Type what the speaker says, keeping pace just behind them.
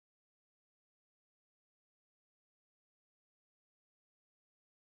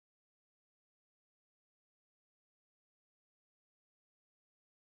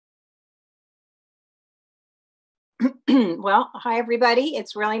Well, hi, everybody.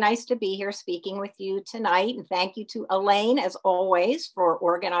 It's really nice to be here speaking with you tonight. And thank you to Elaine, as always, for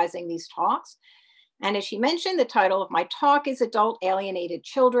organizing these talks. And as she mentioned, the title of my talk is Adult Alienated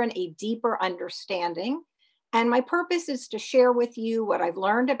Children, A Deeper Understanding. And my purpose is to share with you what I've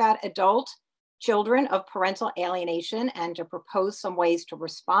learned about adult children of parental alienation and to propose some ways to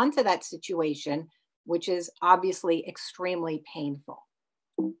respond to that situation, which is obviously extremely painful.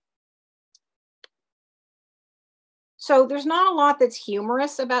 So there's not a lot that's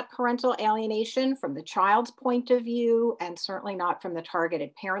humorous about parental alienation from the child's point of view, and certainly not from the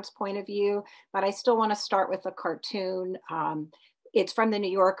targeted parent's point of view, but I still want to start with a cartoon. It's from the New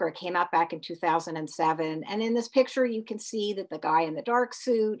Yorker. It came out back in 2007. And in this picture, you can see that the guy in the dark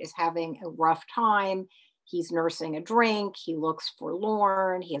suit is having a rough time. He's nursing a drink. He looks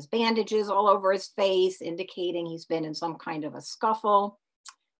forlorn. He has bandages all over his face, indicating he's been in some kind of a scuffle.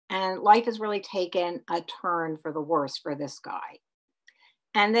 And life has really taken a turn for the worse for this guy.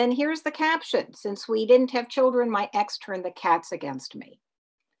 And then here's the caption: since we didn't have children, my ex turned the cats against me.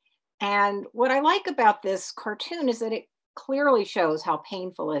 And what I like about this cartoon is that it clearly shows how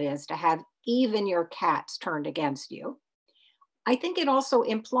painful it is to have even your cats turned against you. I think it also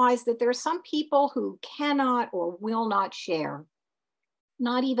implies that there are some people who cannot or will not share,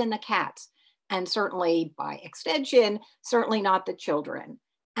 not even the cats, and certainly by extension, certainly not the children.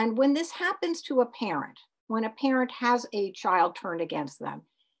 And when this happens to a parent, when a parent has a child turned against them,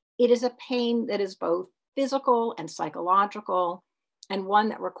 it is a pain that is both physical and psychological, and one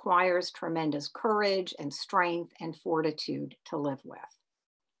that requires tremendous courage and strength and fortitude to live with.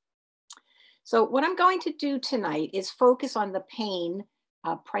 So what I'm going to do tonight is focus on the pain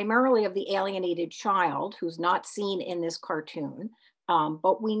primarily of the alienated child who's not seen in this cartoon,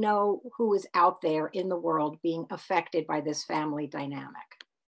 but we know who is out there in the world being affected by this family dynamic.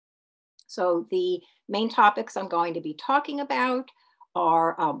 So the main topics I'm going to be talking about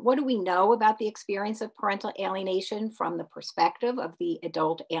are what do we know about the experience of parental alienation from the perspective of the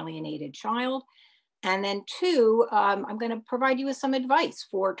adult alienated child? And then two, I'm going to provide you with some advice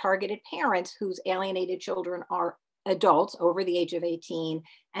for targeted parents whose alienated children are adults over the age of 18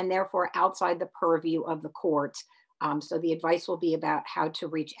 and therefore outside the purview of the courts. So the advice will be about how to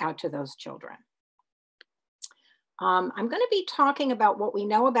reach out to those children. I'm going to be talking about what we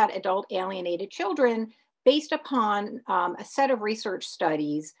know about adult alienated children based upon a set of research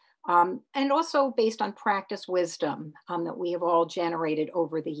studies and also based on practice wisdom that we have all generated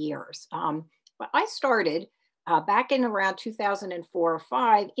over the years. But I started back in around 2004 or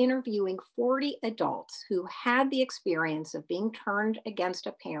 5 interviewing 40 adults who had the experience of being turned against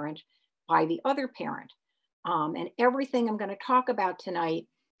a parent by the other parent. And everything I'm going to talk about tonight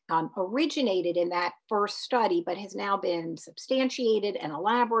originated in that first study, but has now been substantiated and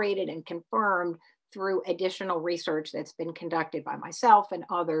elaborated and confirmed through additional research that's been conducted by myself and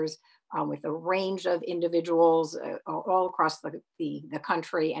others with a range of individuals all across the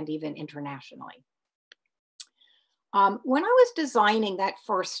country and even internationally. When I was designing that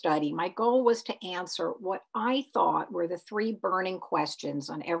first study, my goal was to answer what I thought were the 3 burning questions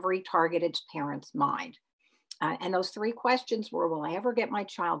on every targeted parent's mind. And those 3 questions were, will I ever get my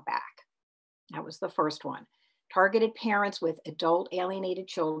child back? That was the first one. Targeted parents with adult alienated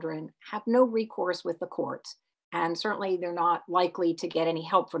children have no recourse with the courts. And certainly they're not likely to get any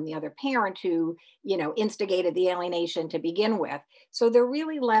help from the other parent who, instigated the alienation to begin with. So they're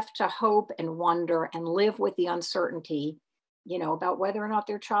really left to hope and wonder and live with the uncertainty, about whether or not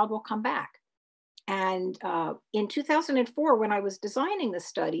their child will come back. And in 2004, when I was designing the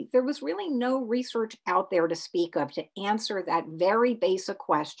study, there was really no research out there to speak of to answer that very basic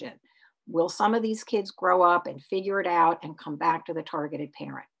question. Will some of these kids grow up and figure it out and come back to the targeted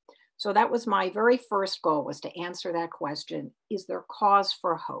parent? So that was my very first goal, was to answer that question. Is there cause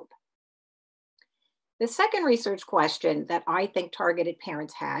for hope? The second research question that I think targeted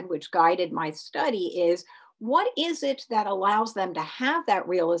parents had, which guided my study, is what is it that allows them to have that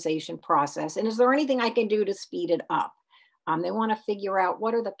realization process? And is there anything I can do to speed it up? They want to figure out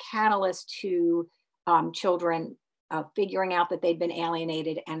what are the catalysts to children figuring out that they've been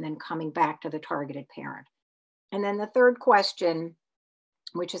alienated and then coming back to the targeted parent. And then the third question,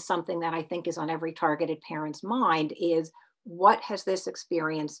 which is something that I think is on every targeted parent's mind, is what has this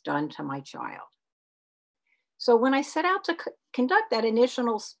experience done to my child? So when I set out to conduct that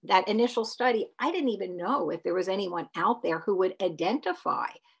initial study, I didn't even know if there was anyone out there who would identify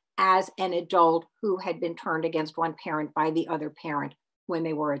as an adult who had been turned against one parent by the other parent when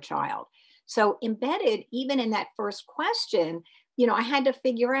they were a child. So embedded even in that first question, I had to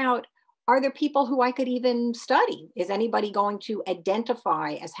figure out, are there people who I could even study? Is anybody going to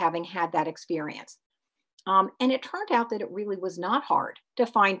identify as having had that experience? And it turned out that it really was not hard to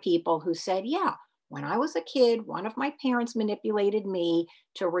find people who said, yeah, when I was a kid, one of my parents manipulated me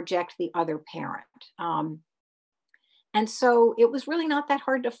to reject the other parent. And so it was really not that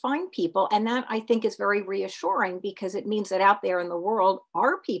hard to find people. And that I think is very reassuring because it means that out there in the world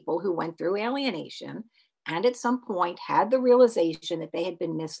are people who went through alienation and at some point had the realization that they had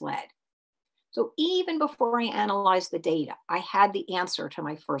been misled. So even before I analyzed the data, I had the answer to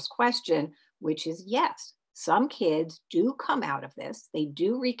my first question, which is yes, some kids do come out of this. They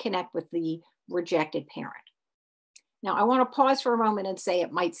do reconnect with the rejected parent. Now, I want to pause for a moment and say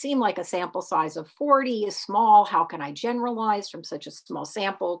it might seem like a sample size of 40 is small. How can I generalize from such a small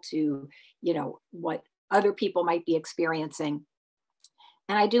sample to, what other people might be experiencing?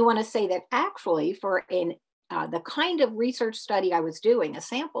 And I do want to say that actually, for the kind of research study I was doing, a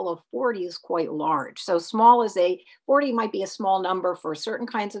sample of 40 is quite large. So small as 40 might be a small number for certain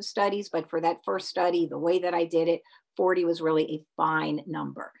kinds of studies, but for that first study, the way that I did it, 40 was really a fine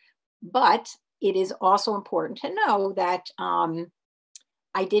number. But it is also important to know that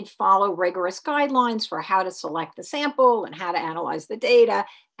I did follow rigorous guidelines for how to select the sample and how to analyze the data.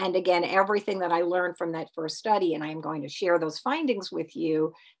 And again, everything that I learned from that first study, and I am going to share those findings with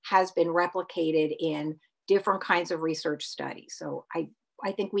you, has been replicated in different kinds of research studies. So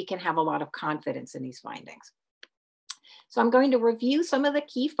I think we can have a lot of confidence in these findings. So I'm going to review some of the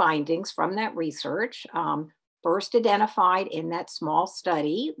key findings from that research. First identified in that small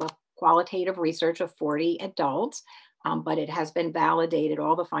study, the qualitative research of 40 adults, but it has been validated.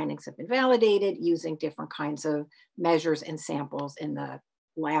 All the findings have been validated using different kinds of measures and samples in the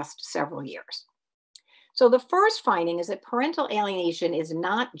last several years. So the first finding is that parental alienation is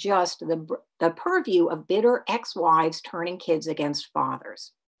not just the purview of bitter ex-wives turning kids against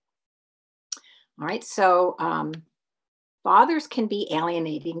fathers. All right, so fathers can be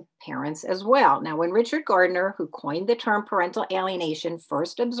alienating parents as well. Now, when Richard Gardner, who coined the term parental alienation,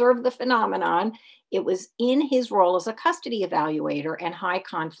 first observed the phenomenon, it was in his role as a custody evaluator and high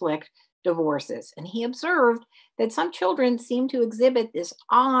conflict divorces. And he observed that some children seem to exhibit this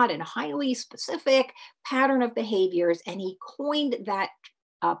odd and highly specific pattern of behaviors. And he coined that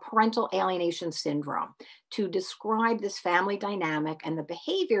parental alienation syndrome to describe this family dynamic and the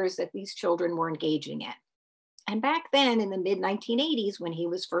behaviors that these children were engaging in. And back then in the mid 1980s, when he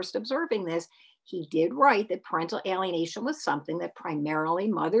was first observing this, he did write that parental alienation was something that primarily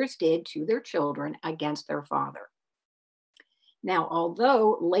mothers did to their children against their father. Now,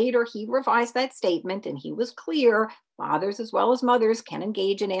 although later he revised that statement and he was clear, fathers as well as mothers can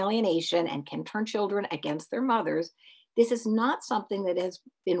engage in alienation and can turn children against their mothers, this is not something that has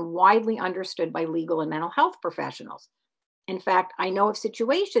been widely understood by legal and mental health professionals. In fact, I know of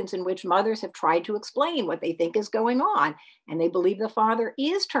situations in which mothers have tried to explain what they think is going on, and they believe the father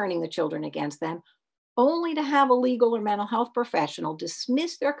is turning the children against them, only to have a legal or mental health professional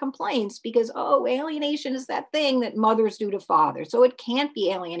dismiss their complaints because, oh, alienation is that thing that mothers do to fathers. So it can't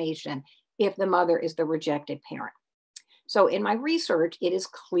be alienation if the mother is the rejected parent. So in my research, it is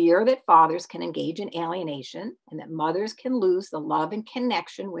clear that fathers can engage in alienation and that mothers can lose the love and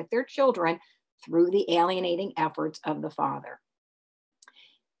connection with their children through the alienating efforts of the father.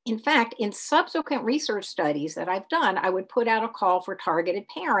 In fact, in subsequent research studies that I've done, I would put out a call for targeted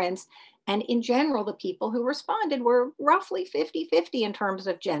parents. And in general, the people who responded were roughly 50-50 in terms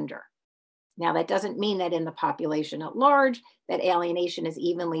of gender. Now, that doesn't mean that in the population at large, that alienation is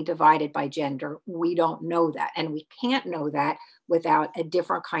evenly divided by gender. We don't know that. And we can't know that without a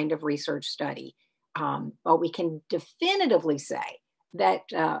different kind of research study. But we can definitively say that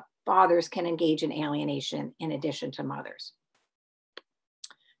fathers can engage in alienation in addition to mothers.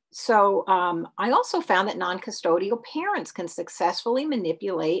 So I also found that non-custodial parents can successfully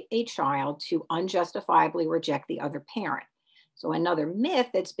manipulate a child to unjustifiably reject the other parent. So another myth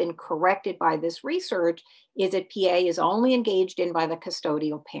that's been corrected by this research is that PA is only engaged in by the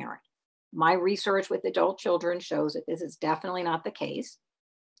custodial parent. My research with adult children shows that this is definitely not the case.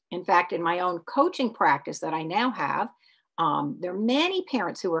 In fact, in my own coaching practice that I now have, there are many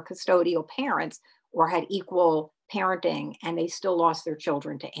parents who are custodial parents or had equal parenting and they still lost their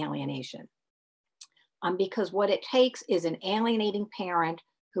children to alienation. Because what it takes is an alienating parent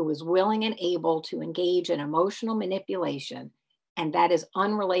who is willing and able to engage in emotional manipulation, and that is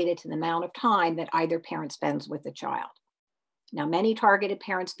unrelated to the amount of time that either parent spends with the child. Now, many targeted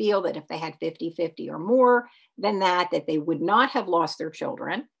parents feel that if they had 50-50 or more than that they would not have lost their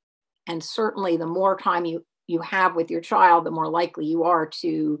children. And certainly the more time you have with your child, the more likely you are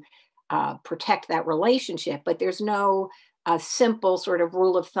to protect that relationship. But there's no simple sort of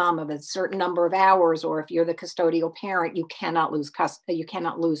rule of thumb of a certain number of hours, or if you're the custodial parent, you cannot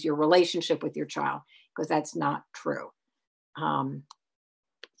lose your relationship with your child. because that's not true. Um,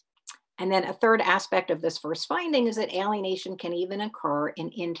 and then a third aspect of this first finding is that alienation can even occur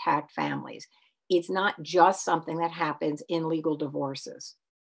in intact families. It's not just something that happens in legal divorces.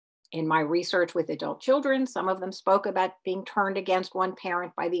 In my research with adult children, some of them spoke about being turned against one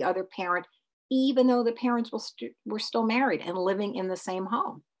parent by the other parent, even though the parents were still married and living in the same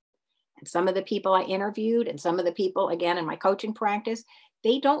home. And some of the people I interviewed, and some of the people, again, in my coaching practice,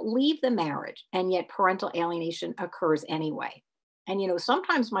 they don't leave the marriage, and yet parental alienation occurs anyway. And,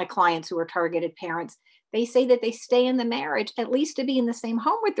 sometimes my clients who are targeted parents, they say that they stay in the marriage at least to be in the same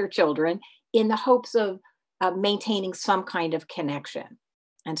home with their children in the hopes of maintaining some kind of connection.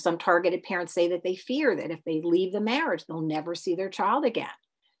 And some targeted parents say that they fear that if they leave the marriage, they'll never see their child again.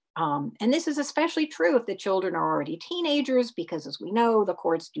 And this is especially true if the children are already teenagers, because as we know, the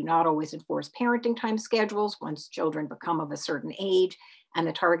courts do not always enforce parenting time schedules once children become of a certain age. And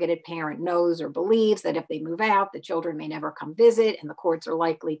the targeted parent knows or believes that if they move out, the children may never come visit, and the courts are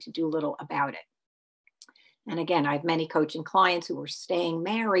likely to do little about it. And again, I have many coaching clients who are staying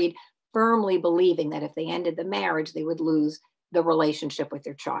married, firmly believing that if they ended the marriage, they would lose the relationship with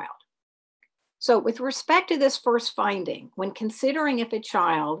their child. So, with respect to this first finding, when considering if a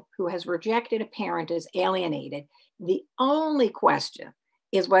child who has rejected a parent is alienated, the only question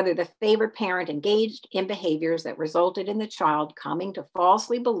is whether the favored parent engaged in behaviors that resulted in the child coming to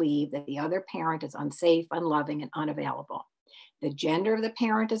falsely believe that the other parent is unsafe, unloving, and unavailable. The gender of the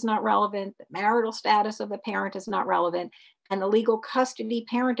parent is not relevant, the marital status of the parent is not relevant, and the legal custody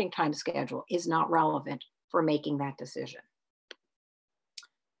parenting time schedule is not relevant for making that decision.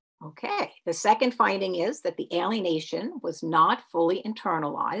 Okay, the second finding is that the alienation was not fully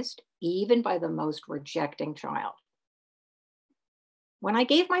internalized, even by the most rejecting child. When I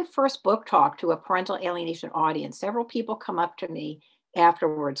gave my first book talk to a parental alienation audience, several people come up to me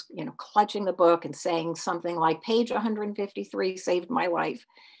afterwards, clutching the book and saying something like, page 153 saved my life.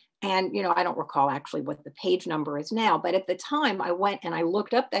 And, I don't recall actually what the page number is now, but at the time I went and I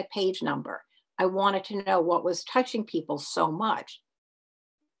looked up that page number. I wanted to know what was touching people so much.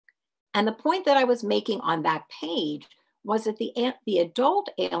 And the point that I was making on that page was that the adult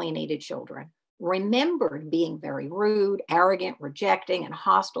alienated children remembered being very rude, arrogant, rejecting, and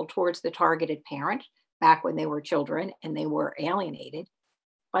hostile towards the targeted parent back when they were children and they were alienated.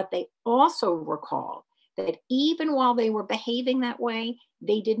 But they also recalled that even while they were behaving that way,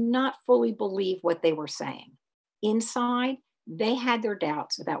 they did not fully believe what they were saying. Inside, they had their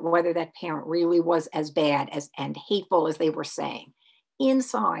doubts about whether that parent really was as bad and hateful as they were saying.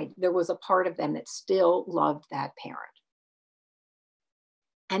 Inside, there was a part of them that still loved that parent.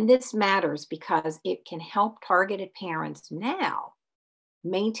 And this matters because it can help targeted parents now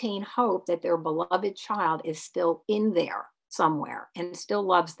maintain hope that their beloved child is still in there somewhere and still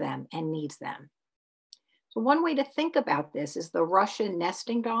loves them and needs them. So one way to think about this is the Russian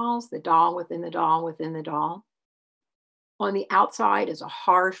nesting dolls, the doll within the doll within the doll. On the outside is a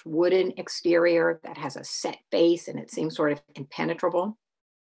harsh wooden exterior that has a set face and it seems sort of impenetrable.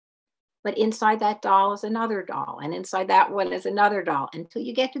 But inside that doll is another doll, and inside that one is another doll, until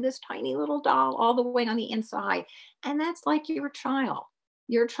you get to this tiny little doll all the way on the inside. And that's like your child.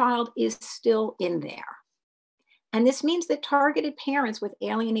 Your child is still in there. And this means that targeted parents with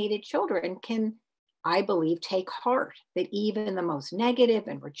alienated children can, I believe, take heart that even the most negative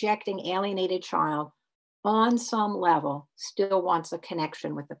and rejecting alienated child on some level still wants a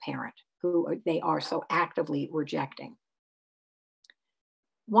connection with the parent who they are so actively rejecting.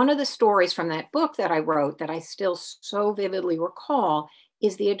 One of the stories from that book that I wrote that I still so vividly recall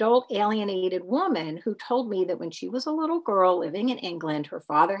is the adult alienated woman who told me that when she was a little girl living in England, her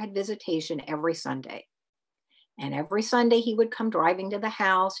father had visitation every Sunday. And every Sunday he would come driving to the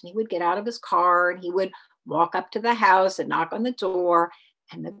house and he would get out of his car and he would walk up to the house and knock on the door.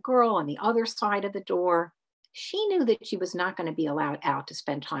 And the girl on the other side of the door, she knew that she was not going to be allowed out to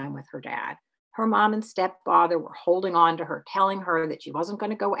spend time with her dad. Her mom and stepfather were holding on to her, telling her that she wasn't going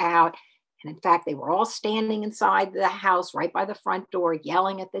to go out. And in fact, they were all standing inside the house right by the front door,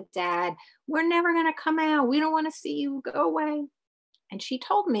 yelling at the dad, "We're never going to come out. We don't want to see you. Go away." And she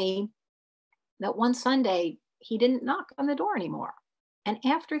told me that one Sunday, he didn't knock on the door anymore. And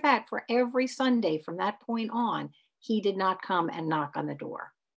after that, for every Sunday from that point on, he did not come and knock on the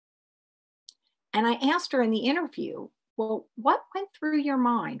door. And I asked her in the interview, well, what went through your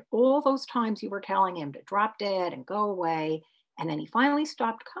mind all those times you were telling him to drop dead and go away, and then he finally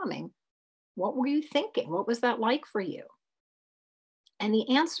stopped coming? What were you thinking? What was that like for you? And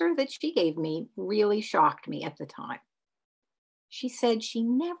the answer that she gave me really shocked me at the time. She said she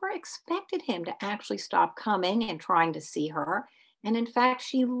never expected him to actually stop coming and trying to see her. And in fact,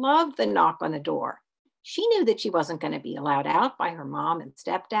 she loved the knock on the door. She knew that she wasn't going to be allowed out by her mom and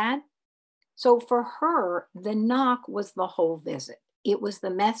stepdad. So for her, the knock was the whole visit. It was the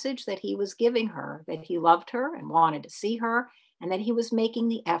message that he was giving her that he loved her and wanted to see her, and that he was making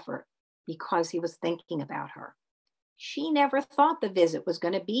the effort because he was thinking about her. She never thought the visit was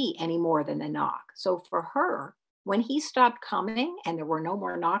going to be any more than the knock. So for her, when he stopped coming and there were no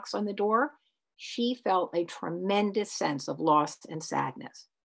more knocks on the door, she felt a tremendous sense of loss and sadness.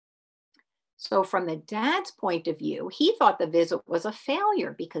 So, from the dad's point of view, he thought the visit was a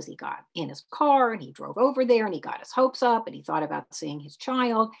failure because he got in his car and he drove over there and he got his hopes up and he thought about seeing his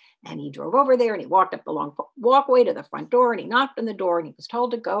child, and he drove over there and he walked up the long walkway to the front door and he knocked on the door and he was told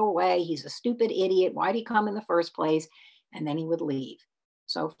to go away. He's a stupid idiot. Why'd he come in the first place? And then he would leave.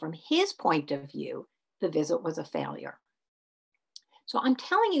 So, from his point of view, the visit was a failure. So, I'm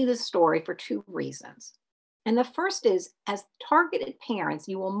telling you this story for two reasons. And the first is, as targeted parents,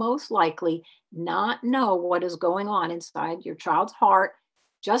 you will most likely not know what is going on inside your child's heart,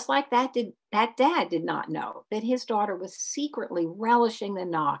 just like that dad did not know that his daughter was secretly relishing the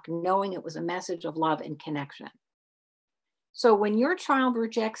knock, knowing it was a message of love and connection. So when your child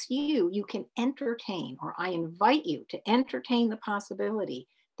rejects you, you can entertain, or I invite you to entertain the possibility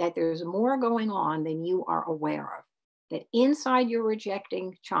that there's more going on than you are aware of. That inside your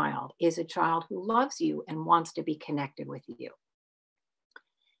rejecting child is a child who loves you and wants to be connected with you.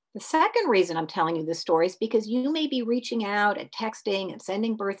 The second reason I'm telling you this story is because you may be reaching out and texting and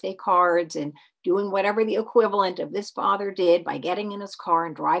sending birthday cards and doing whatever the equivalent of this father did by getting in his car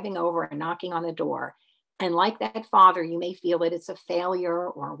and driving over and knocking on the door. And like that father, you may feel that it's a failure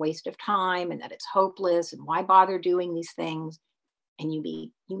or a waste of time and that it's hopeless and why bother doing these things. And you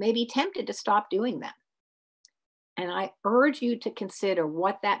may be tempted to stop doing them. And I urge you to consider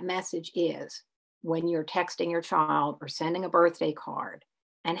what that message is when you're texting your child or sending a birthday card,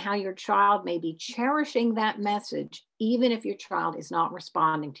 and how your child may be cherishing that message, even if your child is not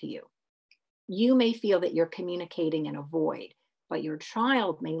responding to you. You may feel that you're communicating in a void, but your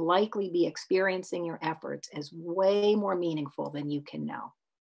child may likely be experiencing your efforts as way more meaningful than you can know.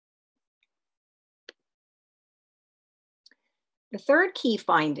 The third key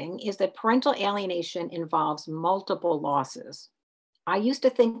finding is that parental alienation involves multiple losses. I used to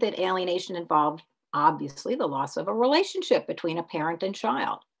think that alienation involved, obviously, the loss of a relationship between a parent and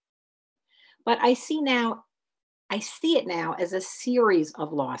child. But I see it now as a series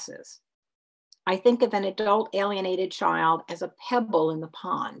of losses. I think of an adult alienated child as a pebble in the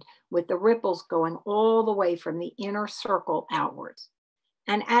pond, with the ripples going all the way from the inner circle outwards.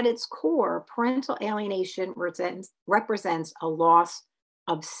 And at its core, parental alienation represents a loss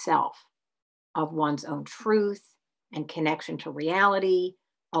of self, of one's own truth and connection to reality,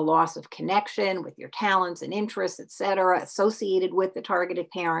 a loss of connection with your talents and interests, etc., associated with the targeted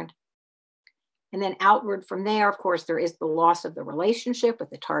parent. And then outward from there, of course, there is the loss of the relationship with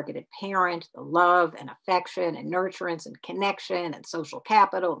the targeted parent, the love and affection and nurturance and connection and social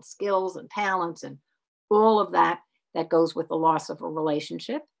capital and skills and talents and all of that goes with the loss of a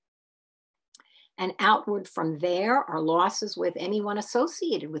relationship. And outward from there are losses with anyone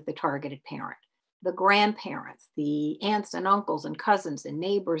associated with the targeted parent, the grandparents, the aunts and uncles and cousins and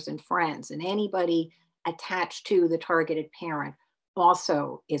neighbors and friends, and anybody attached to the targeted parent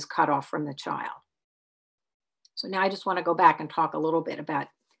also is cut off from the child. So now I just want to go back and talk a little bit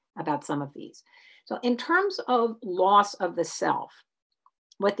about some of these. So in terms of loss of the self,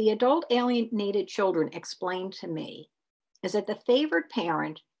 what the adult alienated children explained to me is that the favored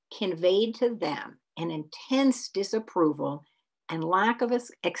parent conveyed to them an intense disapproval and lack of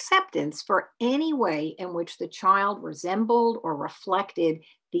acceptance for any way in which the child resembled or reflected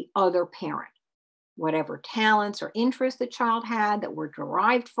the other parent. Whatever talents or interests the child had that were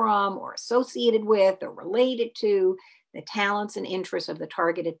derived from or associated with or related to the talents and interests of the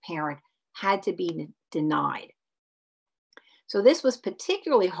targeted parent had to be denied. So this was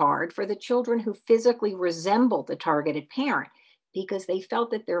particularly hard for the children who physically resembled the targeted parent, because they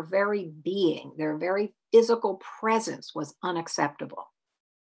felt that their very being, their very physical presence was unacceptable.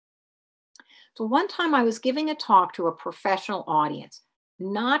 So one time I was giving a talk to a professional audience,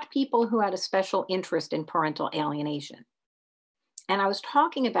 not people who had a special interest in parental alienation. And I was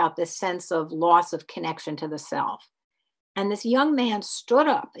talking about this sense of loss of connection to the self. And this young man stood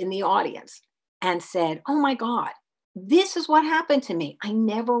up in the audience and said, "Oh my God, this is what happened to me. I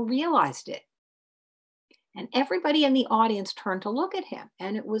never realized it." And everybody in the audience turned to look at him.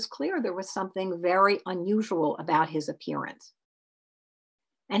 And it was clear there was something very unusual about his appearance.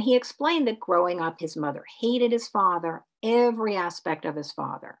 And he explained that growing up, his mother hated his father, every aspect of his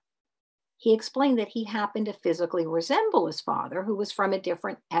father. He explained that he happened to physically resemble his father, who was from a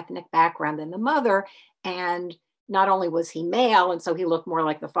different ethnic background than the mother. And not only was he male, and so he looked more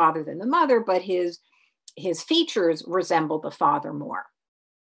like the father than the mother, but his features resembled the father more.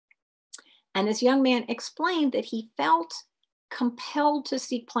 And this young man explained that he felt compelled to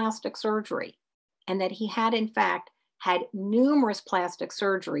seek plastic surgery and that he had, in fact, had numerous plastic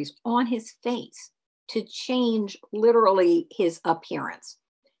surgeries on his face to change literally his appearance.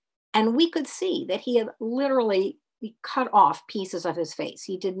 And we could see that he had literally cut off pieces of his face.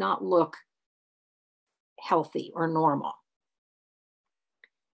 He did not look healthy or normal.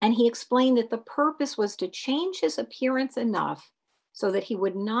 And he explained that the purpose was to change his appearance enough so that he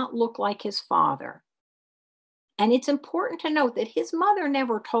would not look like his father. And it's important to note that his mother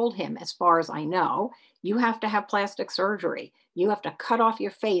never told him, as far as I know, you have to have plastic surgery. You have to cut off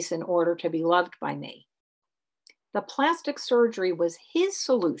your face in order to be loved by me. The plastic surgery was his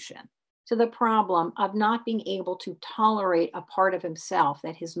solution to the problem of not being able to tolerate a part of himself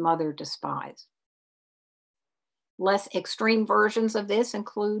that his mother despised. Less extreme versions of this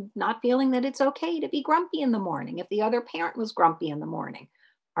include not feeling that it's okay to be grumpy in the morning if the other parent was grumpy in the morning,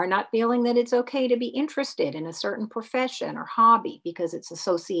 or not feeling that it's okay to be interested in a certain profession or hobby because it's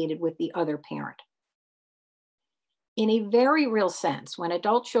associated with the other parent. In a very real sense, when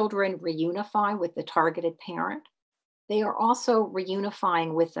adult children reunify with the targeted parent, they are also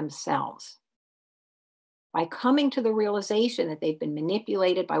reunifying with themselves. By coming to the realization that they've been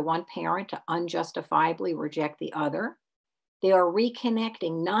manipulated by one parent to unjustifiably reject the other, they are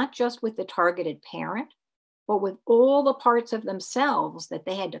reconnecting not just with the targeted parent, but with all the parts of themselves that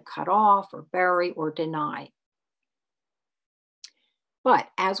they had to cut off or bury or deny. But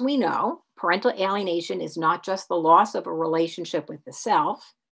as we know, parental alienation is not just the loss of a relationship with the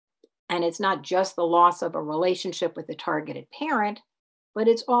self, and it's not just the loss of a relationship with the targeted parent, but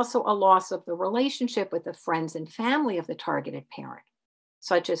it's also a loss of the relationship with the friends and family of the targeted parent,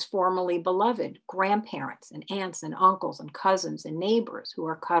 such as formerly beloved grandparents and aunts and uncles and cousins and neighbors who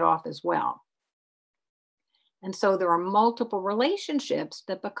are cut off as well. And so there are multiple relationships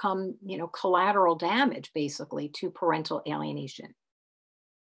that become, collateral damage basically to parental alienation.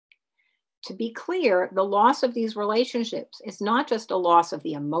 To be clear, the loss of these relationships is not just a loss of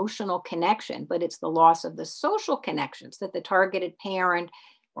the emotional connection, but it's the loss of the social connections that the targeted parent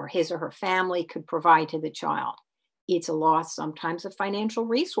or his or her family could provide to the child. It's a loss sometimes of financial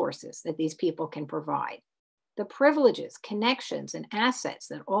resources that these people can provide, the privileges, connections, and assets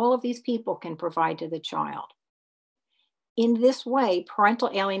that all of these people can provide to the child. In this way, parental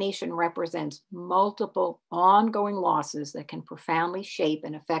alienation represents multiple ongoing losses that can profoundly shape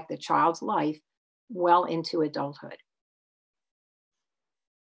and affect the child's life well into adulthood.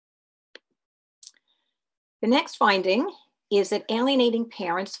 The next finding is that alienating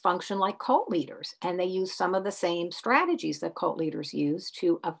parents function like cult leaders, and they use some of the same strategies that cult leaders use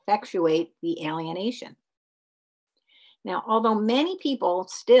to effectuate the alienation. Now, although many people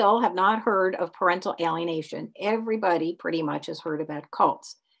still have not heard of parental alienation, everybody pretty much has heard about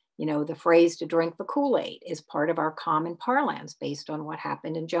cults. The phrase to drink the Kool-Aid is part of our common parlance based on what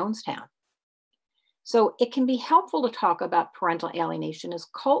happened in Jonestown. So it can be helpful to talk about parental alienation as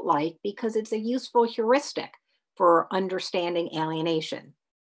cult-like because it's a useful heuristic for understanding alienation.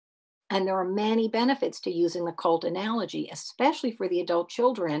 And there are many benefits to using the cult analogy, especially for the adult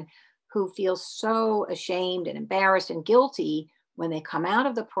children who feel so ashamed and embarrassed and guilty when they come out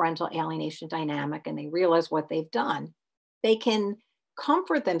of the parental alienation dynamic and they realize what they've done. They can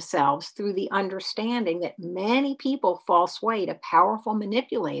comfort themselves through the understanding that many people fall sway to powerful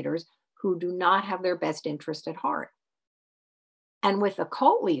manipulators who do not have their best interest at heart. And with a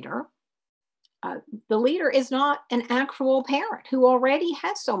cult leader, the leader is not an actual parent who already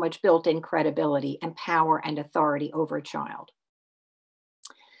has so much built-in credibility and power and authority over a child.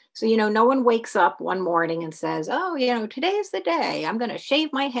 So, no one wakes up one morning and says, oh, today is the day. I'm going to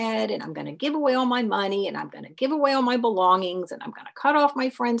shave my head and I'm going to give away all my money and I'm going to give away all my belongings and I'm going to cut off my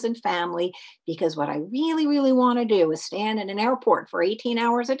friends and family because what I really, really want to do is stand in an airport for 18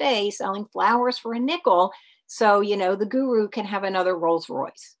 hours a day selling flowers for a nickel. So, the guru can have another Rolls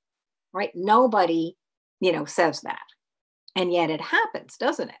Royce, right? Nobody, says that. And yet it happens,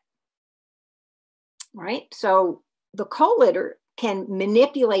 doesn't it? Right? So the cult leader can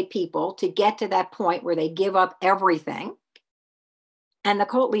manipulate people to get to that point where they give up everything. And the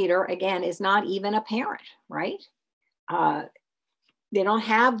cult leader, again, is not even a parent, right? They don't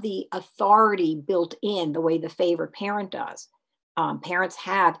have the authority built in the way the favored parent does. Parents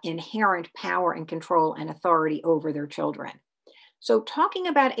have inherent power and control and authority over their children. So talking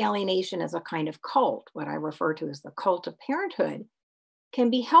about alienation as a kind of cult, what I refer to as the cult of parenthood, can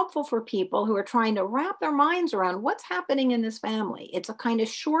be helpful for people who are trying to wrap their minds around what's happening in this family. It's a kind of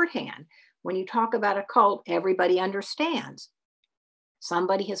shorthand. When you talk about a cult, everybody understands.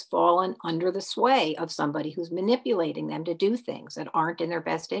 Somebody has fallen under the sway of somebody who's manipulating them to do things that aren't in their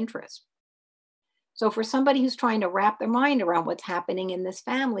best interest. So, for somebody who's trying to wrap their mind around what's happening in this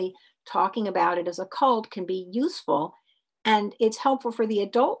family, talking about it as a cult can be useful. And it's helpful for the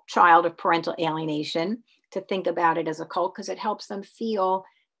adult child of parental alienation to think about it as a cult because it helps them feel,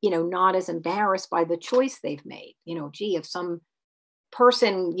 not as embarrassed by the choice they've made. Gee, if some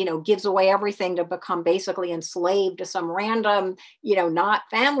person, gives away everything to become basically enslaved to some random, not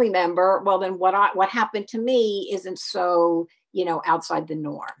family member, well, then what happened to me isn't so, outside the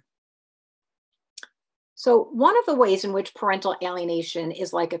norm. So one of the ways in which parental alienation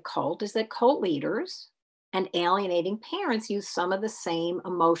is like a cult is that cult leaders and alienating parents use some of the same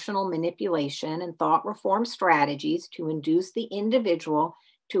emotional manipulation and thought reform strategies to induce the individual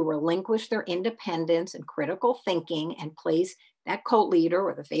to relinquish their independence and critical thinking and place that cult leader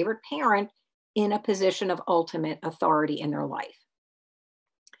or the favorite parent in a position of ultimate authority in their life.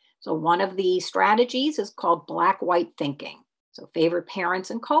 So one of the strategies is called black-white thinking. So favorite parents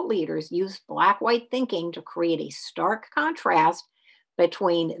and cult leaders use black-white thinking to create a stark contrast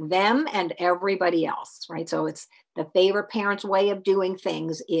between them and everybody else, right? So it's the favorite parent's way of doing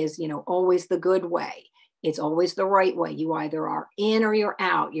things is, always the good way. It's always the right way. You either are in or you're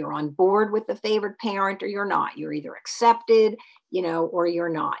out. You're on board with the favorite parent or you're not. You're either accepted, or you're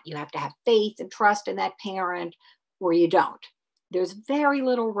not. You have to have faith and trust in that parent or you don't. There's very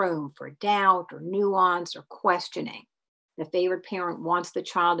little room for doubt or nuance or questioning. The favorite parent wants the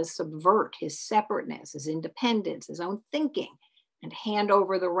child to subvert his separateness, his independence, his own thinking, and hand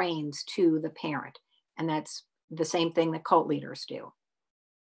over the reins to the parent. And that's the same thing that cult leaders do.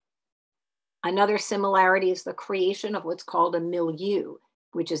 Another similarity is the creation of what's called a milieu,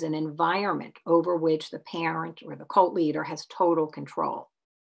 which is an environment over which the parent or the cult leader has total control.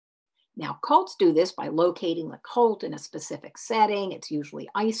 Now, cults do this by locating the cult in a specific setting. It's usually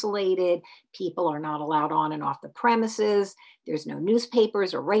isolated. People are not allowed on and off the premises. There's no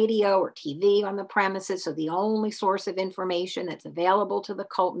newspapers or radio or TV on the premises. So the only source of information that's available to the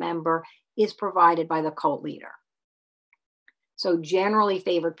cult member is provided by the cult leader. So generally,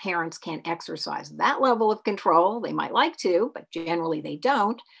 favored parents can't exercise that level of control. They might like to, but generally they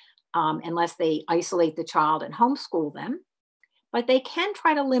don't, unless they isolate the child and homeschool them. But they can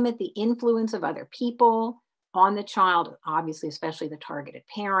try to limit the influence of other people on the child, obviously, especially the targeted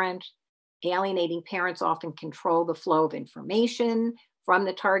parent. Alienating parents often control the flow of information from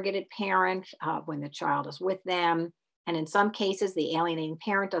the targeted parent when the child is with them. And in some cases, the alienating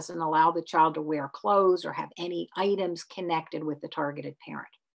parent doesn't allow the child to wear clothes or have any items connected with the targeted parent.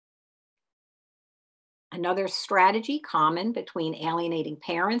 Another strategy common between alienating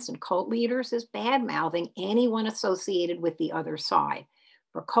parents and cult leaders is bad-mouthing anyone associated with the other side.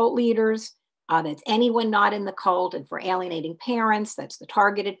 For cult leaders, that's anyone not in the cult, and for alienating parents, that's the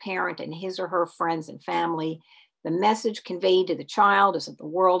targeted parent and his or her friends and family. The message conveyed to the child is that the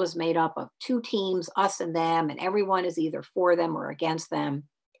world is made up of two teams, us and them, and everyone is either for them or against them.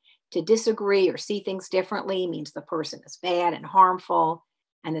 To disagree or see things differently means the person is bad and harmful.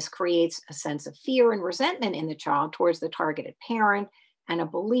 And this creates a sense of fear and resentment in the child towards the targeted parent and a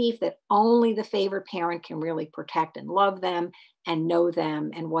belief that only the favored parent can really protect and love them and know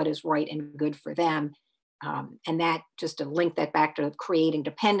them and what is right and good for them. And that, just to link that back to creating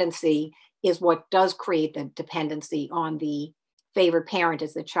dependency, is what does create the dependency on the favored parent,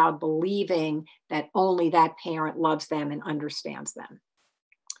 is the child believing that only that parent loves them and understands them.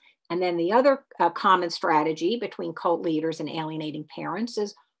 And then the other common strategy between cult leaders and alienating parents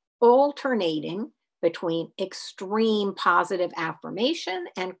is alternating between extreme positive affirmation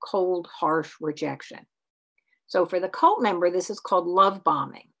and cold, harsh rejection. So for the cult member, this is called love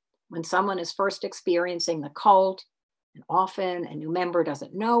bombing. When someone is first experiencing the cult, and often a new member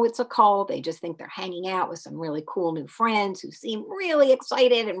doesn't know it's a cult, they just think they're hanging out with some really cool new friends who seem really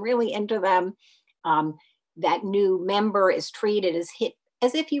excited and really into them. That new member is treated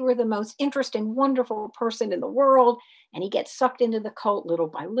as if you were the most interesting, wonderful person in the world, and he gets sucked into the cult little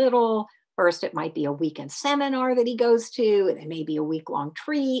by little. First, it might be a weekend seminar that he goes to, and it may be a week-long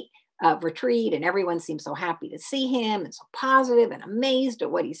retreat, and everyone seems so happy to see him and so positive and amazed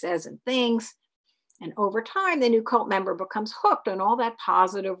at what he says and thinks. And over time, the new cult member becomes hooked on all that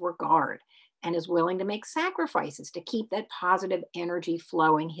positive regard and is willing to make sacrifices to keep that positive energy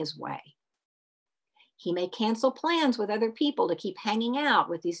flowing his way. He may cancel plans with other people to keep hanging out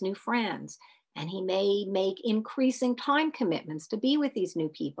with these new friends. And he may make increasing time commitments to be with these new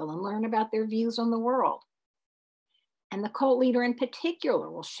people and learn about their views on the world. And the cult leader in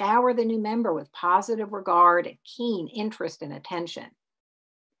particular will shower the new member with positive regard and keen interest and attention.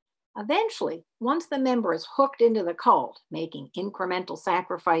 Eventually, once the member is hooked into the cult, making incremental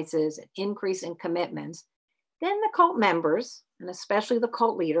sacrifices and increasing commitments, then the cult members, and especially the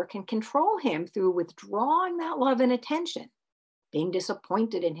cult leader, can control him through withdrawing that love and attention, being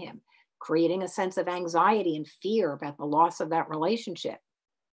disappointed in him, creating a sense of anxiety and fear about the loss of that relationship.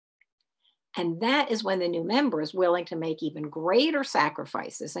 And that is when the new member is willing to make even greater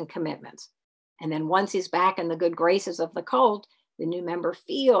sacrifices and commitments. And then once he's back in the good graces of the cult, the new member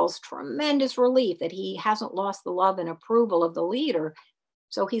feels tremendous relief that he hasn't lost the love and approval of the leader.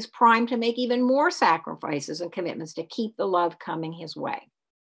 So he's primed to make even more sacrifices and commitments to keep the love coming his way.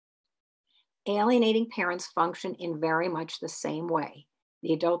 Alienating parents function in very much the same way.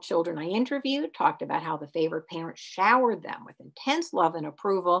 The adult children I interviewed talked about how the favored parent showered them with intense love and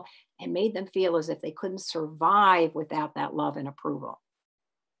approval and made them feel as if they couldn't survive without that love and approval.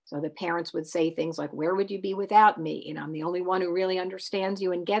 So the parents would say things like, "Where would you be without me? And I'm the only one who really understands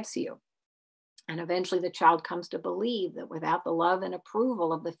you and gets you." And eventually the child comes to believe that without the love and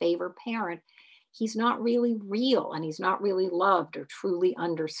approval of the favored parent, he's not really real and he's not really loved or truly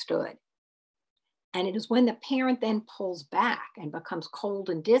understood. And it is when the parent then pulls back and becomes cold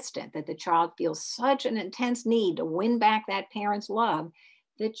and distant that the child feels such an intense need to win back that parent's love,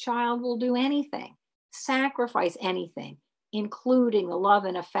 the child will do anything, sacrifice anything, including the love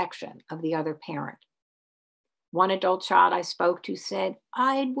and affection of the other parent. One adult child I spoke to said,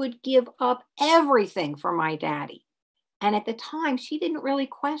 "I would give up everything for my daddy." And at the time, she didn't really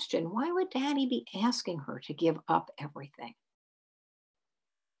question, why would daddy be asking her to give up everything?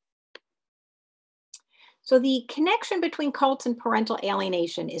 So the connection between cults and parental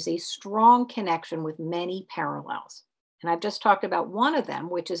alienation is a strong connection with many parallels. And I've just talked about one of them,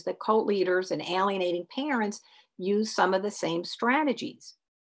 which is that cult leaders and alienating parents use some of the same strategies.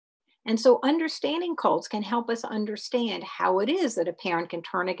 And so understanding cults can help us understand how it is that a parent can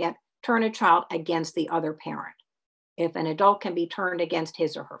turn a child against the other parent. If an adult can be turned against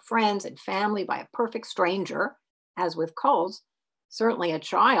his or her friends and family by a perfect stranger, as with cults, certainly a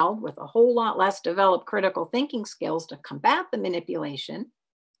child with a whole lot less developed critical thinking skills to combat the manipulation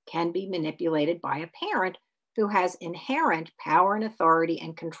can be manipulated by a parent who has inherent power and authority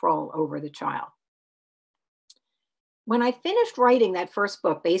and control over the child. When I finished writing that first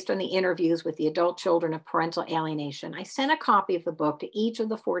book based on the interviews with the adult children of parental alienation, I sent a copy of the book to each of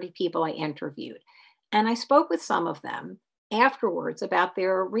the 40 people I interviewed. And I spoke with some of them afterwards about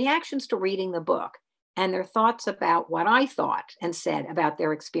their reactions to reading the book and their thoughts about what I thought and said about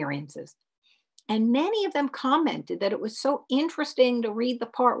their experiences. And many of them commented that it was so interesting to read the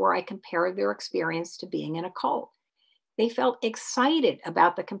part where I compared their experience to being in a cult. They felt excited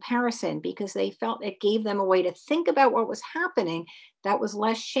about the comparison because they felt it gave them a way to think about what was happening that was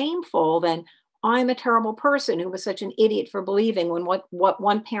less shameful than, "I'm a terrible person who was such an idiot for believing when what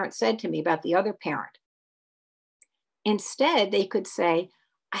one parent said to me about the other parent." Instead, they could say,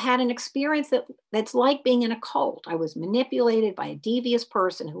 "I had an experience that's like being in a cult. I was manipulated by a devious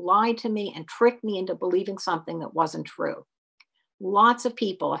person who lied to me and tricked me into believing something that wasn't true." Lots of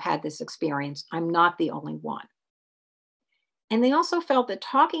people have had this experience. I'm not the only one. And they also felt that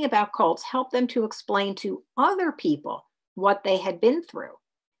talking about cults helped them to explain to other people what they had been through.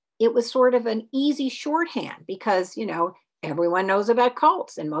 It was sort of an easy shorthand because, everyone knows about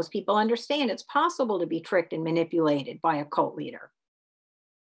cults and most people understand it's possible to be tricked and manipulated by a cult leader.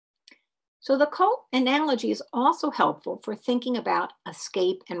 So the cult analogy is also helpful for thinking about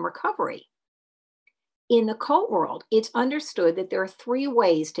escape and recovery. In the cult world, it's understood that there are 3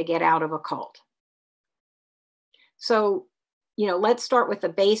 ways to get out of a cult. So, let's start with the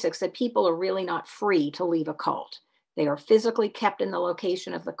basics that people are really not free to leave a cult. They are physically kept in the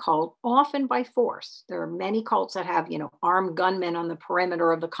location of the cult, often by force. There are many cults that have, armed gunmen on the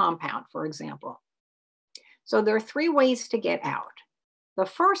perimeter of the compound, for example. So there are 3 ways to get out. The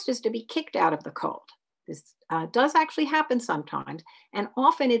first is to be kicked out of the cult. This does actually happen sometimes, and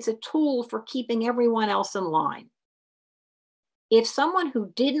often it's a tool for keeping everyone else in line. If someone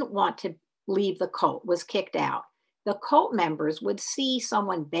who didn't want to leave the cult was kicked out, the cult members would see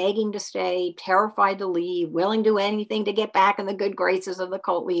someone begging to stay, terrified to leave, willing to do anything to get back in the good graces of the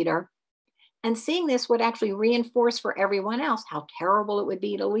cult leader. And seeing this would actually reinforce for everyone else how terrible it would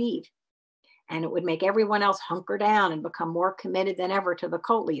be to leave. And it would make everyone else hunker down and become more committed than ever to the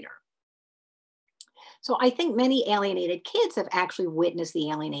cult leader. So I think many alienated kids have actually witnessed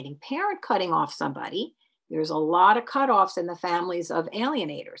the alienating parent cutting off somebody. There's a lot of cutoffs in the families of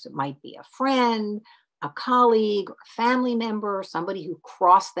alienators. It might be a friend, a colleague, or a family member, or somebody who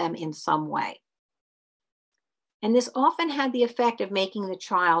crossed them in some way. And this often had the effect of making the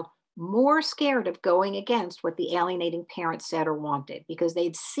child more scared of going against what the alienating parent said or wanted because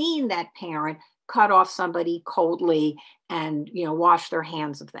they'd seen that parent cut off somebody coldly and, wash their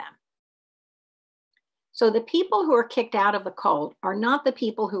hands of them. So the people who are kicked out of the cult are not the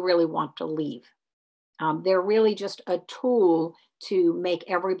people who really want to leave. They're really just a tool to make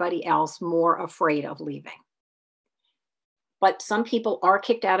everybody else more afraid of leaving. But some people are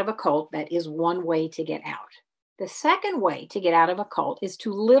kicked out of a cult. That is one way to get out. The second way to get out of a cult is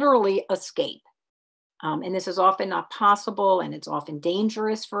to literally escape. And this is often not possible, and it's often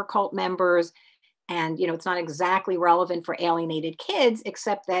dangerous for cult members. And, it's not exactly relevant for alienated kids,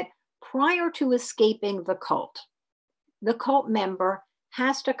 except that prior to escaping the cult member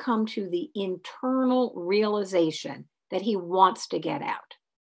has to come to the internal realization that he wants to get out.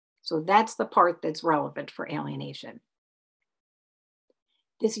 So that's the part that's relevant for alienation.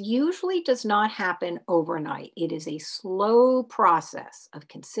 This usually does not happen overnight. It is a slow process of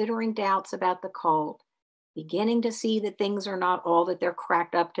considering doubts about the cult, beginning to see that things are not all that they're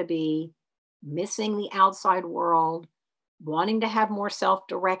cracked up to be, missing the outside world, wanting to have more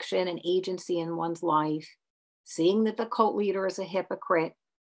self-direction and agency in one's life, seeing that the cult leader is a hypocrite.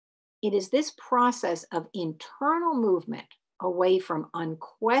 It is this process of internal movement away from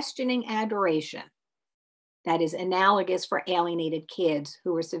unquestioning adoration that is analogous for alienated kids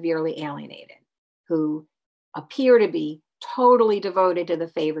who are severely alienated, who appear to be totally devoted to the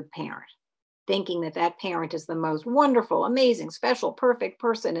favored parent, thinking that that parent is the most wonderful, amazing, special, perfect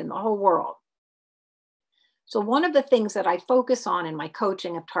person in the whole world. So one of the things that I focus on in my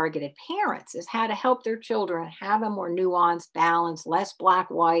coaching of targeted parents is how to help their children have a more nuanced, balanced, less black,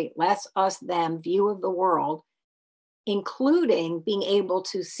 white, less us, them view of the world, including being able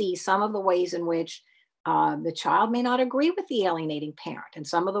to see some of the ways in which the child may not agree with the alienating parent, and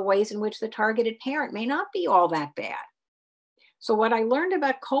some of the ways in which the targeted parent may not be all that bad. So what I learned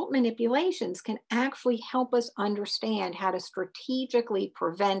about cult manipulations can actually help us understand how to strategically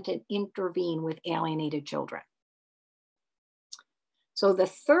prevent and intervene with alienated children. So the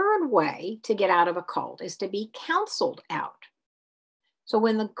third way to get out of a cult is to be counseled out. So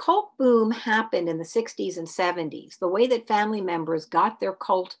when the cult boom happened in the 60s and 70s, the way that family members got their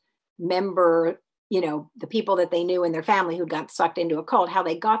cult member, the people that they knew in their family who got sucked into a cult, how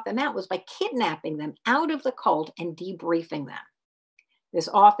they got them out was by kidnapping them out of the cult and debriefing them. This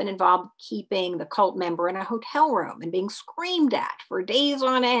often involved keeping the cult member in a hotel room and being screamed at for days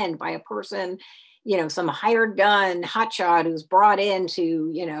on end by a person, some hired gun hotshot who's brought in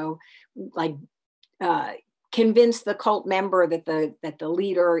to, convince the cult member that the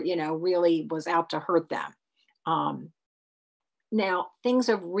leader, really was out to hurt them. Now, things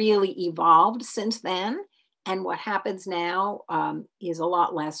have really evolved since then. And what happens now is a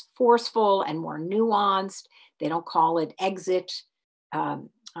lot less forceful and more nuanced. They don't call it exit. I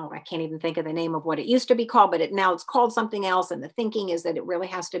can't even think of the name of what it used to be called, but now it's called something else. And the thinking is that it really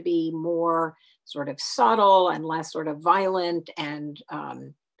has to be more sort of subtle and less sort of violent, and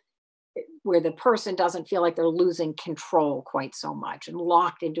where the person doesn't feel like they're losing control quite so much and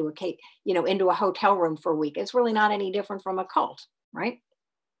locked into into a hotel room for a week. It's really not any different from a cult, right?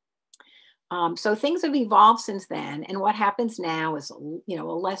 So things have evolved since then. And what happens now is, a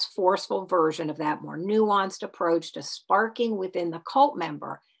less forceful version of that more nuanced approach to sparking within the cult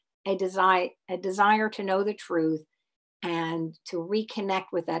member a desire to know the truth and to reconnect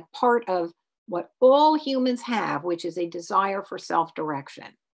with that part of what all humans have, which is a desire for self-direction.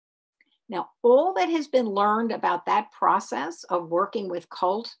 Now, all that has been learned about that process of working with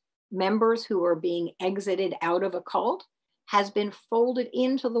cult members who are being exited out of a cult has been folded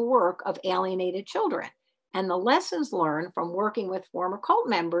into the work of alienated children. And the lessons learned from working with former cult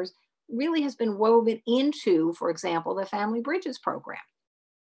members really has been woven into, for example, the Family Bridges program.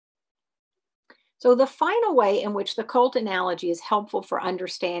 So the final way in which the cult analogy is helpful for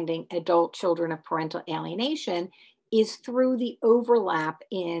understanding adult children of parental alienation is through the overlap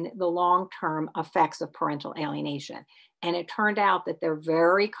in the long-term effects of parental alienation. And it turned out that they're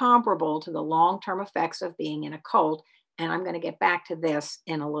very comparable to the long-term effects of being in a cult. And I'm going to get back to this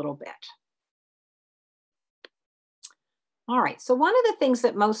in a little bit. All right, so one of the things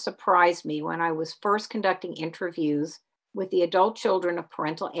that most surprised me when I was first conducting interviews with the adult children of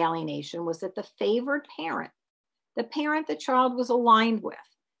parental alienation was that the favored parent, the parent the child was aligned with,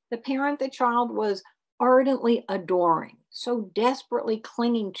 the parent the child was ardently adoring, so desperately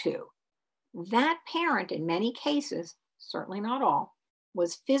clinging to, that parent in many cases, certainly not all,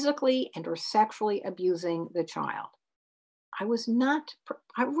 was physically and or sexually abusing the child. I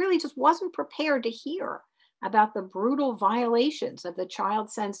really just wasn't prepared to hear about the brutal violations of the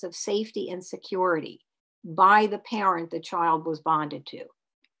child's sense of safety and security, by the parent the child was bonded to.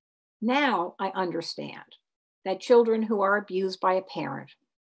 Now I understand that children who are abused by a parent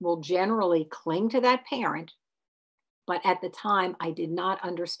will generally cling to that parent, but at the time I did not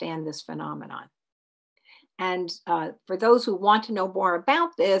understand this phenomenon. And for those who want to know more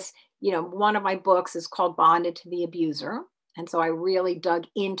about this, one of my books is called Bonded to the Abuser. And so I really dug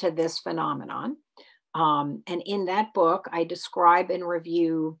into this phenomenon. And in that book, I describe and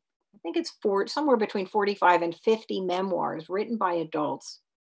review, I think it's somewhere between 45 and 50 memoirs written by adults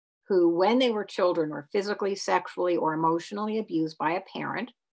who, when they were children, were physically, sexually, or emotionally abused by a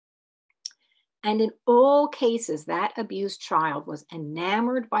parent. And in all cases, that abused child was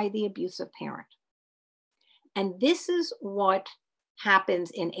enamored by the abusive parent. And this is what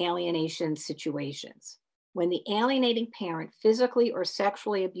happens in alienation situations. When the alienating parent physically or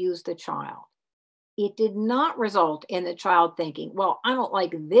sexually abused the child, it did not result in the child thinking, well, I don't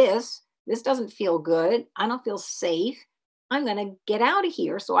like this. This doesn't feel good. I don't feel safe. I'm going to get out of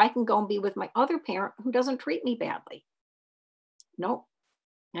here so I can go and be with my other parent who doesn't treat me badly. Nope,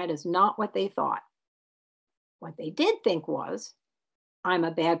 that is not what they thought. What they did think was, I'm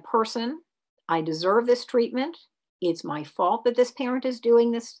a bad person. I deserve this treatment. It's my fault that this parent is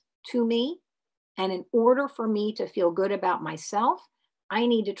doing this to me. And in order for me to feel good about myself, I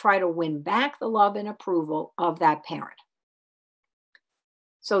need to try to win back the love and approval of that parent.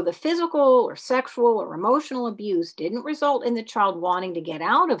 So the physical or sexual or emotional abuse didn't result in the child wanting to get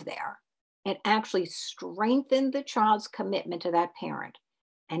out of there. It actually strengthened the child's commitment to that parent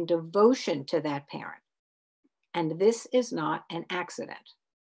and devotion to that parent. And this is not an accident.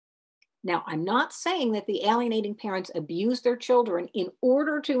 Now, I'm not saying that the alienating parents abuse their children in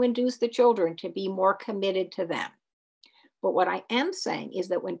order to induce the children to be more committed to them. But what I am saying is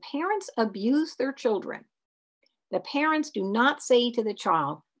that when parents abuse their children, the parents do not say to the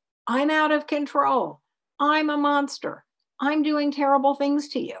child, I'm out of control. I'm a monster. I'm doing terrible things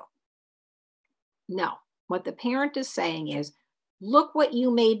to you. No, what the parent is saying is, look what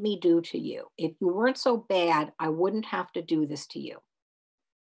you made me do to you. If you weren't so bad, I wouldn't have to do this to you.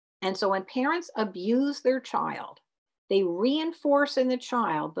 And so when parents abuse their child, they reinforce in the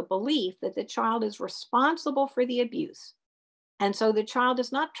child the belief that the child is responsible for the abuse. And so the child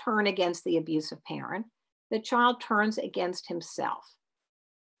does not turn against the abusive parent. The child turns against himself.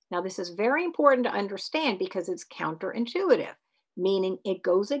 Now, this is very important to understand because it's counterintuitive, meaning it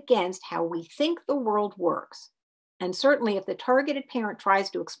goes against how we think the world works. And certainly if the targeted parent tries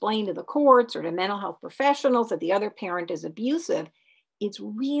to explain to the courts or to mental health professionals that the other parent is abusive, it's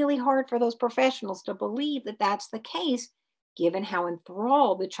really hard for those professionals to believe that that's the case, given how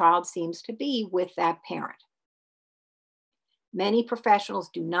enthralled the child seems to be with that parent. Many professionals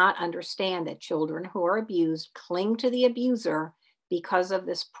do not understand that children who are abused cling to the abuser because of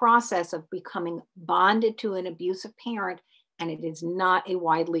this process of becoming bonded to an abusive parent, and it is not a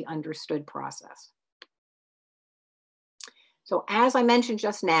widely understood process. So as I mentioned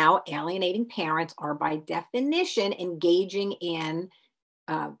just now, alienating parents are by definition engaging in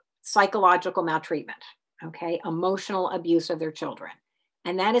psychological maltreatment, okay, emotional abuse of their children.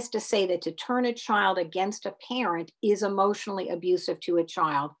 And that is to say that to turn a child against a parent is emotionally abusive to a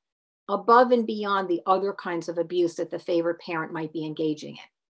child, above and beyond the other kinds of abuse that the favored parent might be engaging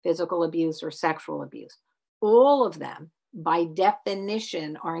in, physical abuse or sexual abuse. All of them, by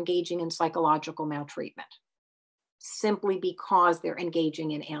definition, are engaging in psychological maltreatment, simply because they're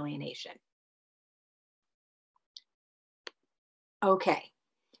engaging in alienation. Okay.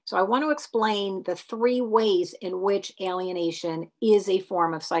 So I want to explain the three ways in which alienation is a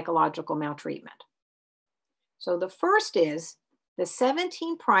form of psychological maltreatment. So the first is the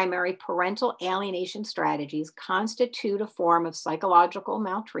 17 primary parental alienation strategies constitute a form of psychological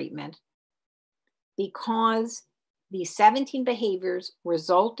maltreatment because the 17 behaviors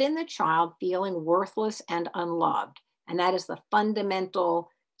result in the child feeling worthless and unloved. And that is the fundamental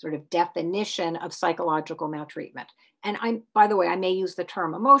sort of definition of psychological maltreatment. And by the way, I may use the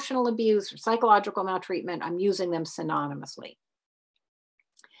term emotional abuse or psychological maltreatment. I'm using them synonymously.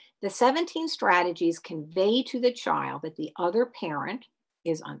 The 17 strategies convey to the child that the other parent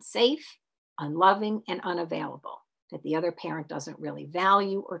is unsafe, unloving, and unavailable, that the other parent doesn't really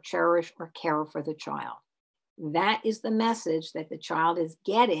value or cherish or care for the child. That is the message that the child is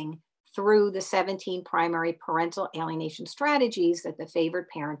getting through the 17 primary parental alienation strategies that the favored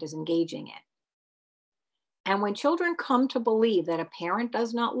parent is engaging in. And when children come to believe that a parent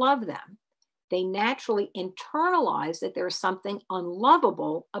does not love them, they naturally internalize that there's something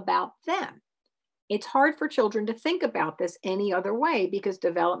unlovable about them. It's hard for children to think about this any other way because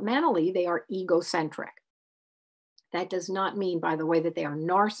developmentally they are egocentric. That does not mean, by the way, that they are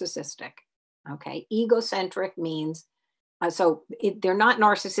narcissistic. Okay. Egocentric means they're not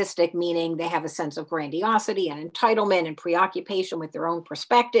narcissistic, meaning they have a sense of grandiosity and entitlement and preoccupation with their own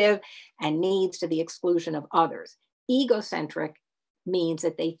perspective and needs to the exclusion of others. Egocentric means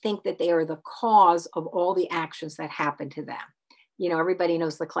that they think that they are the cause of all the actions that happen to them. Everybody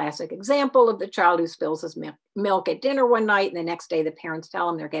knows the classic example of the child who spills his milk at dinner one night, and the next day the parents tell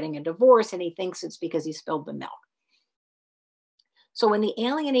him they're getting a divorce, and he thinks it's because he spilled the milk. So when the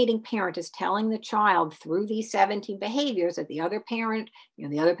alienating parent is telling the child through these 17 behaviors that the other parent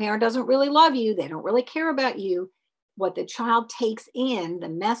doesn't really love you, they don't really care about you, what the child takes in, the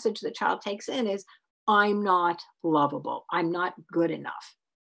message the child takes in is, I'm not lovable, I'm not good enough.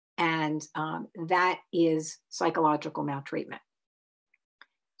 And that is psychological maltreatment.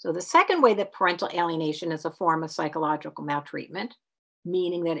 So the second way that parental alienation is a form of psychological maltreatment,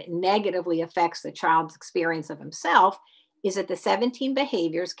 meaning that it negatively affects the child's experience of himself, is that the 17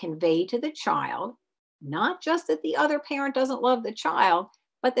 behaviors convey to the child, not just that the other parent doesn't love the child,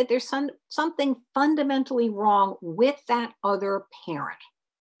 but that there's something fundamentally wrong with that other parent.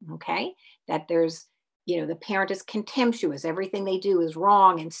 Okay? That there's, the parent is contemptuous. Everything they do is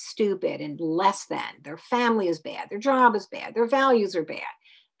wrong and stupid and less than. Their family is bad. Their job is bad. Their values are bad.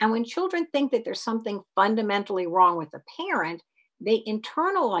 And when children think that there's something fundamentally wrong with the parent, they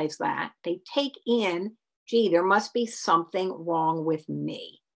internalize that. They take in, gee, there must be something wrong with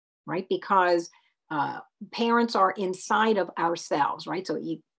me, right? Because parents are inside of ourselves, right? So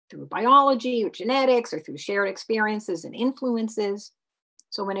through biology or genetics or through shared experiences and influences.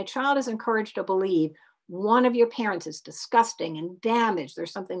 So when a child is encouraged to believe one of your parents is disgusting and damaged,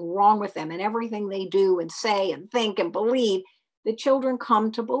 there's something wrong with them and everything they do and say and think and believe, the children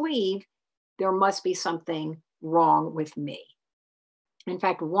come to believe there must be something wrong with me. In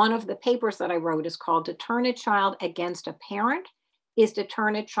fact, one of the papers that I wrote is called To Turn a Child Against a Parent is to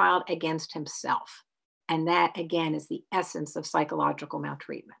Turn a Child Against Himself. And that, again, is the essence of psychological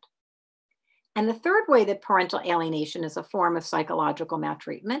maltreatment. And the third way that parental alienation is a form of psychological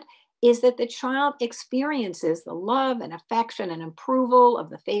maltreatment is that the child experiences the love and affection and approval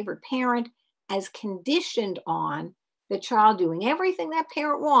of the favored parent as conditioned on the child doing everything that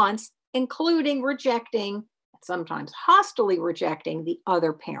parent wants, including rejecting, sometimes hostilely rejecting, the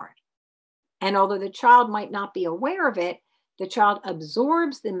other parent. And although the child might not be aware of it, the child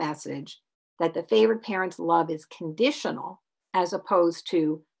absorbs the message that the favored parent's love is conditional as opposed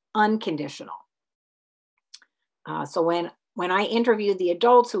to unconditional. So when I interviewed the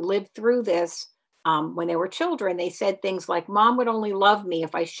adults who lived through this when they were children, they said things like, Mom would only love me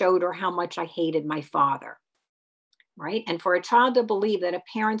if I showed her how much I hated my father, right? And for a child to believe that a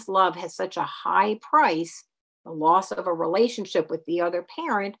parent's love has such a high price, the loss of a relationship with the other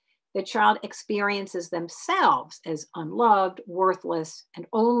parent, the child experiences themselves as unloved, worthless, and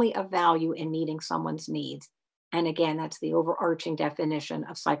only of value in meeting someone's needs. And again, that's the overarching definition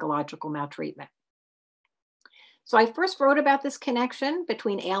of psychological maltreatment. So I first wrote about this connection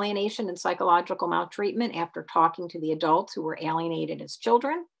between alienation and psychological maltreatment after talking to the adults who were alienated as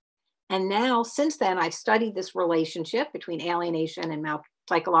children. And now, since then, I've studied this relationship between alienation and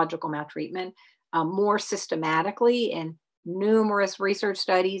psychological maltreatment more systematically in numerous research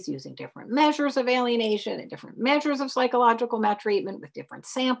studies using different measures of alienation and different measures of psychological maltreatment with different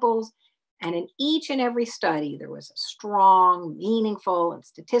samples. And in each and every study, there was a strong, meaningful, and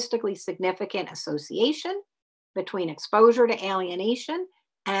statistically significant association between exposure to alienation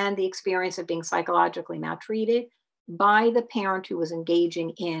and the experience of being psychologically maltreated by the parent who was engaging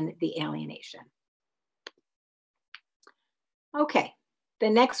in the alienation. Okay, the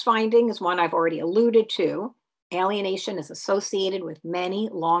next finding is one I've already alluded to. Alienation is associated with many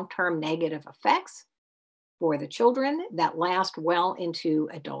long-term negative effects for the children that last well into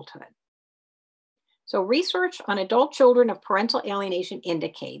adulthood. So research on adult children of parental alienation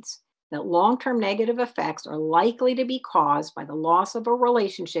indicates that long-term negative effects are likely to be caused by the loss of a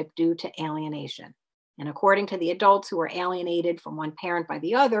relationship due to alienation. And according to the adults who were alienated from one parent by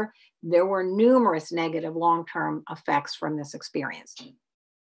the other, there were numerous negative long-term effects from this experience.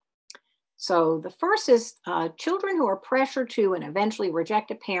 So the first is children who are pressured to and eventually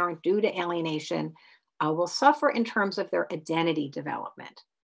reject a parent due to alienation will suffer in terms of their identity development.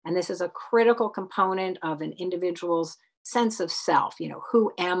 And this is a critical component of an individual's sense of self.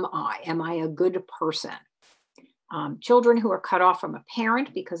 Who am I? Am I a good person? Children who are cut off from a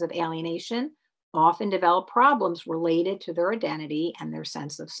parent because of alienation often develop problems related to their identity and their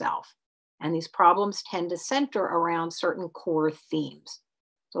sense of self. And these problems tend to center around certain core themes.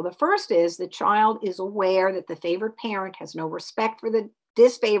 So the first is the child is aware that the favored parent has no respect for the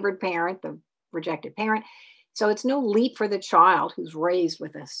disfavored parent, the rejected parent, So it's no leap for the child who's raised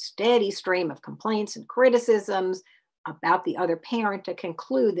with a steady stream of complaints and criticisms about the other parent to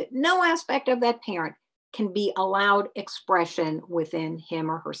conclude that no aspect of that parent can be allowed expression within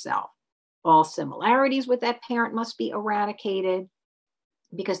him or herself. All similarities with that parent must be eradicated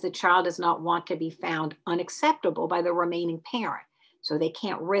because the child does not want to be found unacceptable by the remaining parent. So they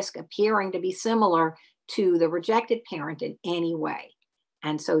can't risk appearing to be similar to the rejected parent in any way.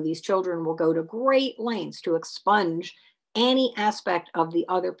 And so these children will go to great lengths to expunge any aspect of the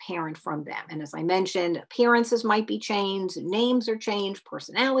other parent from them. And as I mentioned, appearances might be changed, names are changed,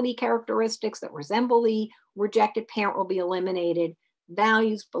 personality characteristics that resemble the rejected parent will be eliminated,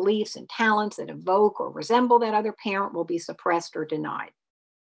 values, beliefs, and talents that evoke or resemble that other parent will be suppressed or denied.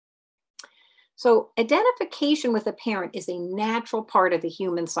 So identification with a parent is a natural part of the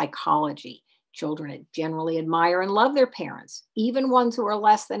human psychology. Children generally admire and love their parents, even ones who are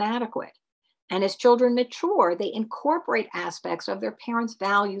less than adequate. And as children mature, they incorporate aspects of their parents'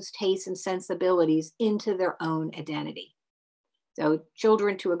 values, tastes, and sensibilities into their own identity. So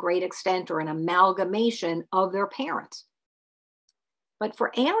children, to a great extent, are an amalgamation of their parents. But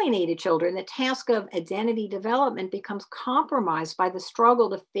for alienated children, the task of identity development becomes compromised by the struggle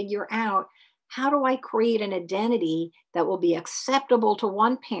to figure out, how do I create an identity that will be acceptable to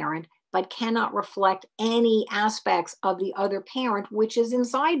one parent, but cannot reflect any aspects of the other parent, which is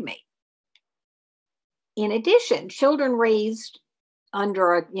inside me? In addition, children raised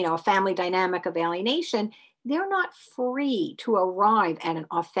under a family dynamic of alienation, they're not free to arrive at an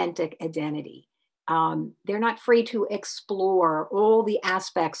authentic identity. They're not free to explore all the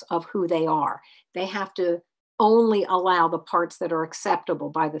aspects of who they are. They have to only allow the parts that are acceptable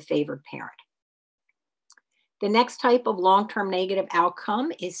by the favored parent. The next type of long-term negative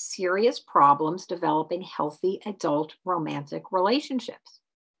outcome is serious problems developing healthy adult romantic relationships.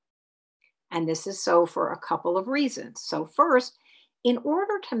 And this is so for a couple of reasons. So first, in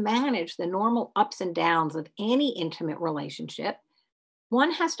order to manage the normal ups and downs of any intimate relationship,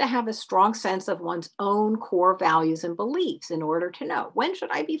 one has to have a strong sense of one's own core values and beliefs in order to know, when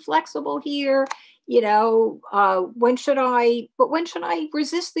should I be flexible here? When should I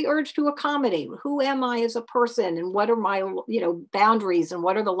resist the urge to accommodate? Who am I as a person? And what are my, boundaries, and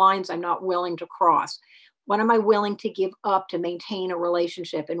what are the lines I'm not willing to cross? What am I willing to give up to maintain a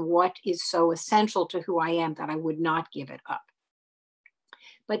relationship? And what is so essential to who I am that I would not give it up?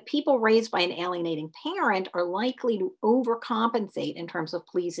 But people raised by an alienating parent are likely to overcompensate in terms of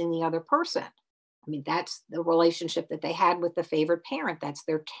pleasing the other person. I mean, that's the relationship that they had with the favored parent. That's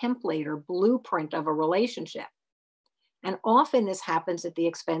their template or blueprint of a relationship. And often this happens at the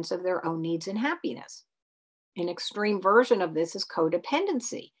expense of their own needs and happiness. An extreme version of this is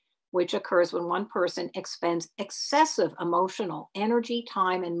codependency, which occurs when one person expends excessive emotional energy,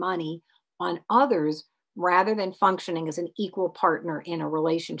 time, and money on others rather than functioning as an equal partner in a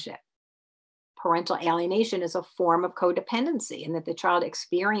relationship. Parental alienation is a form of codependency, in that the child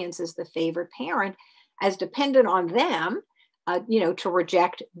experiences the favored parent as dependent on them, to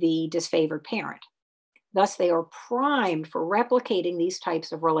reject the disfavored parent. Thus, they are primed for replicating these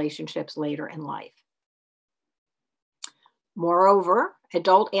types of relationships later in life. Moreover,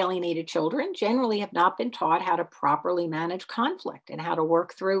 adult alienated children generally have not been taught how to properly manage conflict and how to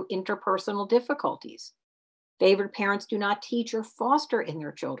work through interpersonal difficulties. Favored parents do not teach or foster in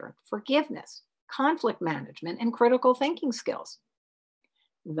their children forgiveness, conflict management, and critical thinking skills.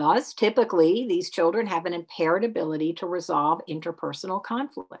 Thus, typically, these children have an impaired ability to resolve interpersonal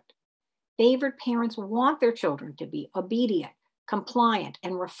conflict. Favored parents want their children to be obedient, compliant,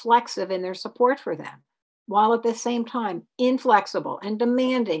 and reflexive in their support for them, while at the same time inflexible and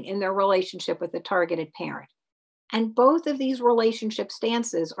demanding in their relationship with the targeted parent. And both of these relationship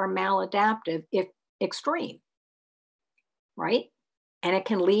stances are maladaptive if extreme, right? And it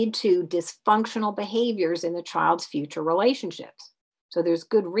can lead to dysfunctional behaviors in the child's future relationships. So there's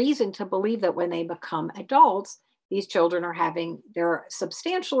good reason to believe that when they become adults, these children they're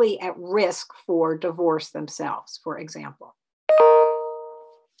substantially at risk for divorce themselves, for example.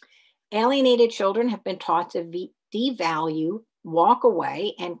 Alienated children have been taught to devalue, walk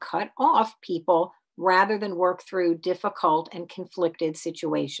away, and cut off people rather than work through difficult and conflicted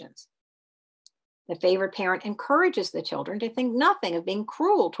situations. The favored parent encourages the children to think nothing of being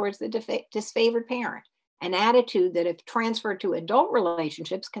cruel towards the disfavored parent, an attitude that, if transferred to adult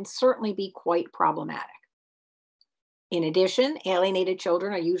relationships, can certainly be quite problematic. In addition, alienated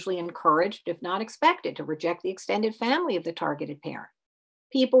children are usually encouraged, if not expected, to reject the extended family of the targeted parent,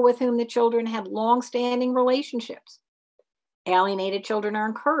 people with whom the children had long-standing relationships. Alienated children are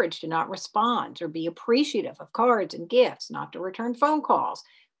encouraged to not respond or be appreciative of cards and gifts, not to return phone calls,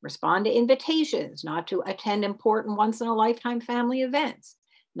 respond to invitations, not to attend important once-in-a-lifetime family events,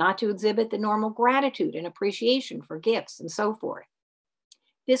 not to exhibit the normal gratitude and appreciation for gifts, and so forth.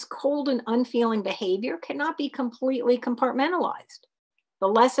 This cold and unfeeling behavior cannot be completely compartmentalized. The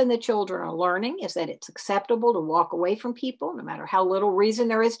lesson the children are learning is that it's acceptable to walk away from people, no matter how little reason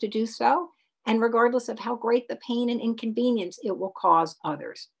there is to do so, and regardless of how great the pain and inconvenience it will cause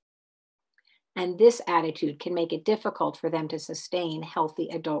others. And this attitude can make it difficult for them to sustain healthy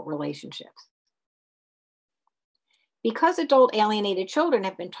adult relationships. Because adult alienated children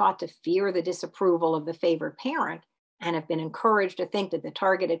have been taught to fear the disapproval of the favored parent and have been encouraged to think that the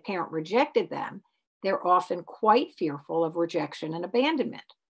targeted parent rejected them, they're often quite fearful of rejection and abandonment.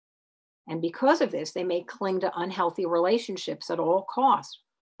 And because of this, they may cling to unhealthy relationships at all costs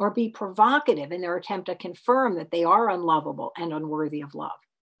or be provocative in their attempt to confirm that they are unlovable and unworthy of love.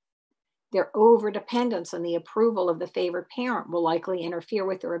 Their overdependence on the approval of the favored parent will likely interfere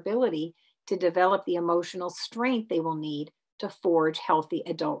with their ability to develop the emotional strength they will need to forge healthy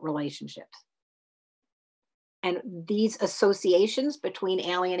adult relationships. And these associations between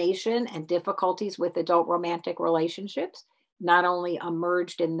alienation and difficulties with adult romantic relationships not only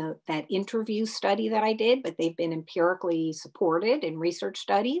emerged in that interview study that I did, but they've been empirically supported in research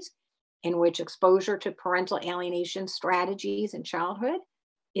studies in which exposure to parental alienation strategies in childhood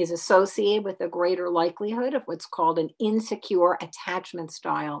is associated with a greater likelihood of what's called an insecure attachment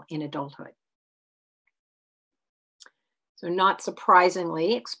style in adulthood. So, not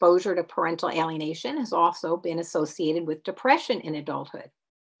surprisingly, exposure to parental alienation has also been associated with depression in adulthood.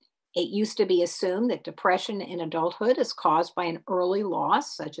 It used to be assumed that depression in adulthood is caused by an early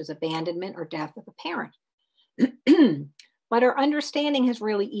loss, such as abandonment or death of a parent. But our understanding has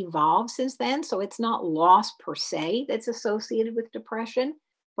really evolved since then. So, it's not loss per se that's associated with depression,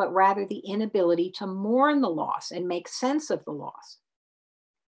 but rather the inability to mourn the loss and make sense of the loss.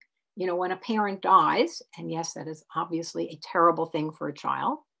 You know, when a parent dies, and yes, that is obviously a terrible thing for a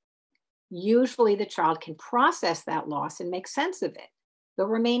child, usually the child can process that loss and make sense of it. The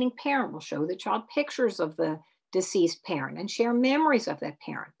remaining parent will show the child pictures of the deceased parent and share memories of that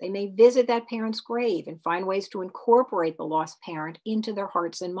parent. They may visit that parent's grave and find ways to incorporate the lost parent into their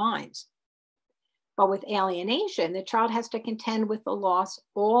hearts and minds. But with alienation, the child has to contend with the loss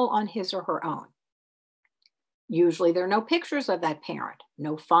all on his or her own. Usually there are no pictures of that parent,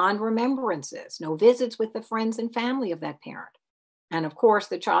 no fond remembrances, no visits with the friends and family of that parent. And of course,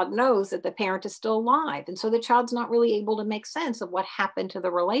 the child knows that the parent is still alive. And so the child's not really able to make sense of what happened to the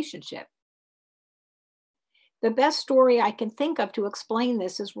relationship. The best story I can think of to explain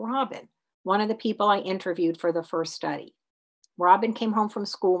this is Robin, one of the people I interviewed for the first study. Robin came home from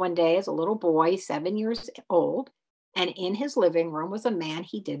school one day as a little boy, 7 years old, and in his living room was a man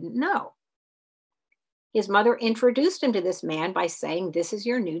he didn't know. His mother introduced him to this man by saying, "This is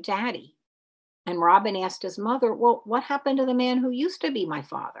your new daddy." And Robin asked his mother, "Well, what happened to the man who used to be my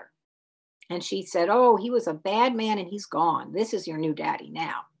father?" And she said, "Oh, he was a bad man and he's gone. This is your new daddy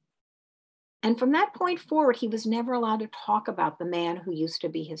now." And from that point forward, he was never allowed to talk about the man who used to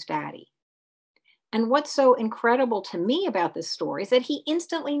be his daddy. And what's so incredible to me about this story is that he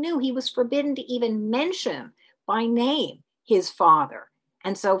instantly knew he was forbidden to even mention by name his father.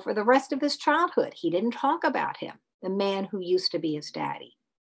 And so for the rest of his childhood, he didn't talk about him, the man who used to be his daddy.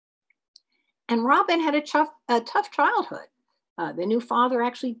 And Robin had a tough childhood. The new father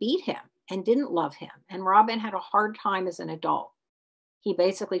actually beat him and didn't love him. And Robin had a hard time as an adult. He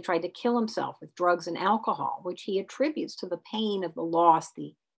basically tried to kill himself with drugs and alcohol, which he attributes to the pain of the loss,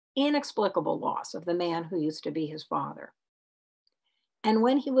 the inexplicable loss of the man who used to be his father. And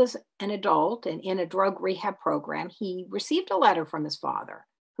when he was an adult and in a drug rehab program, he received a letter from his father,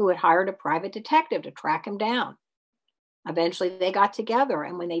 who had hired a private detective to track him down. Eventually, they got together,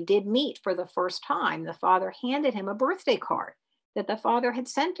 and when they did meet for the first time, the father handed him a birthday card that the father had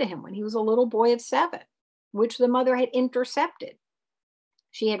sent to him when he was a little boy of 7, which the mother had intercepted.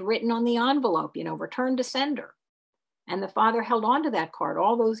 She had written on the envelope, return to sender. And the father held on to that card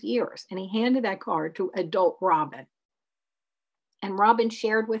all those years, and he handed that card to adult Robin. And Robin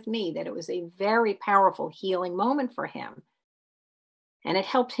shared with me that it was a very powerful healing moment for him. And it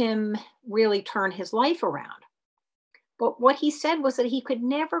helped him really turn his life around. But what he said was that he could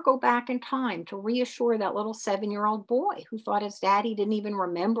never go back in time to reassure that little 7-year-old boy who thought his daddy didn't even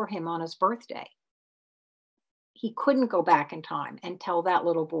remember him on his birthday. He couldn't go back in time and tell that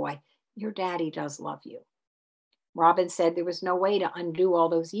little boy, "Your daddy does love you." Robin said there was no way to undo all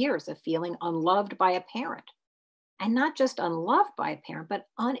those years of feeling unloved by a parent. And not just unloved by a parent, but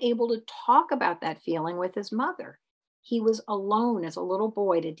unable to talk about that feeling with his mother. He was alone as a little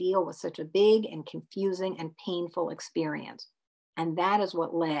boy to deal with such a big and confusing and painful experience. And that is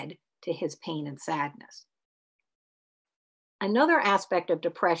what led to his pain and sadness. Another aspect of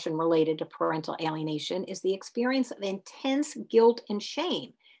depression related to parental alienation is the experience of intense guilt and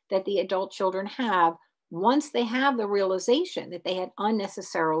shame that the adult children have once they have the realization that they had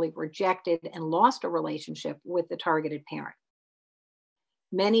unnecessarily rejected and lost a relationship with the targeted parent.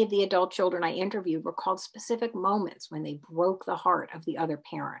 Many of the adult children I interviewed recalled specific moments when they broke the heart of the other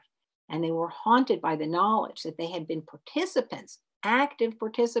parent, and they were haunted by the knowledge that they had been participants, active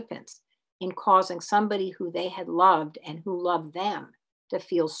participants, in causing somebody who they had loved and who loved them to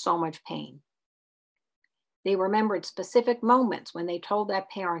feel so much pain. They remembered specific moments when they told that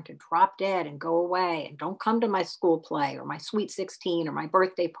parent to drop dead and go away and don't come to my school play or my sweet 16 or my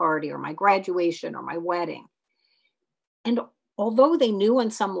birthday party or my graduation or my wedding. And although they knew on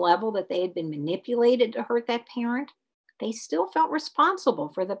some level that they had been manipulated to hurt that parent, they still felt responsible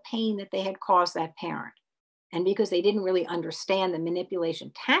for the pain that they had caused that parent. And because they didn't really understand the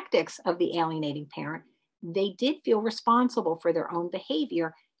manipulation tactics of the alienating parent, they did feel responsible for their own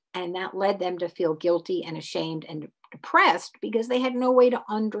behavior. And that led them to feel guilty and ashamed and depressed because they had no way to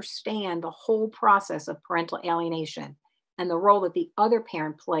understand the whole process of parental alienation and the role that the other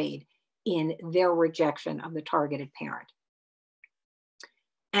parent played in their rejection of the targeted parent.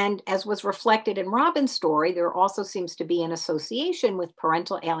 And as was reflected in Robin's story, there also seems to be an association with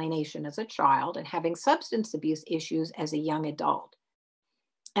parental alienation as a child and having substance abuse issues as a young adult.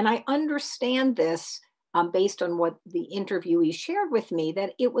 And I understand this based on what the interviewee shared with me,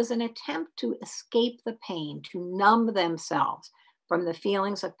 that it was an attempt to escape the pain, to numb themselves from the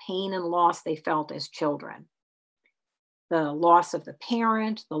feelings of pain and loss they felt as children. The loss of the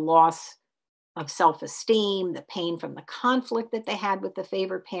parent, the loss of self-esteem, the pain from the conflict that they had with the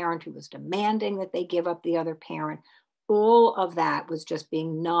favored parent who was demanding that they give up the other parent, all of that was just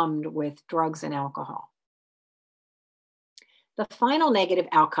being numbed with drugs and alcohol. The final negative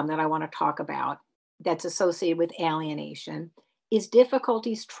outcome that I want to talk about that's associated with alienation is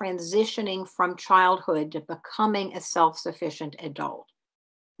difficulties transitioning from childhood to becoming a self-sufficient adult.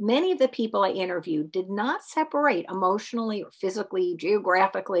 Many of the people I interviewed did not separate emotionally or physically,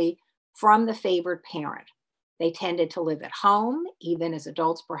 geographically from the favored parent. They tended to live at home, even as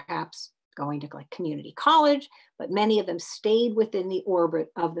adults, perhaps going to like community college, but many of them stayed within the orbit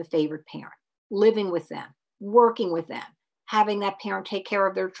of the favored parent, living with them, working with them, having that parent take care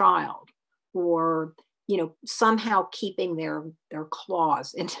of their child, or somehow keeping their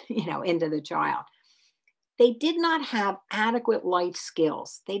claws into the child. They did not have adequate life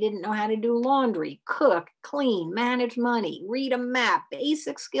skills. They didn't know how to do laundry, cook, clean, manage money, read a map,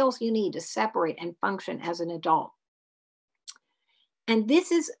 basic skills you need to separate and function as an adult. And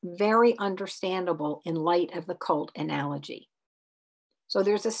this is very understandable in light of the cult analogy. So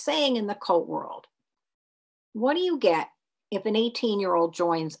there's a saying in the cult world: what do you get if an 18-year-old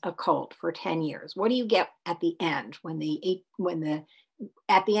joins a cult for 10 years? What do you get at the end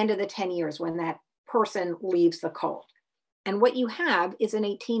at the end of the 10 years when that person leaves the cult? And what you have is an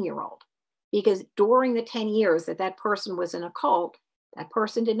 18-year-old, because during the 10 years that person was in a cult, that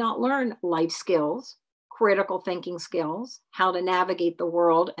person did not learn life skills, critical thinking skills, how to navigate the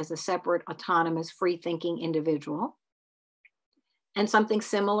world as a separate, autonomous, free-thinking individual. And something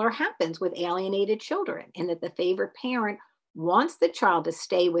similar happens with alienated children, in that the favored parent wants the child to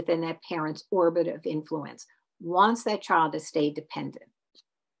stay within that parent's orbit of influence, wants that child to stay dependent.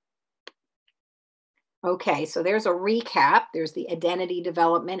 Okay, so there's a recap. There's the identity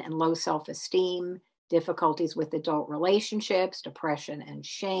development and low self-esteem, difficulties with adult relationships, depression and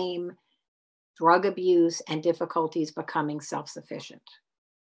shame, drug abuse, and difficulties becoming self-sufficient.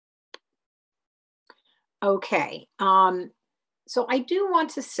 Okay, so I do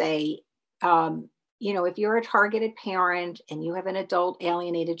want to say, if you're a targeted parent and you have an adult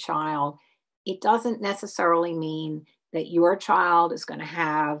alienated child, it doesn't necessarily mean that your child is going to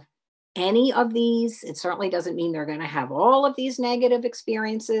have any of these. It certainly doesn't mean they're going to have all of these negative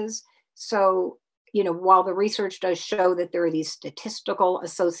experiences. So, while the research does show that there are these statistical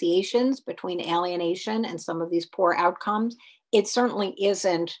associations between alienation and some of these poor outcomes, it certainly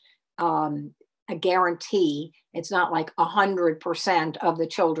isn't a guarantee. It's not like 100% of the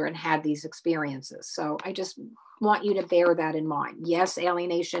children had these experiences. So I just want you to bear that in mind. Yes,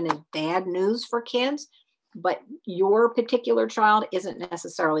 alienation is bad news for kids, but your particular child isn't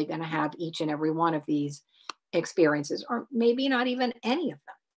necessarily going to have each and every one of these experiences, or maybe not even any of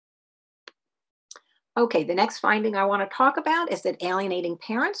them. Okay, the next finding I want to talk about is that alienating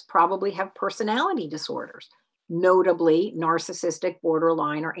parents probably have personality disorders, notably narcissistic,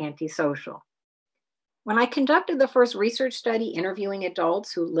 borderline, or antisocial. When I conducted the first research study interviewing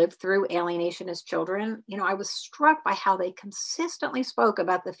adults who lived through alienation as children, I was struck by how they consistently spoke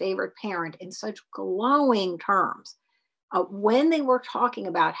about the favorite parent in such glowing terms when they were talking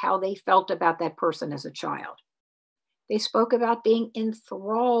about how they felt about that person as a child. They spoke about being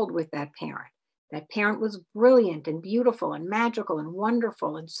enthralled with that parent. That parent was brilliant and beautiful and magical and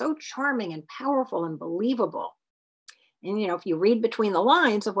wonderful and so charming and powerful and believable. And, if you read between the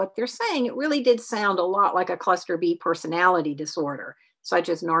lines of what they're saying, it really did sound a lot like a cluster B personality disorder, such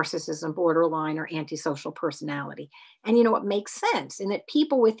as narcissism, borderline, or antisocial personality. And, it makes sense in that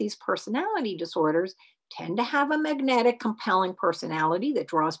people with these personality disorders tend to have a magnetic, compelling personality that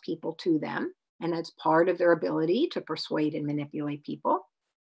draws people to them. And that's part of their ability to persuade and manipulate people.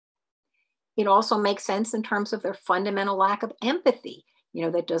 It also makes sense in terms of their fundamental lack of empathy,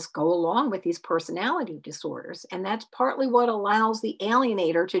 that does go along with these personality disorders. And that's partly what allows the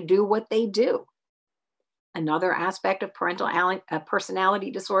alienator to do what they do. Another aspect of personality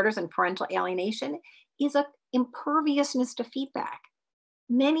disorders and parental alienation is a imperviousness to feedback.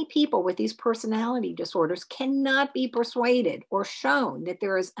 Many people with these personality disorders cannot be persuaded or shown that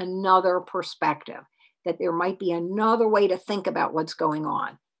there is another perspective, that there might be another way to think about what's going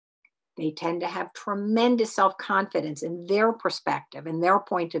on. They tend to have tremendous self-confidence in their perspective and their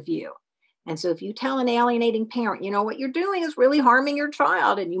point of view. And so if you tell an alienating parent, what you're doing is really harming your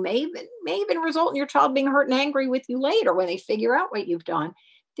child, and you may even result in your child being hurt and angry with you later when they figure out what you've done,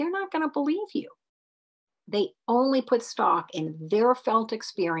 they're not going to believe you. They only put stock in their felt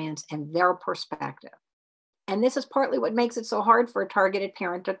experience and their perspective. And this is partly what makes it so hard for a targeted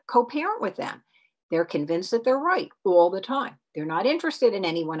parent to co-parent with them. They're convinced that they're right all the time. They're not interested in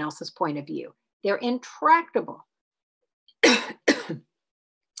anyone else's point of view. They're intractable.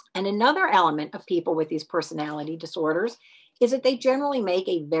 And another element of people with these personality disorders is that they generally make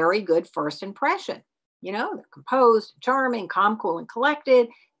a very good first impression. They're composed, charming, calm, cool, and collected.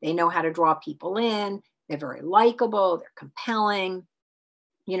 They know how to draw people in. They're very likable. They're compelling.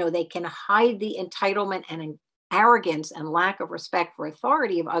 They can hide the entitlement and arrogance and lack of respect for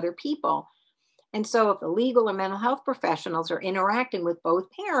authority of other people. And so if the legal or mental health professionals are interacting with both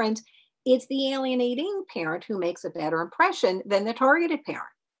parents, it's the alienating parent who makes a better impression than the targeted parent.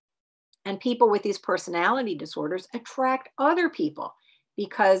 And people with these personality disorders attract other people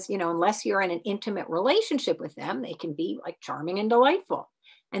because, unless you're in an intimate relationship with them, they can be like charming and delightful.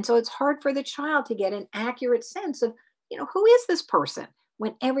 And so it's hard for the child to get an accurate sense of, who is this person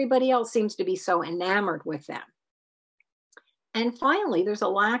when everybody else seems to be so enamored with them. And finally, there's a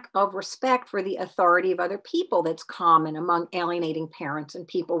lack of respect for the authority of other people that's common among alienating parents and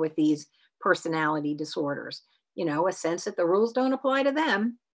people with these personality disorders. A sense that the rules don't apply to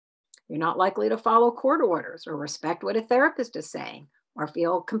them. You're not likely to follow court orders or respect what a therapist is saying or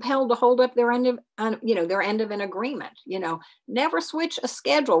feel compelled to hold up their end of an agreement. Never switch a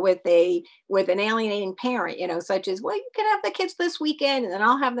schedule with an alienating parent, such as, well, you can have the kids this weekend and then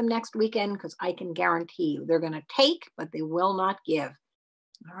I'll have them next weekend because I can guarantee you they're going to take, but they will not give.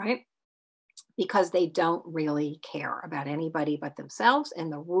 All right. Because they don't really care about anybody but themselves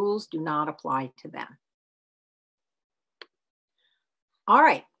and the rules do not apply to them. All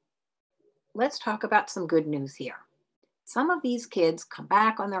right. Let's talk about some good news here. Some of these kids come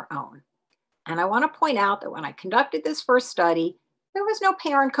back on their own. And I want to point out that when I conducted this first study, there was no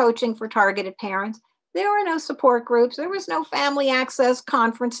parent coaching for targeted parents. There were no support groups. There was no family access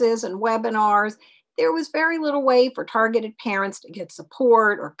conferences and webinars. There was very little way for targeted parents to get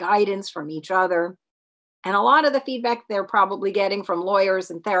support or guidance from each other. And a lot of the feedback they're probably getting from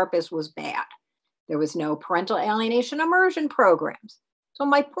lawyers and therapists was bad. There was no parental alienation immersion programs. So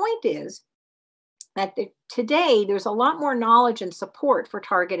my point is, that today there's a lot more knowledge and support for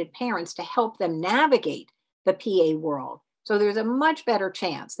targeted parents to help them navigate the PA world. So there's a much better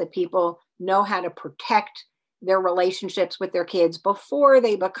chance that people know how to protect their relationships with their kids before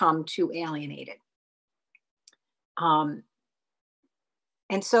they become too alienated. And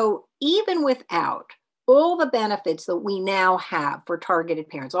so even without all the benefits that we now have for targeted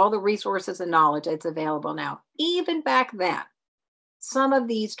parents, all the resources and knowledge that's available now, even back then, some of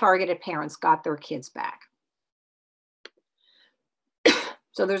these targeted parents got their kids back.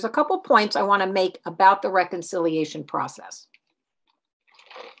 So there's a couple points I want to make about the reconciliation process.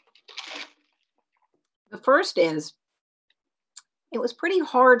 The first is, it was pretty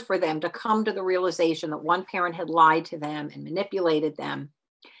hard for them to come to the realization that one parent had lied to them and manipulated them,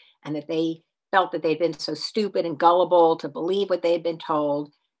 and that they felt that they'd been so stupid and gullible to believe what they had been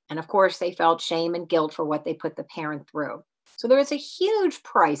told. And of course, they felt shame and guilt for what they put the parent through. So there is a huge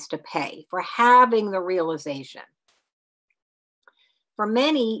price to pay for having the realization. For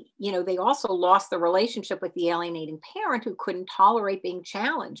many, they also lost the relationship with the alienating parent who couldn't tolerate being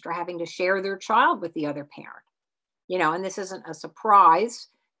challenged or having to share their child with the other parent. And this isn't a surprise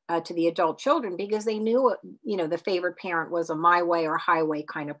to the adult children because they knew, the favored parent was a my way or highway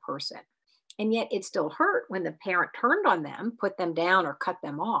kind of person. And yet it still hurt when the parent turned on them, put them down, or cut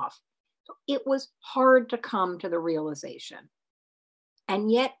them off. So it was hard to come to the realization.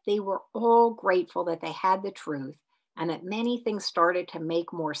 And yet they were all grateful that they had the truth and that many things started to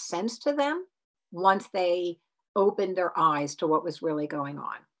make more sense to them once they opened their eyes to what was really going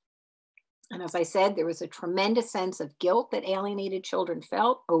on. And as I said, there was a tremendous sense of guilt that alienated children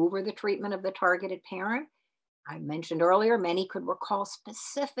felt over the treatment of the targeted parent. I mentioned earlier, many could recall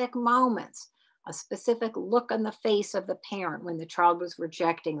specific moments, a specific look on the face of the parent when the child was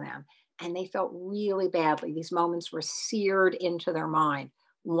rejecting them. And they felt really badly. These moments were seared into their mind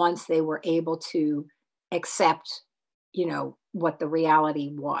once they were able to accept, what the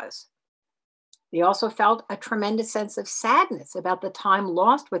reality was. They also felt a tremendous sense of sadness about the time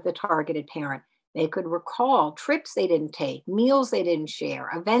lost with the targeted parent. They could recall trips they didn't take, meals they didn't share,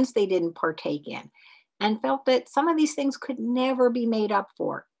 events they didn't partake in, and felt that some of these things could never be made up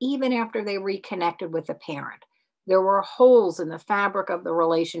for, even after they reconnected with the parent. There were holes in the fabric of the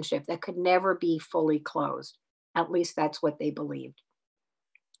relationship that could never be fully closed. At least that's what they believed.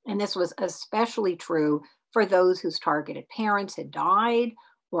 And this was especially true for those whose targeted parents had died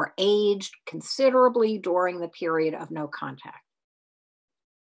or aged considerably during the period of no contact.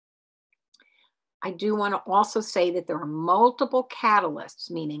 I do want to also say that there are multiple catalysts,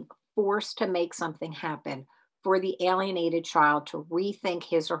 meaning forced to make something happen for the alienated child to rethink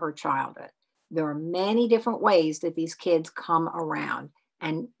his or her childhood. There are many different ways that these kids come around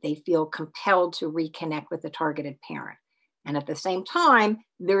and they feel compelled to reconnect with the targeted parent. And at the same time,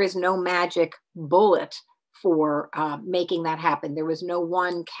 there is no magic bullet for making that happen. There was no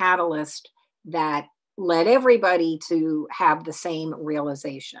one catalyst that led everybody to have the same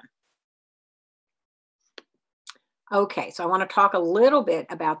realization. Okay, so I want to talk a little bit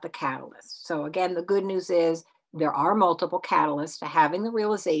about the catalyst. So again, the good news is there are multiple catalysts to having the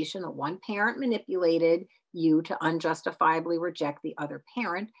realization that one parent manipulated you to unjustifiably reject the other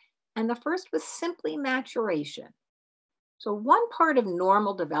parent. And the first was simply maturation. So one part of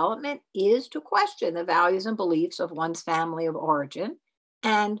normal development is to question the values and beliefs of one's family of origin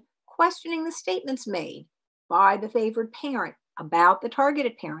and questioning the statements made by the favored parent about the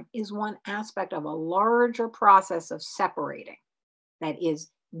targeted parent is one aspect of a larger process of separating that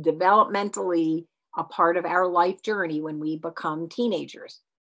is developmentally a part of our life journey when we become teenagers.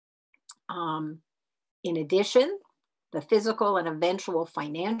 In addition, the physical and eventual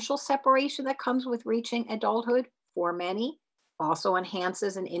financial separation that comes with reaching adulthood for many also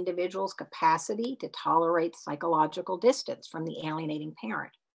enhances an individual's capacity to tolerate psychological distance from the alienating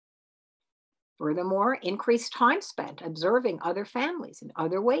parent. Furthermore, increased time spent observing other families and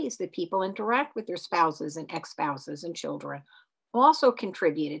other ways that people interact with their spouses and ex-spouses and children also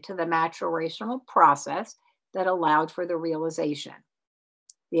contributed to the maturational process that allowed for the realization.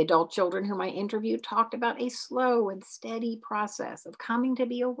 The adult children whom I interviewed talked about a slow and steady process of coming to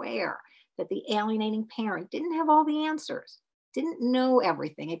be aware that the alienating parent didn't have all the answers, didn't know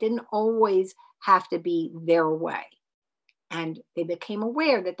everything. It didn't always have to be their way. And they became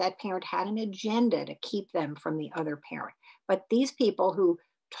aware that that parent had an agenda to keep them from the other parent. But these people who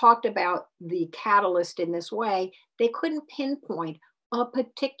talked about the catalyst in this way, they couldn't pinpoint a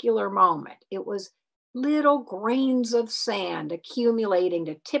particular moment. It was little grains of sand accumulating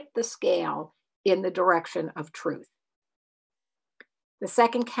to tip the scale in the direction of truth. The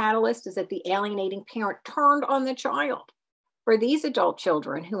second catalyst is that the alienating parent turned on the child. For these adult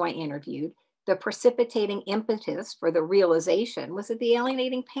children who I interviewed, the precipitating impetus for the realization was that the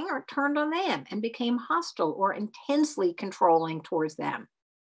alienating parent turned on them and became hostile or intensely controlling towards them.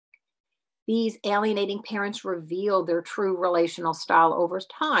 These alienating parents revealed their true relational style over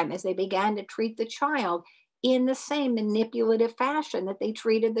time as they began to treat the child in the same manipulative fashion that they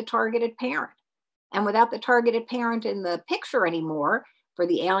treated the targeted parent. And without the targeted parent in the picture anymore, for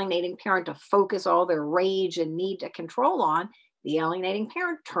the alienating parent to focus all their rage and need to control on, the alienating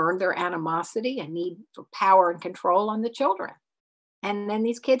parent turned their animosity and need for power and control on the children. And then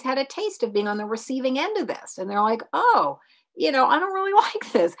these kids had a taste of being on the receiving end of this. And they're like, oh, I don't really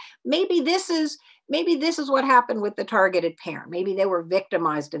like this. Maybe this is what happened with the targeted parent. Maybe they were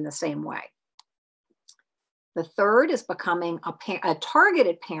victimized in the same way. The third is becoming a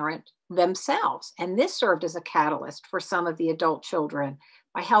targeted parent themselves. And this served as a catalyst for some of the adult children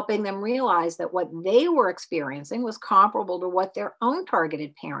by helping them realize that what they were experiencing was comparable to what their own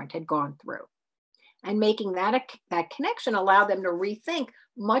targeted parent had gone through. And making that connection allowed them to rethink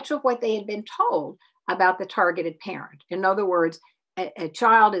much of what they had been told about the targeted parent. In other words, a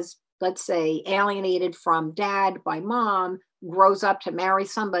child is, let's say, alienated from dad by mom, grows up to marry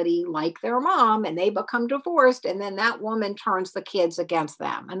somebody like their mom, and they become divorced. And then that woman turns the kids against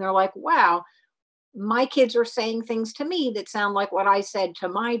them. And they're like, wow, my kids are saying things to me that sound like what I said to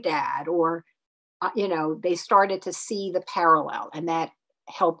my dad. Or, they started to see the parallel, and that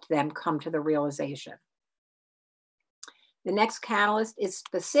helped them come to the realization. The next catalyst is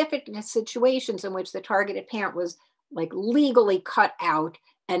specific to situations in which the targeted parent was like legally cut out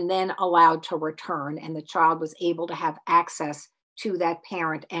and then allowed to return, and the child was able to have access to that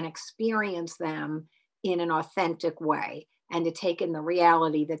parent and experience them in an authentic way, and to take in the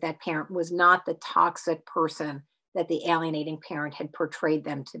reality that that parent was not the toxic person that the alienating parent had portrayed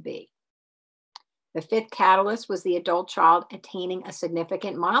them to be. The fifth catalyst was the adult child attaining a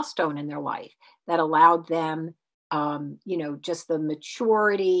significant milestone in their life that allowed them, just the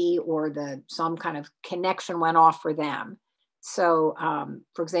maturity or some kind of connection went off for them. So,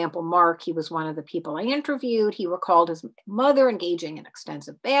 for example, Mark, he was one of the people I interviewed. He recalled his mother engaging in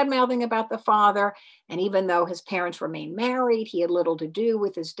extensive bad-mouthing about the father. And even though his parents remained married, he had little to do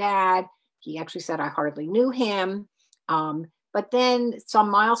with his dad. He actually said, I hardly knew him. But then some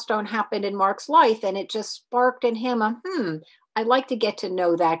milestone happened in Mark's life, and it just sparked in him I'd like to get to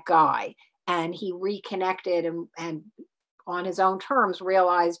know that guy. And he reconnected and on his own terms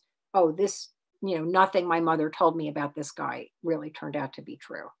realized, oh, this, nothing my mother told me about this guy really turned out to be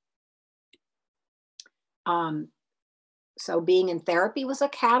true. So being in therapy was a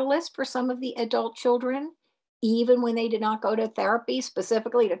catalyst for some of the adult children, even when they did not go to therapy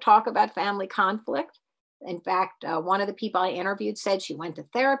specifically to talk about family conflict. In fact, one of the people I interviewed said she went to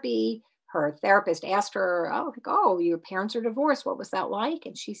therapy. Her therapist asked her, oh, your parents are divorced. What was that like?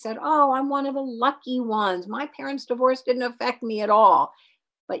 And she said, oh, I'm one of the lucky ones. My parents' divorce didn't affect me at all.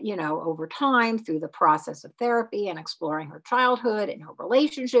 But, over time, through the process of therapy and exploring her childhood and her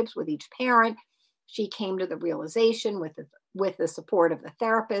relationships with each parent, she came to the realization with the support of the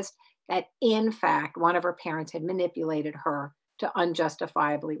therapist that, in fact, one of her parents had manipulated her to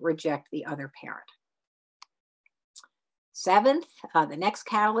unjustifiably reject the other parent. Seventh, the next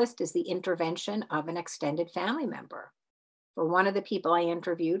catalyst is the intervention of an extended family member. For one of the people I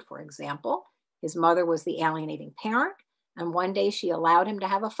interviewed, for example, his mother was the alienating parent, and one day she allowed him to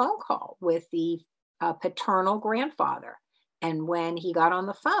have a phone call with the paternal grandfather. And when he got on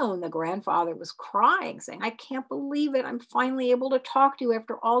the phone, the grandfather was crying, saying, I can't believe it. I'm finally able to talk to you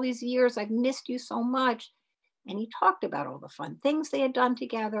after all these years. I've missed you so much. And he talked about all the fun things they had done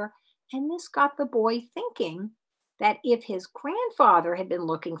together. And this got the boy thinking that if his grandfather had been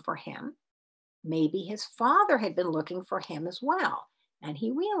looking for him, maybe his father had been looking for him as well. And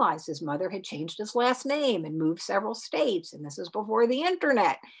he realized his mother had changed his last name and moved several states. And this is before the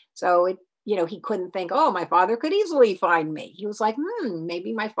internet. So he couldn't think, oh, my father could easily find me. He was like,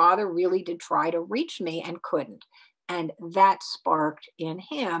 maybe my father really did try to reach me and couldn't. And that sparked in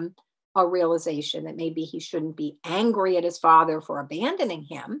him a realization that maybe he shouldn't be angry at his father for abandoning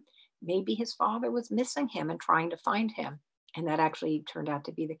him. Maybe his father was missing him and trying to find him. And that actually turned out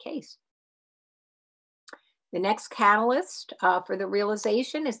to be the case. The next catalyst for the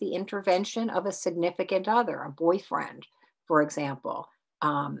realization is the intervention of a significant other, a boyfriend, for example,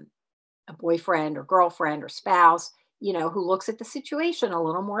 a boyfriend or girlfriend or spouse, who looks at the situation a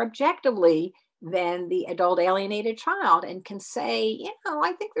little more objectively than the adult alienated child and can say,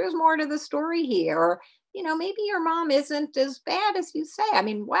 I think there's more to the story here. Or, maybe your mom isn't as bad as you say. I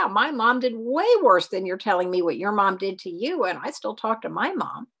mean, wow, my mom did way worse than you're telling me what your mom did to you. And I still talk to my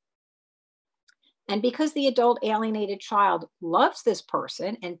mom. And because the adult alienated child loves this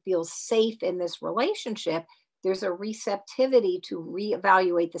person and feels safe in this relationship, there's a receptivity to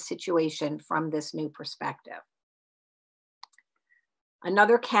reevaluate the situation from this new perspective.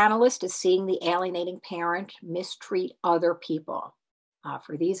 Another catalyst is seeing the alienating parent mistreat other people.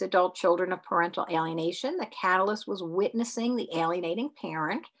 For these adult children of parental alienation, the catalyst was witnessing the alienating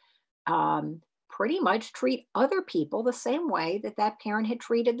parent pretty much treat other people the same way that parent had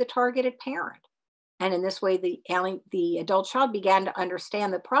treated the targeted parent. And in this way, the adult child began to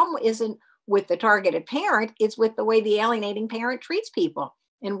understand the problem isn't with the targeted parent, it's with the way the alienating parent treats people.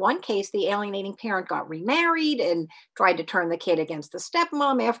 In one case, the alienating parent got remarried and tried to turn the kid against the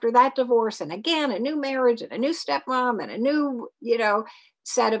stepmom after that divorce. And again, a new marriage and a new stepmom and a new,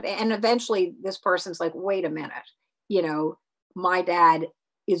 and eventually this person's like, wait a minute, my dad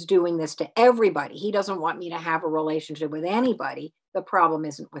is doing this to everybody. He doesn't want me to have a relationship with anybody. The problem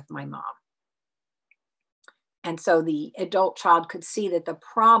isn't with my mom. And so the adult child could see that the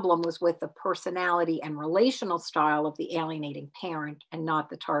problem was with the personality and relational style of the alienating parent and not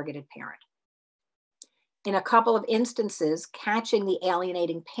the targeted parent. In a couple of instances, catching the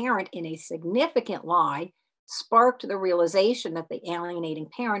alienating parent in a significant lie sparked the realization that the alienating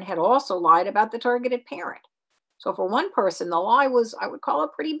parent had also lied about the targeted parent. So for one person, the lie was, I would call a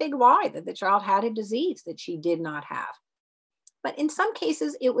pretty big lie, that the child had a disease that she did not have. But in some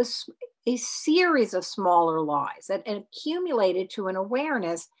cases, it was a series of smaller lies that accumulated to an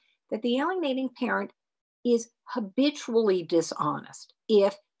awareness that the alienating parent is habitually dishonest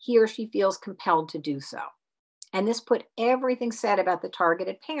if he or she feels compelled to do so. And this put everything said about the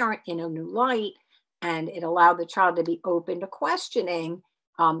targeted parent in a new light, and it allowed the child to be open to questioning,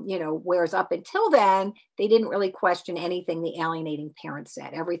 whereas up until then, they didn't really question anything the alienating parent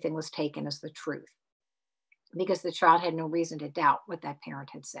said. Everything was taken as the truth because the child had no reason to doubt what that parent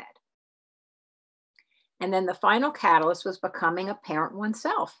had said. And then the final catalyst was becoming a parent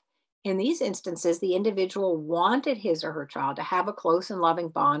oneself. In these instances, the individual wanted his or her child to have a close and loving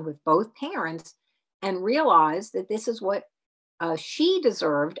bond with both parents and realized that this is what she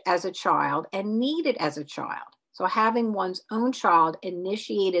deserved as a child and needed as a child. So having one's own child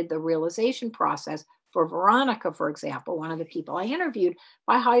initiated the realization process for Veronica, for example, one of the people I interviewed,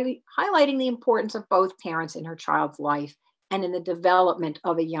 by highlighting the importance of both parents in her child's life and in the development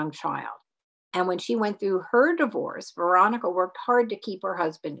of a young child. And when she went through her divorce, Veronica worked hard to keep her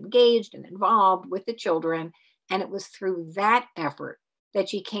husband engaged and involved with the children. And it was through that effort that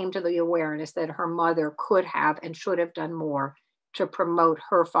she came to the awareness that her mother could have and should have done more to promote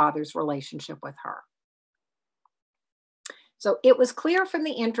her father's relationship with her. So it was clear from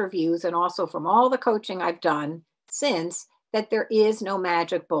the interviews and also from all the coaching I've done since that there is no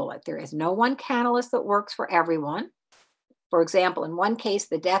magic bullet. There is no one catalyst that works for everyone. For example, in one case,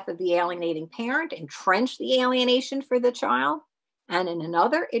 the death of the alienating parent entrenched the alienation for the child. And in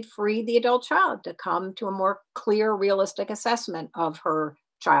another, it freed the adult child to come to a more clear, realistic assessment of her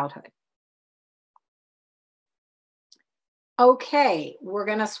childhood. Okay, we're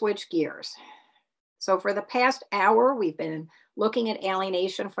going to switch gears. So for the past hour, we've been looking at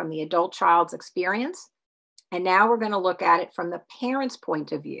alienation from the adult child's experience. And now we're going to look at it from the parent's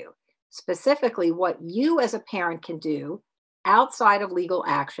point of view, specifically what you as a parent can do outside of legal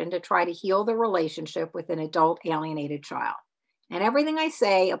action to try to heal the relationship with an adult alienated child. And everything I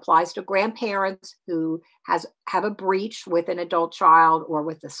say applies to grandparents who have a breach with an adult child or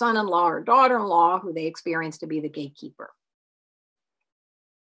with the son-in-law or daughter-in-law who they experience to be the gatekeeper.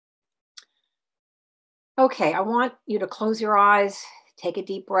 Okay, I want you to close your eyes, take a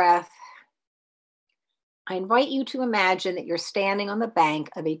deep breath. I invite you to imagine that you're standing on the bank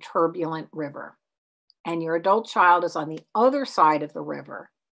of a turbulent river, and your adult child is on the other side of the river.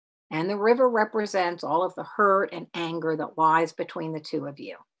 And the river represents all of the hurt and anger that lies between the two of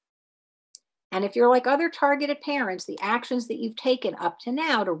you. And if you're like other targeted parents, the actions that you've taken up to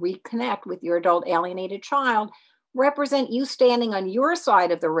now to reconnect with your adult alienated child represent you standing on your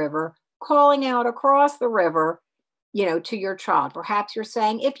side of the river, calling out across the river, to your child. Perhaps you're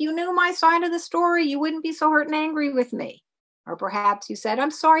saying, if you knew my side of the story, you wouldn't be so hurt and angry with me. Or perhaps you said,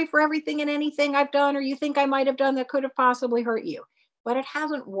 I'm sorry for everything and anything I've done, or you think I might have done that could have possibly hurt you. But it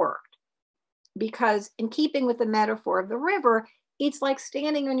hasn't worked because, in keeping with the metaphor of the river, it's like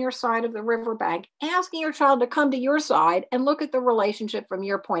standing on your side of the riverbank, asking your child to come to your side and look at the relationship from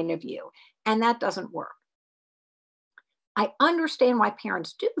your point of view. And that doesn't work. I understand why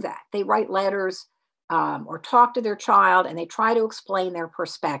parents do that. They write letters or talk to their child and they try to explain their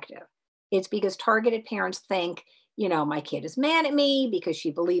perspective. It's because targeted parents think, my kid is mad at me because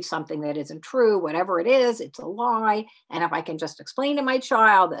she believes something that isn't true. Whatever it is, it's a lie. And if I can just explain to my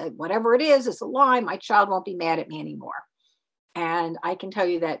child that whatever it is, it's a lie, my child won't be mad at me anymore. And I can tell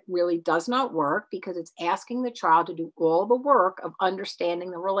you that really does not work because it's asking the child to do all the work of understanding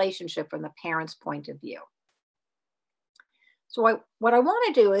the relationship from the parent's point of view. So what I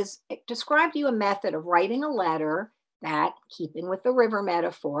want to do is describe to you a method of writing a letter that, keeping with the river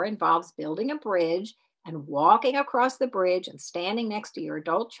metaphor, involves building a bridge and walking across the bridge and standing next to your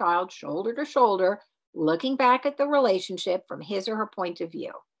adult child, shoulder to shoulder, looking back at the relationship from his or her point of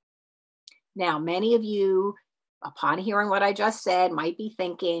view. Now, many of you, upon hearing what I just said, might be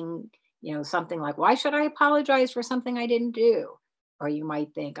thinking, something like, why should I apologize for something I didn't do? Or you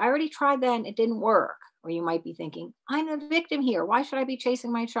might think, I already tried that and it didn't work. Or you might be thinking, I'm the victim here. Why should I be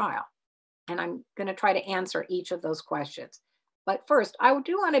chasing my child? And I'm going to try to answer each of those questions. But first, I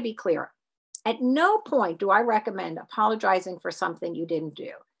do want to be clear. At no point do I recommend apologizing for something you didn't do.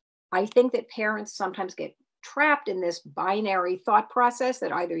 I think that parents sometimes get trapped in this binary thought process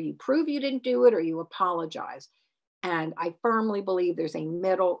that either you prove you didn't do it or you apologize. And I firmly believe there's a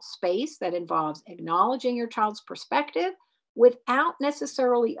middle space that involves acknowledging your child's perspective without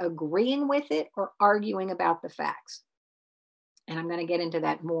necessarily agreeing with it or arguing about the facts. And I'm going to get into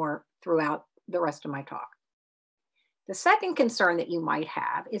that more throughout the rest of my talk. The second concern that you might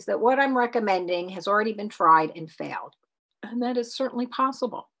have is that what I'm recommending has already been tried and failed. And that is certainly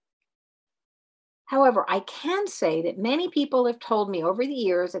possible. However, I can say that many people have told me over the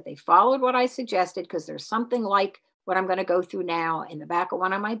years that they followed what I suggested because there's something like what I'm going to go through now in the back of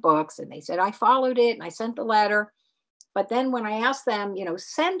one of my books. And they said, I followed it and I sent the letter. But then when I asked them,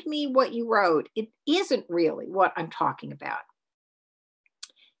 send me what you wrote, it isn't really what I'm talking about.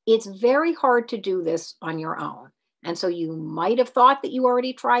 It's very hard to do this on your own. And so you might have thought that you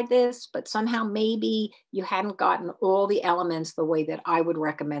already tried this, but somehow maybe you hadn't gotten all the elements the way that I would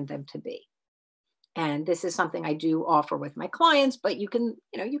recommend them to be. And this is something I do offer with my clients, but you can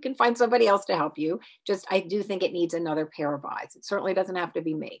find somebody else to help you. Just, I do think it needs another pair of eyes. It certainly doesn't have to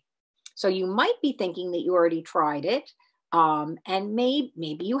be me. So you might be thinking that you already tried it. And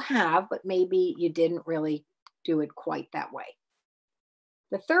maybe you have, but maybe you didn't really do it quite that way.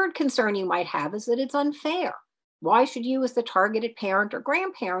 The third concern you might have is that it's unfair. Why should you, as the targeted parent or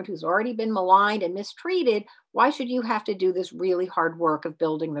grandparent who's already been maligned and mistreated, why should you have to do this really hard work of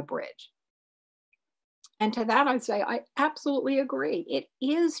building the bridge? And to that, I'd say I absolutely agree. It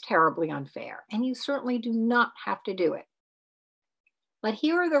is terribly unfair, and you certainly do not have to do it. But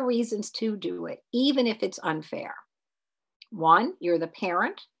here are the reasons to do it, even if it's unfair. One, you're the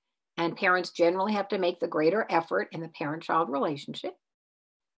parent, and parents generally have to make the greater effort in the parent-child relationship.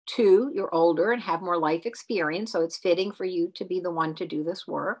 Two, you're older and have more life experience, so it's fitting for you to be the one to do this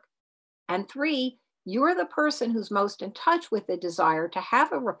work. And three, you're the person who's most in touch with the desire to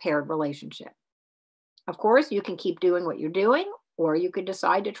have a repaired relationship. Of course, you can keep doing what you're doing, or you could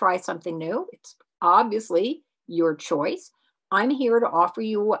decide to try something new. It's obviously your choice. I'm here to offer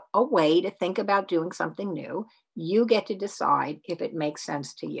you a way to think about doing something new. You get to decide if it makes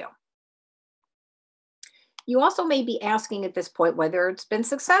sense to you. You also may be asking at this point whether it's been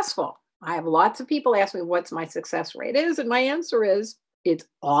successful. I have lots of people ask me what's my success rate is, and my answer is it's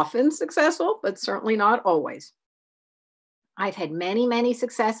often successful, but certainly not always. I've had many, many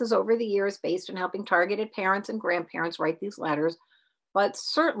successes over the years based on helping targeted parents and grandparents write these letters, but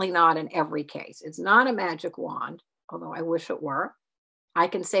certainly not in every case. It's not a magic wand, although I wish it were. I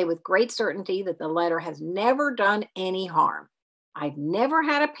can say with great certainty that the letter has never done any harm. I've never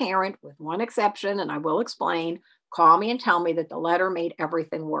had a parent, with one exception, and I will explain, call me and tell me that the letter made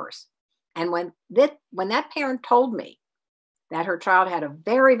everything worse. And when that parent told me that her child had a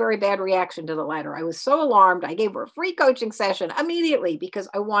very, very bad reaction to the letter, I was so alarmed, I gave her a free coaching session immediately because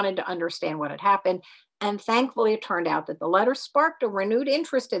I wanted to understand what had happened. And thankfully, it turned out that the letter sparked a renewed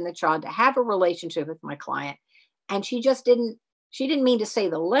interest in the child to have a relationship with my client. And she didn't mean to say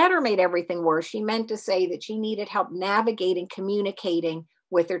the letter made everything worse. She meant to say that she needed help navigating, communicating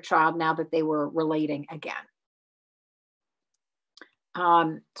with her child now that they were relating again.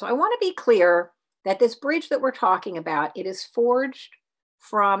 So I want to be clear that this bridge that we're talking about, it is forged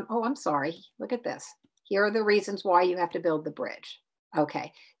from, look at this. Here are the reasons why you have to build the bridge.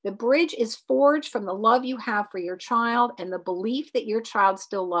 Okay, the bridge is forged from the love you have for your child and the belief that your child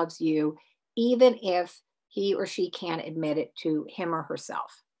still loves you, even if he or she can't admit it to him or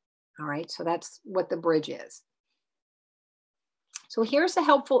herself. All right, so that's what the bridge is. So here's a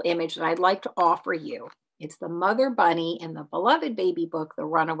helpful image that I'd like to offer you. It's the mother bunny in the beloved baby book, The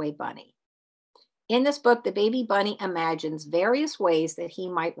Runaway Bunny. In this book, the baby bunny imagines various ways that he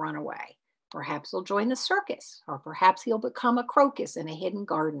might run away. Perhaps he'll join the circus, or perhaps he'll become a crocus in a hidden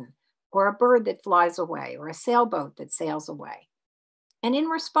garden, or a bird that flies away, or a sailboat that sails away. And in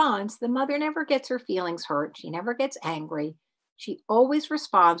response, the mother never gets her feelings hurt. She never gets angry. She always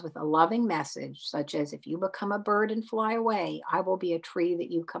responds with a loving message, such as, if you become a bird and fly away, I will be a tree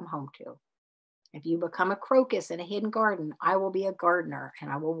that you come home to. If you become a crocus in a hidden garden, I will be a gardener and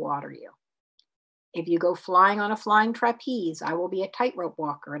I will water you. If you go flying on a flying trapeze, I will be a tightrope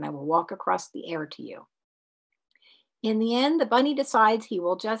walker and I will walk across the air to you. In the end, the bunny decides he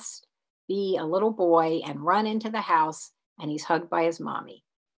will just be a little boy and run into the house, and he's hugged by his mommy.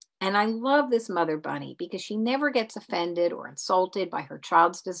 And I love this mother bunny because she never gets offended or insulted by her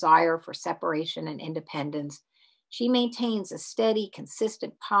child's desire for separation and independence. She maintains a steady,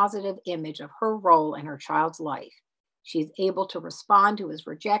 consistent, positive image of her role in her child's life. She's able to respond to his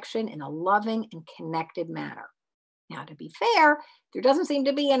rejection in a loving and connected manner. Now, to be fair, there doesn't seem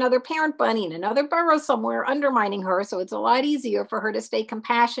to be another parent bunny in another burrow somewhere undermining her, so it's a lot easier for her to stay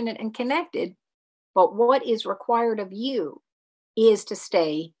compassionate and connected. But what is required of you is to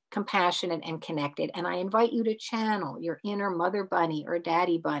stay compassionate and connected. And I invite you to channel your inner mother bunny or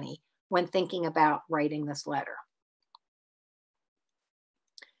daddy bunny when thinking about writing this letter.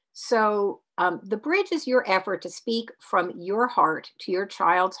 So the bridge is your effort to speak from your heart to your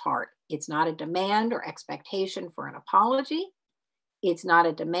child's heart. It's not a demand or expectation for an apology. It's not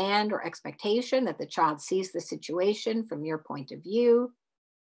a demand or expectation that the child sees the situation from your point of view.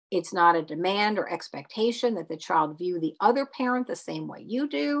 It's not a demand or expectation that the child view the other parent the same way you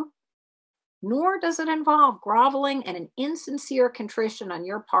do. Nor does it involve groveling and an insincere contrition on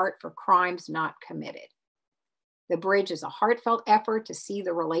your part for crimes not committed. The bridge is a heartfelt effort to see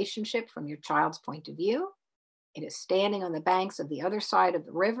the relationship from your child's point of view. It is standing on the banks of the other side of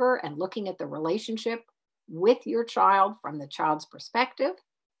the river and looking at the relationship with your child from the child's perspective.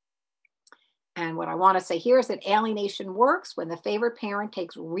 And what I want to say here is that alienation works when the favored parent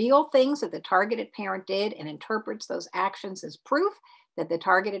takes real things that the targeted parent did and interprets those actions as proof that the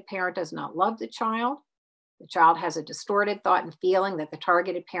targeted parent does not love the child. The child has a distorted thought and feeling that the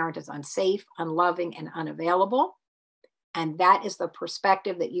targeted parent is unsafe, unloving, and unavailable. And that is the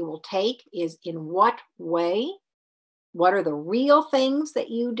perspective that you will take, is in what way, what are the real things that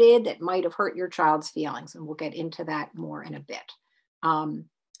you did that might have hurt your child's feelings? And we'll get into that more in a bit.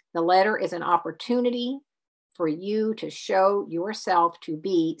 The letter is an opportunity for you to show yourself to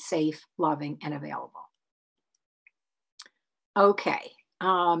be safe, loving, and available. Okay.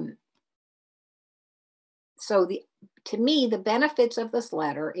 So to me, the benefits of this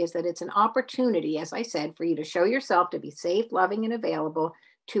letter is that it's an opportunity, as I said, for you to show yourself to be safe, loving, and available,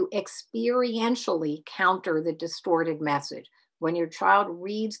 to experientially counter the distorted message. When your child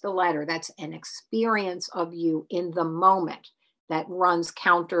reads the letter, that's an experience of you in the moment that runs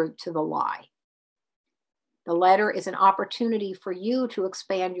counter to the lie. The letter is an opportunity for you to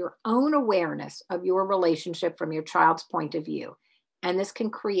expand your own awareness of your relationship from your child's point of view. And this can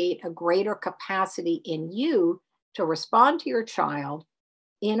create a greater capacity in you to respond to your child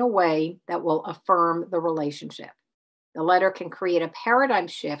in a way that will affirm the relationship. The letter can create a paradigm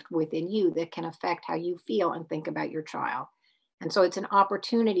shift within you that can affect how you feel and think about your child. And so it's an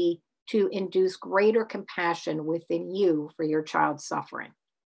opportunity to induce greater compassion within you for your child's suffering.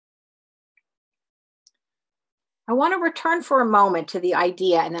 I want to return for a moment to the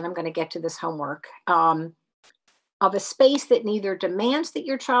idea, and then I'm going to get to this homework, of a space that neither demands that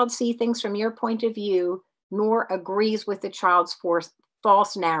your child see things from your point of view, nor agrees with the child's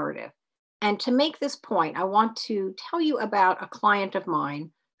false narrative. And to make this point, I want to tell you about a client of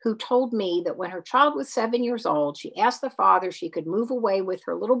mine who told me that when her child was 7 years old, she asked the father if she could move away with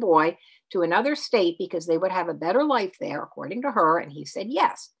her little boy to another state because they would have a better life there, according to her, and he said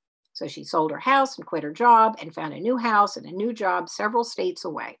yes. So she sold her house and quit her job and found a new house and a new job several states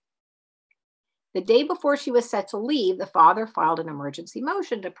away. The day before she was set to leave, the father filed an emergency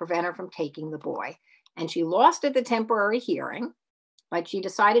motion to prevent her from taking the boy, and she lost at the temporary hearing. But she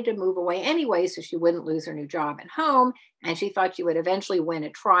decided to move away anyway so she wouldn't lose her new job and home. And she thought she would eventually win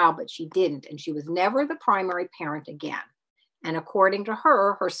at trial, but she didn't. And she was never the primary parent again. And according to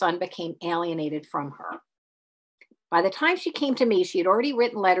her, her son became alienated from her. By the time she came to me, she had already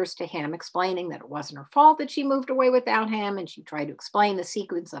written letters to him explaining that it wasn't her fault that she moved away without him. And she tried to explain the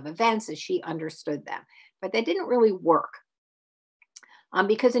sequence of events as she understood them. But that didn't really work.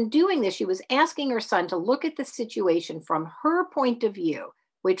 Because in doing this, she was asking her son to look at the situation from her point of view,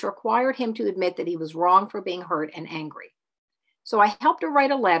 which required him to admit that he was wrong for being hurt and angry. So I helped her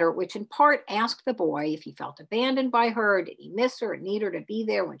write a letter, which in part asked the boy if he felt abandoned by her, did he miss her and need her to be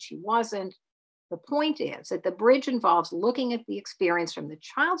there when she wasn't. The point is that the bridge involves looking at the experience from the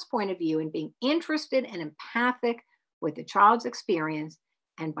child's point of view and being interested and empathic with the child's experience.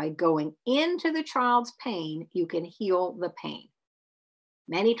 And by going into the child's pain, you can heal the pain.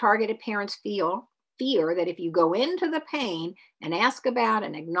 Many targeted parents fear that if you go into the pain and ask about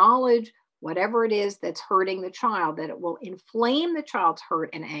and acknowledge whatever it is that's hurting the child, that it will inflame the child's hurt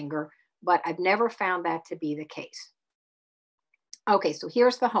and anger, but I've never found that to be the case. Okay, so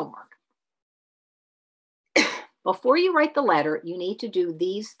here's the homework. Before you write the letter, you need to do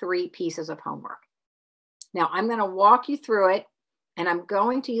these 3 pieces of homework. Now, I'm going to walk you through it, and I'm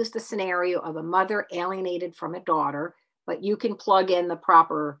going to use the scenario of a mother alienated from a daughter, but you can plug in the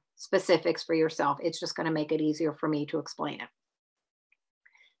proper specifics for yourself. It's just going to make it easier for me to explain it.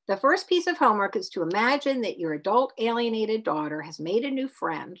 The first piece of homework is to imagine that your adult alienated daughter has made a new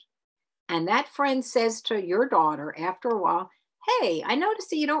friend, and that friend says to your daughter after a while, "Hey, I noticed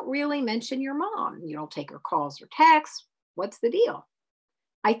that you don't really mention your mom. You don't take her calls or texts. What's the deal?"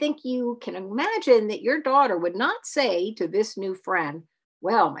 I think you can imagine that your daughter would not say to this new friend,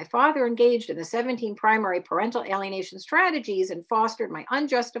 Well, my father engaged in the 17 primary parental alienation strategies and fostered my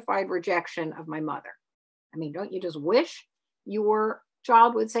unjustified rejection of my mother. I mean, don't you just wish your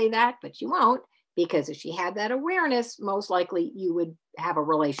child would say that? But you won't, because if she had that awareness, most likely you would have a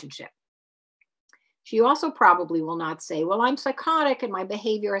relationship. She also probably will not say, well, I'm psychotic and my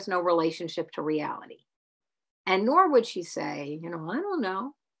behavior has no relationship to reality. And nor would she say, I don't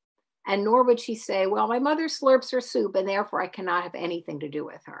know. And nor would she say, well, my mother slurps her soup and therefore I cannot have anything to do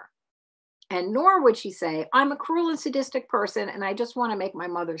with her. And nor would she say, I'm a cruel and sadistic person and I just want to make my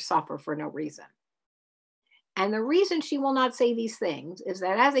mother suffer for no reason. And the reason she will not say these things is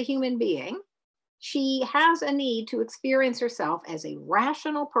that as a human being, she has a need to experience herself as a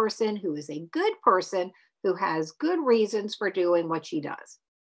rational person who is a good person who has good reasons for doing what she does.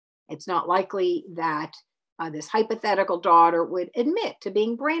 It's not likely that this hypothetical daughter would admit to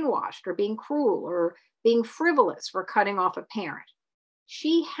being brainwashed or being cruel or being frivolous for cutting off a parent.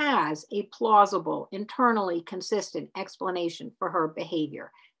 She has a plausible, internally consistent explanation for her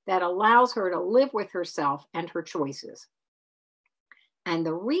behavior that allows her to live with herself and her choices. And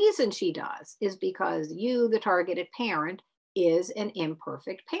the reason she does is because you, the targeted parent, is an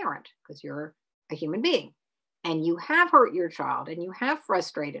imperfect parent because you're a human being and you have hurt your child and you have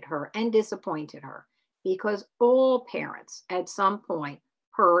frustrated her and disappointed her, because all parents at some point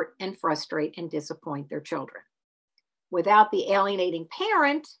hurt and frustrate and disappoint their children. Without the alienating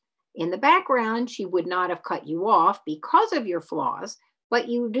parent in the background, she would not have cut you off because of your flaws, but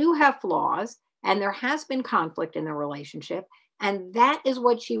you do have flaws and there has been conflict in the relationship. And that is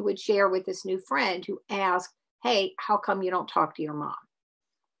what she would share with this new friend who asked, hey, how come you don't talk to your mom?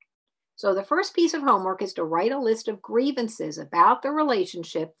 So the first piece of homework is to write a list of grievances about the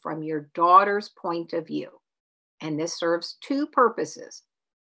relationship from your daughter's point of view. And this serves two purposes.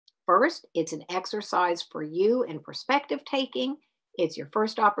 First, it's an exercise for you in perspective taking. It's your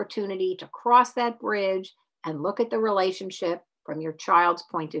first opportunity to cross that bridge and look at the relationship from your child's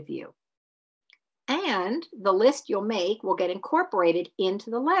point of view. And the list you'll make will get incorporated into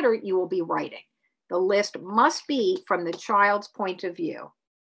the letter you will be writing. The list must be from the child's point of view.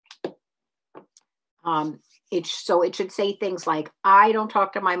 It should say things like, I don't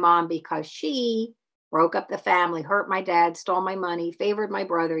talk to my mom because she broke up the family, hurt my dad, stole my money, favored my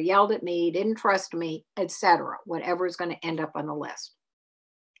brother, yelled at me, didn't trust me, etc. Whatever is going to end up on the list.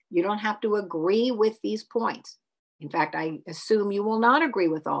 You don't have to agree with these points. In fact, I assume you will not agree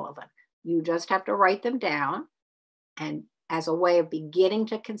with all of them. You just have to write them down and as a way of beginning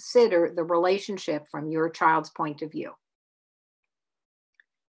to consider the relationship from your child's point of view.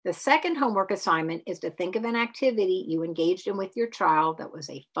 The second homework assignment is to think of an activity you engaged in with your child that was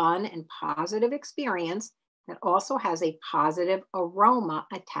a fun and positive experience that also has a positive aroma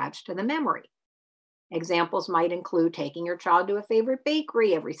attached to the memory. Examples might include taking your child to a favorite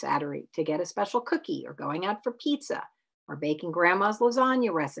bakery every Saturday to get a special cookie, or going out for pizza, or baking grandma's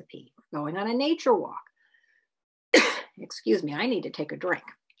lasagna recipe, or going on a nature walk. Excuse me, I need to take a drink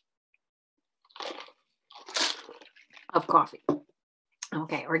of coffee.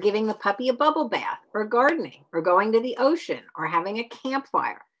 Okay, or giving the puppy a bubble bath, or gardening, or going to the ocean, or having a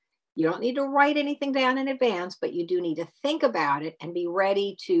campfire. You don't need to write anything down in advance, but you do need to think about it and be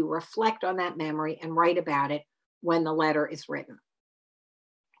ready to reflect on that memory and write about it when the letter is written.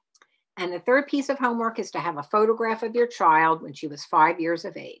 And the third piece of homework is to have a photograph of your child when she was 5 years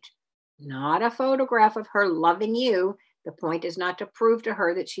of age. Not a photograph of her loving you. The point is not to prove to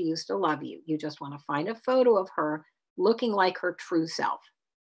her that she used to love you. You just want to find a photo of her looking like her true self.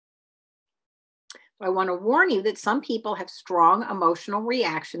 I want to warn you that some people have strong emotional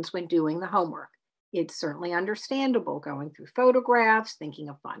reactions when doing the homework. It's certainly understandable going through photographs, thinking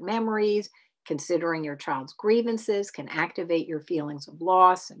of fond memories, considering your child's grievances can activate your feelings of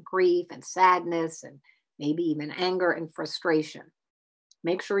loss and grief and sadness and maybe even anger and frustration.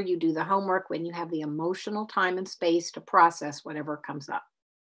 Make sure you do the homework when you have the emotional time and space to process whatever comes up.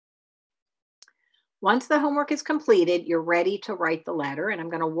 Once the homework is completed, you're ready to write the letter, and I'm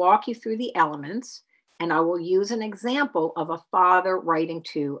going to walk you through the elements, and I will use an example of a father writing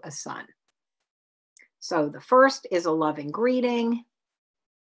to a son. So the first is a loving greeting.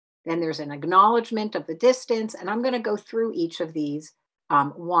 Then there's an acknowledgement of the distance, and I'm going to go through each of these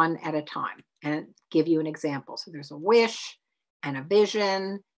one at a time and give you an example. So there's a wish and a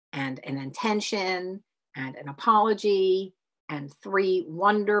vision and an intention and an apology and 3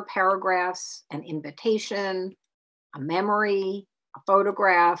 wonder paragraphs, an invitation, a memory, a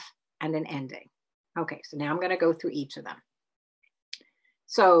photograph, and an ending. Okay, so now I'm going to go through each of them.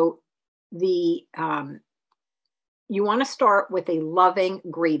 So you want to start with a loving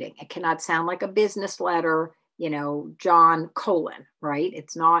greeting. It cannot sound like a business letter. John colon, right?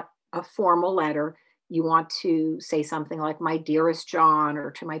 It's not a formal letter. You want to say something like, my dearest John,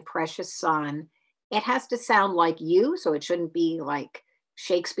 or to my precious son. It has to sound like you. So it shouldn't be like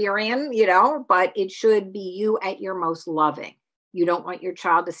Shakespearean, but it should be you at your most loving. You don't want your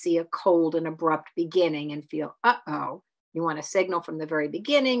child to see a cold and abrupt beginning and feel, uh-oh. You want to signal from the very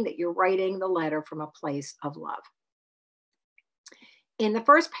beginning that you're writing the letter from a place of love. In the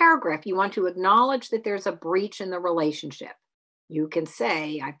first paragraph, you want to acknowledge that there's a breach in the relationship. You can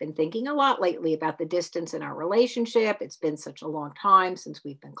say, I've been thinking a lot lately about the distance in our relationship. It's been such a long time since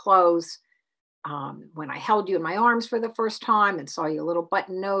we've been close. When I held you in my arms for the first time and saw your little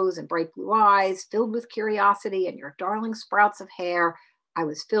button nose and bright blue eyes filled with curiosity and your darling sprouts of hair, I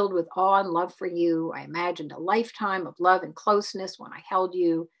was filled with awe and love for you. I imagined a lifetime of love and closeness when I held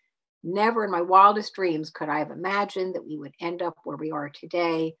you. Never in my wildest dreams could I have imagined that we would end up where we are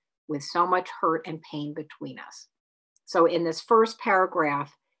today with so much hurt and pain between us. So in this first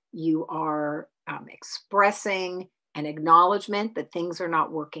paragraph, you are expressing an acknowledgement that things are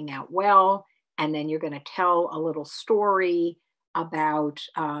not working out well. And then you're going to tell a little story about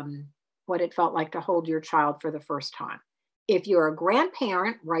what it felt like to hold your child for the first time. If you're a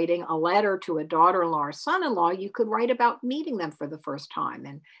grandparent writing a letter to a daughter-in-law or son-in-law, you could write about meeting them for the first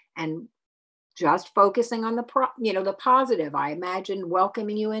time and just focusing on the positive. I imagined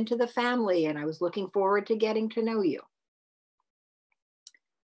welcoming you into the family, and I was looking forward to getting to know you.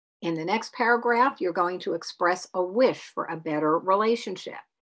 In the next paragraph, you're going to express a wish for a better relationship.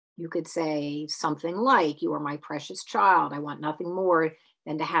 You could say something like, you are my precious child. I want nothing more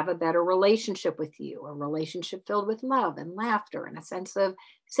than to have a better relationship with you, a relationship filled with love and laughter and a sense of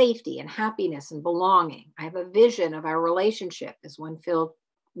safety and happiness and belonging. I have a vision of our relationship as one filled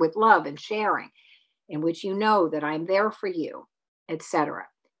with love and sharing, in which you know that I'm there for you, etc.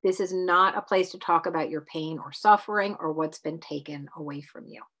 This is not a place to talk about your pain or suffering or what's been taken away from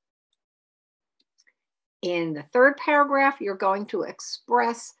you. In the third paragraph, you're going to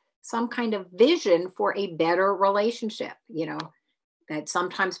express some kind of vision for a better relationship, that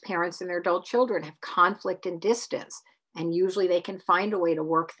sometimes parents and their adult children have conflict and distance, and usually they can find a way to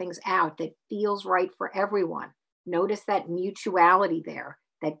work things out that feels right for everyone. Notice that mutuality there,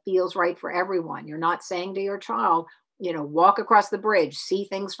 that feels right for everyone. You're not saying to your child, walk across the bridge, see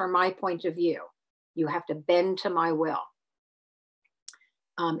things from my point of view. You have to bend to my will.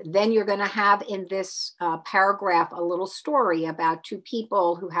 Then you're going to have in this paragraph a little story about two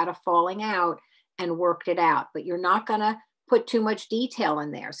people who had a falling out and worked it out, but you're not going to put too much detail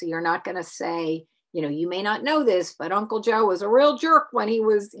in there. So you're not going to say, you may not know this, but Uncle Joe was a real jerk when he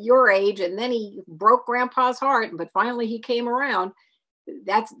was your age, and then he broke Grandpa's heart, but finally he came around.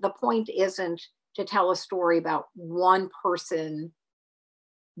 That's the point, isn't to tell a story about one person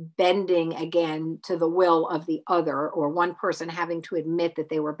bending again to the will of the other, or one person having to admit that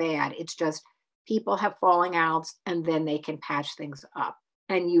they were bad. It's just people have falling outs and then they can patch things up.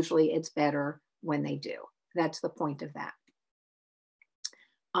 And usually it's better when they do. That's the point of that.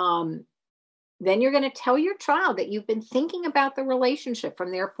 Then you're going to tell your child that you've been thinking about the relationship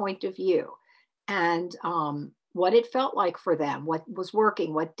from their point of view, and what it felt like for them, what was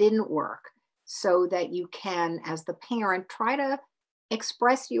working, what didn't work, so that you can, as the parent, try to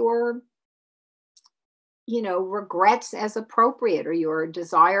express your, regrets as appropriate, or your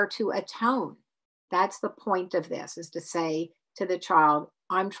desire to atone. That's the point of this, is to say to the child,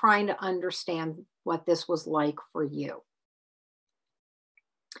 I'm trying to understand what this was like for you.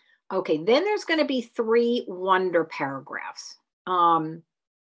 Okay, then there's going to be 3 wonder paragraphs. And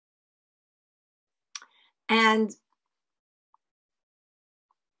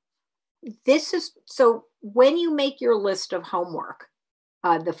this is, so when you make your list of homework,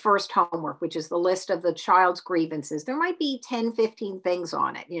 the first homework, which is the list of the child's grievances, there might be 10, 15 things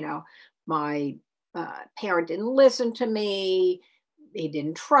on it. My parent didn't listen to me. He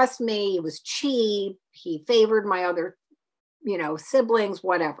didn't trust me. He was cheap. He favored my other, siblings,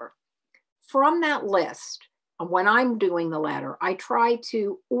 whatever. From that list, when I'm doing the letter, I try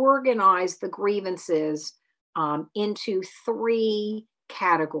to organize the grievances into 3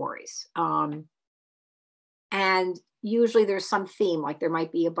 categories. And usually there's some theme, like there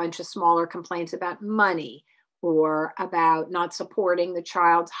might be a bunch of smaller complaints about money, or about not supporting the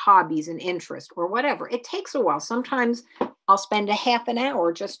child's hobbies and interests, or whatever. It takes a while. Sometimes I'll spend a half an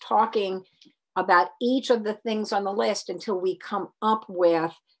hour just talking about each of the things on the list until we come up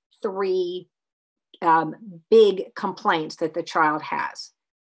with 3 big complaints that the child has.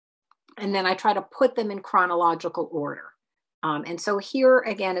 And then I try to put them in chronological order. And so here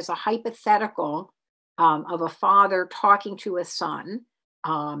again is a hypothetical of a father talking to a son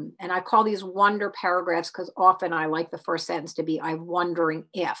And I call these wonder paragraphs because often I like the first sentence to be, I'm wondering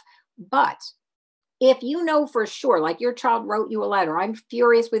if. But if you know for sure, like your child wrote you a letter, I'm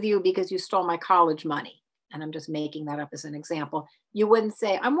furious with you because you stole my college money. And I'm just making that up as an example. You wouldn't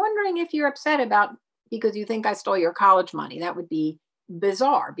say, I'm wondering if you're upset about because you think I stole your college money. That would be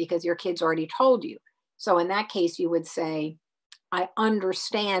bizarre because your kid's already told you. So in that case, you would say, I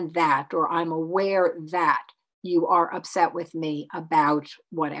understand that, or I'm aware that you are upset with me about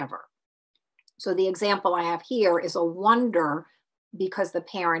whatever. So the example I have here is a wonder because the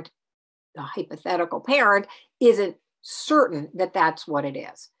parent, the hypothetical parent, isn't certain that that's what it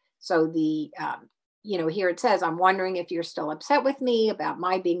is. So here it says, I'm wondering if you're still upset with me about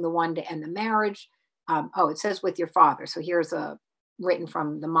my being the one to end the marriage. It says with your father. So here's a written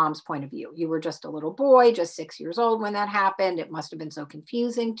from the mom's point of view. You were just a little boy, just 6 years old when that happened. It must have been so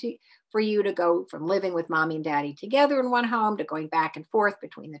confusing for you to go from living with mommy and daddy together in one home to going back and forth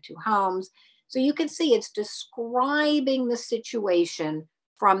between the two homes. So you can see it's describing the situation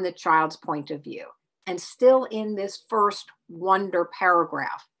from the child's point of view. And still in this first wonder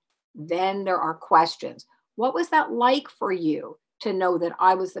paragraph, then there are questions. What was that like for you to know that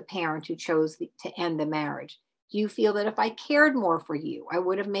I was the parent who chose to end the marriage? Do you feel that if I cared more for you, I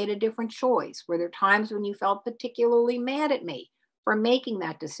would have made a different choice? Were there times when you felt particularly mad at me for making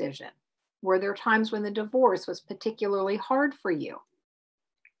that decision? Were there times when the divorce was particularly hard for you?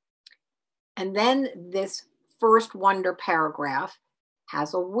 And then this first wonder paragraph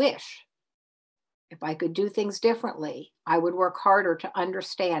has a wish. If I could do things differently, I would work harder to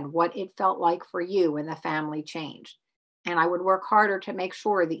understand what it felt like for you when the family changed. And I would work harder to make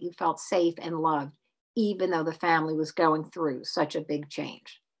sure that you felt safe and loved, even though the family was going through such a big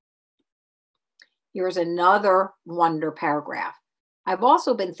change. Here's another wonder paragraph. I've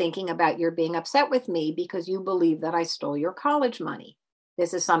also been thinking about your being upset with me because you believe that I stole your college money.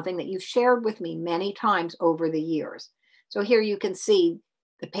 This is something that you've shared with me many times over the years. So here you can see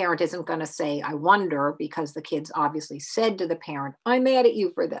the parent isn't going to say, I wonder, because the kids obviously said to the parent, I'm mad at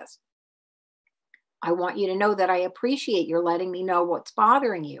you for this. I want you to know that I appreciate your letting me know what's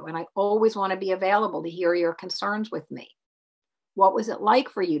bothering you, and I always want to be available to hear your concerns with me. What was it like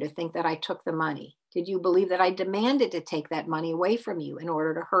for you to think that I took the money? Did you believe that I demanded to take that money away from you in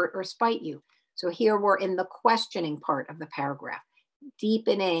order to hurt or spite you? So here we're in the questioning part of the paragraph,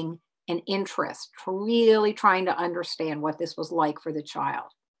 deepening an interest, really trying to understand what this was like for the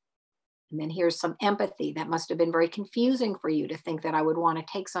child. And then here's some empathy. That must have been very confusing for you to think that I would want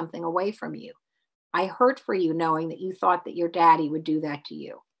to take something away from you. I hurt for you knowing that you thought that your daddy would do that to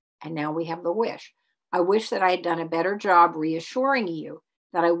you. And now we have the wish. I wish that I had done a better job reassuring you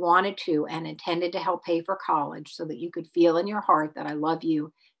that I wanted to and intended to help pay for college so that you could feel in your heart that I love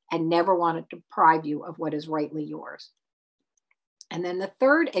you and never want to deprive you of what is rightly yours. And then the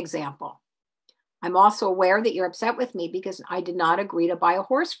third example, I'm also aware that you're upset with me because I did not agree to buy a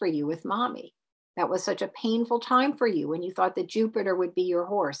horse for you with mommy. That was such a painful time for you when you thought that Jupiter would be your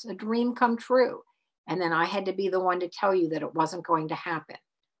horse, a dream come true. And then I had to be the one to tell you that it wasn't going to happen.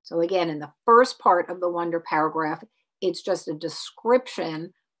 So again, in the first part of the wonder paragraph, it's just a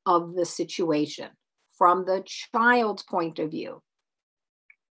description of the situation from the child's point of view.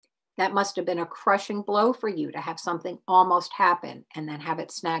 That must have been a crushing blow for you to have something almost happen and then have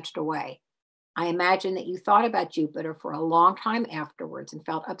it snatched away. I imagine that you thought about Jupiter for a long time afterwards and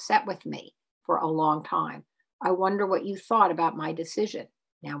felt upset with me for a long time. I wonder what you thought about my decision.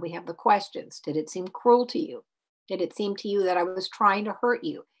 Now we have the questions. Did it seem cruel to you? Did it seem to you that I was trying to hurt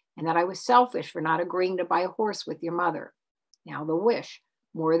you and that I was selfish for not agreeing to buy a horse with your mother? Now the wish.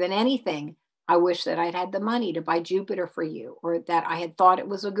 More than anything, I wish that I'd had the money to buy Jupiter for you, or that I had thought it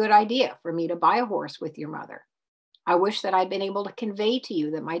was a good idea for me to buy a horse with your mother. I wish that I'd been able to convey to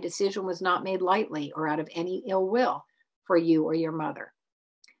you that my decision was not made lightly or out of any ill will for you or your mother.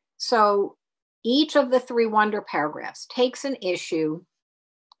 So each of the three wonder paragraphs takes an issue,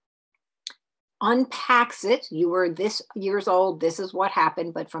 unpacks it. You were this years old, this is what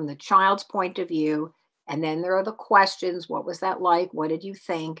happened, but from the child's point of view. And then there are the questions. What was that like? What did you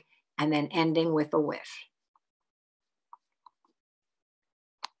think? And then ending with a wish.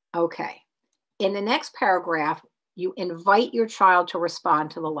 Okay. In the next paragraph, you invite your child to respond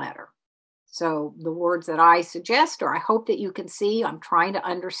to the letter. So the words that I suggest, or I hope that you can see, I'm trying to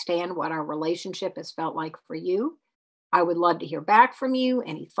understand what our relationship has felt like for you. I would love to hear back from you,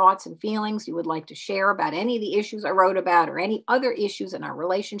 any thoughts and feelings you would like to share about any of the issues I wrote about or any other issues in our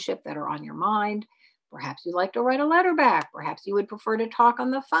relationship that are on your mind. Perhaps you'd like to write a letter back. Perhaps you would prefer to talk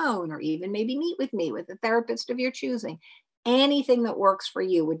on the phone or even maybe meet with me with a therapist of your choosing. Anything that works for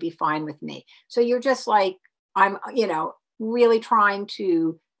you would be fine with me. So you're just like, I'm, really trying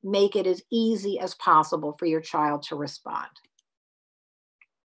to make it as easy as possible for your child to respond.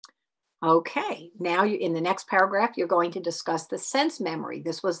 Okay, now in the next paragraph, you're going to discuss the sense memory.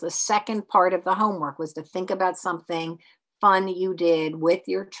 This was the second part of the homework, was to think about something fun you did with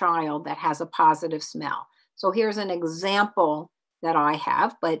your child that has a positive smell. So here's an example that I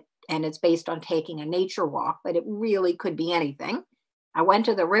have, and it's based on taking a nature walk, but it really could be anything. I went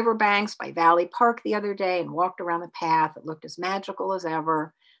to the riverbanks by Valley Park the other day and walked around the path. It looked as magical as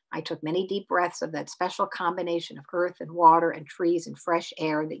ever. I took many deep breaths of that special combination of earth and water and trees and fresh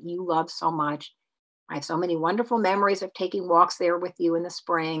air that you love so much. I have so many wonderful memories of taking walks there with you in the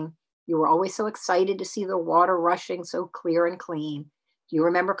spring. You were always so excited to see the water rushing so clear and clean. Do you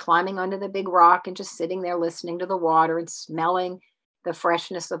remember climbing onto the big rock and just sitting there listening to the water and smelling the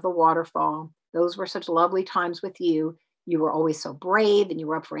freshness of the waterfall? Those were such lovely times with you. You were always so brave, and you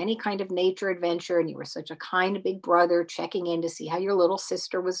were up for any kind of nature adventure, and you were such a kind big brother checking in to see how your little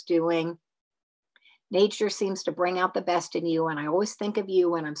sister was doing. Nature seems to bring out the best in you, and I always think of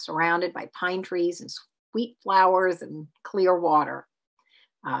you when I'm surrounded by pine trees and sweet flowers and clear water.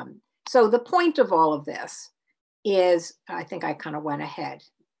 So the point of all of this is, I think I kind of went ahead.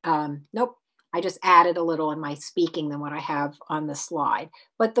 Nope, I just added a little in my speaking than what I have on the slide.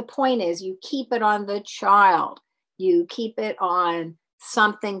 But the point is, you keep it on the child. You keep it on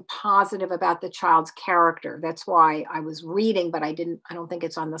something positive about the child's character. That's why I was reading, but I don't think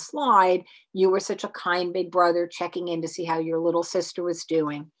it's on the slide. You were such a kind big brother checking in to see how your little sister was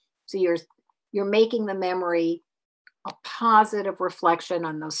doing. So you're making the memory a positive reflection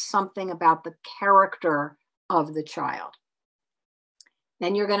on something about the character of the child.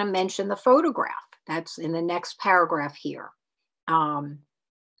 Then you're going to mention the photograph. That's in the next paragraph here.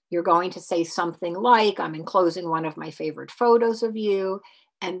 You're going to say something like, I'm enclosing one of my favorite photos of you.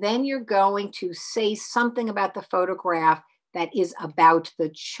 And then you're going to say something about the photograph that is about the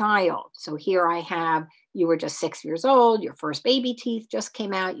child. So here I have, you were just 6 years old. Your first baby teeth just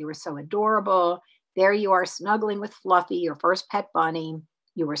came out. You were so adorable. There you are snuggling with Fluffy, your first pet bunny.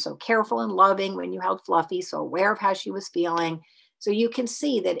 You were so careful and loving when you held Fluffy, so aware of how she was feeling. So you can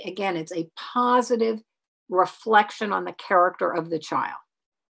see that, again, it's a positive reflection on the character of the child,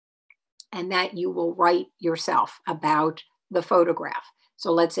 and that you will write yourself about the photograph.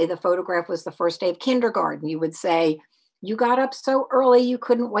 So let's say the photograph was the first day of kindergarten. You would say, you got up so early, you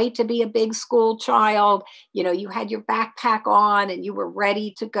couldn't wait to be a big school child. You had your backpack on and you were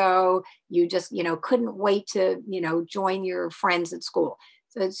ready to go. You just, couldn't wait to, join your friends at school.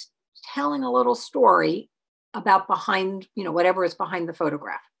 So it's telling a little story about behind, whatever is behind the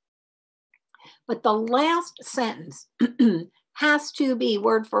photograph. But the last sentence has to be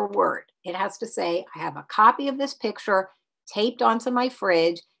word for word. It has to say, I have a copy of this picture taped onto my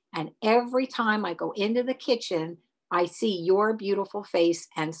fridge, and every time I go into the kitchen, I see your beautiful face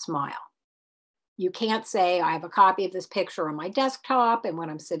and smile. You can't say, I have a copy of this picture on my desktop, and when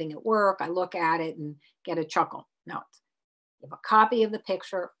I'm sitting at work, I look at it and get a chuckle. No, you have a copy of the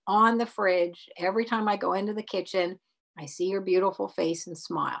picture on the fridge. Every time I go into the kitchen, I see your beautiful face and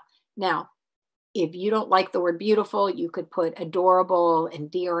smile. Now, if you don't like the word beautiful, you could put adorable,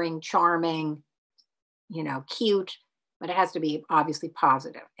 endearing, charming, cute, but it has to be obviously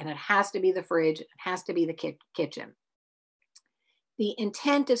positive, and it has to be the fridge. It has to be the kitchen. The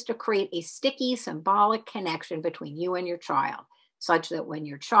intent is to create a sticky, symbolic connection between you and your child, such that when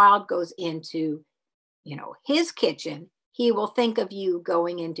your child goes into, his kitchen, he will think of you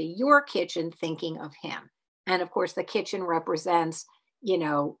going into your kitchen thinking of him. And of course, the kitchen represents,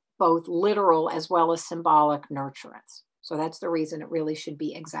 both literal as well as symbolic nurturance. So that's the reason it really should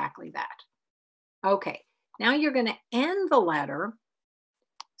be exactly that. Okay, now you're going to end the letter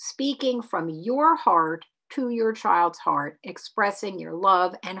speaking from your heart to your child's heart, expressing your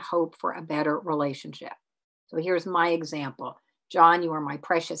love and hope for a better relationship. So here's my example. John, you are my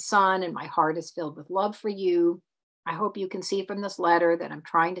precious son, and my heart is filled with love for you. I hope you can see from this letter that I'm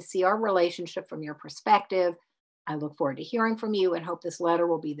trying to see our relationship from your perspective. I look forward to hearing from you and hope this letter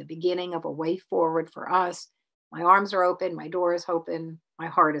will be the beginning of a way forward for us. My arms are open, my door is open, my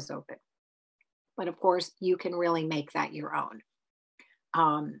heart is open. But of course, you can really make that your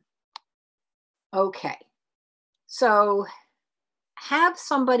own. Okay, so have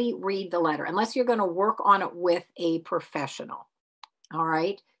somebody read the letter, unless you're going to work on it with a professional. All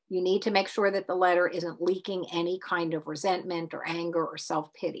right, you need to make sure that the letter isn't leaking any kind of resentment or anger or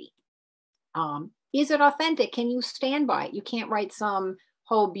self-pity. Is it authentic? Can you stand by it? You can't write some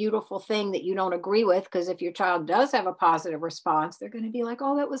whole beautiful thing that you don't agree with, because if your child does have a positive response, they're going to be like,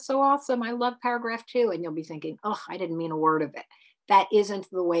 oh, that was so awesome. I love paragraph 2. And you'll be thinking, oh, I didn't mean a word of it. That isn't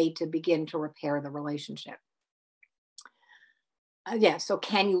the way to begin to repair the relationship. Yeah. So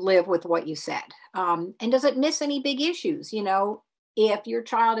can you live with what you said? And does it miss any big issues? If your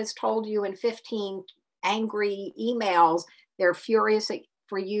child has told you in 15 angry emails, they're furious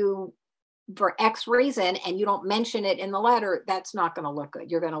for you for X reason, and you don't mention it in the letter, that's not going to look good.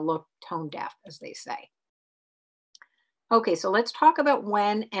 You're going to look tone deaf, as they say. Okay, so let's talk about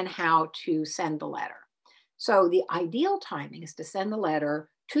when and how to send the letter. So the ideal timing is to send the letter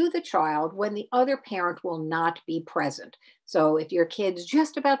to the child when the other parent will not be present. So if your kid's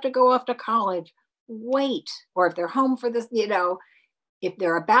just about to go off to college, wait. Or if they're home for this, if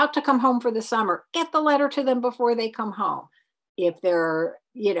they're about to come home for the summer, get the letter to them before they come home. If they're,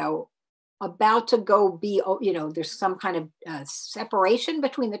 about to go be, there's some kind of separation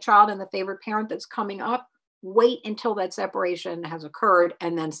between the child and the favorite parent that's coming up, wait until that separation has occurred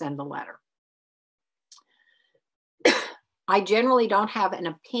and then send the letter. I generally don't have an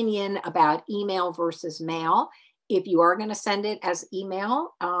opinion about email versus mail. If you are going to send it as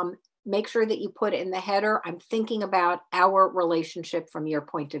email, make sure that you put in the header, I'm thinking about our relationship from your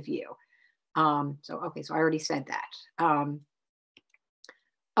point of view. So I already said that.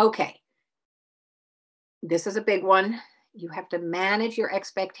 Okay. This is a big one. You have to manage your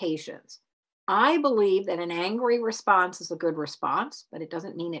expectations. I believe that an angry response is a good response, but it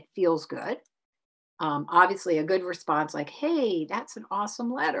doesn't mean it feels good. Obviously, a good response like, hey, that's an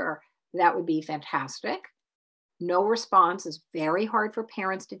awesome letter, that would be fantastic. No response is very hard for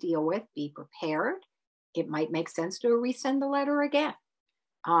parents to deal with. Be prepared. It might make sense to resend the letter again.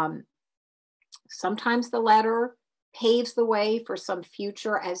 Sometimes the letter paves the way for some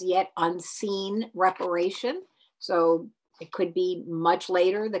future as yet unseen reparation. So it could be much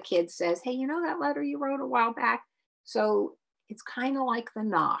later. The kid says, hey, that letter you wrote a while back? So it's kind of like the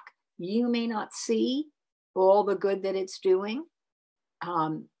knock. You may not see all the good that it's doing,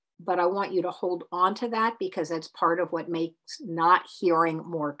 but I want you to hold on to that because that's part of what makes not hearing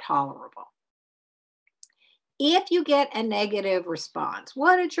more tolerable. If you get a negative response,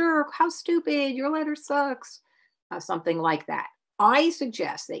 what a jerk, how stupid, your letter sucks, something like that, I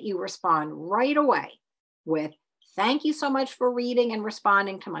suggest that you respond right away with, thank you so much for reading and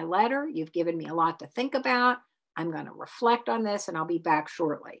responding to my letter. You've given me a lot to think about. I'm going to reflect on this and I'll be back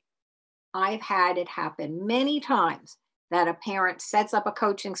shortly. I've had it happen many times that a parent sets up a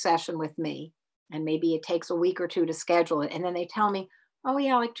coaching session with me, and maybe it takes a week or two to schedule it. And then they tell me, oh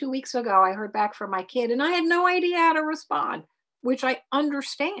yeah, like 2 weeks ago, I heard back from my kid and I had no idea how to respond, which I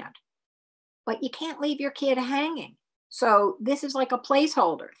understand. But you can't leave your kid hanging. So this is like a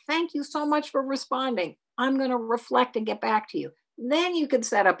placeholder. Thank you so much for responding. I'm going to reflect and get back to you. Then you can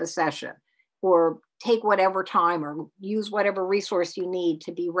set up a session or take whatever time or use whatever resource you need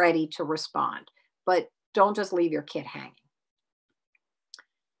to be ready to respond. But don't just leave your kid hanging.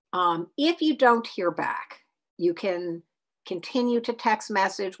 If you don't hear back, you can continue to text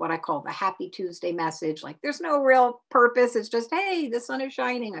message, what I call the Happy Tuesday message. Like there's no real purpose. It's just, hey, the sun is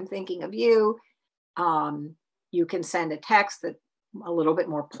shining. I'm thinking of you. You can send a text that a little bit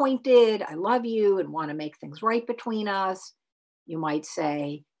more pointed. I love you and want to make things right between us. You might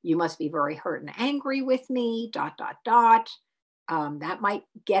say, you must be very hurt and angry with me, ... That might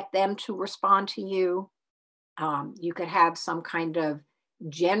get them to respond to you. You could have some kind of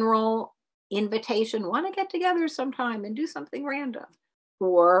general invitation, want to get together sometime and do something random,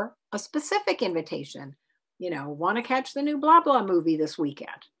 or a specific invitation, want to catch the new blah blah movie this weekend.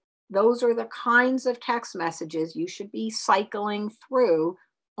 Those are the kinds of text messages you should be cycling through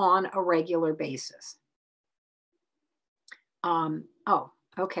on a regular basis.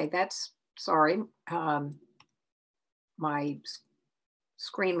 Okay, sorry. My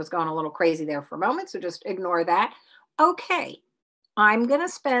screen was going a little crazy there for a moment, so just ignore that. Okay, I'm going to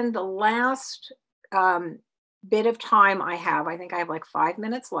spend the last bit of time I have. I think I have like 5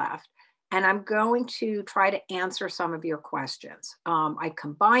 minutes left, and I'm going to try to answer some of your questions. I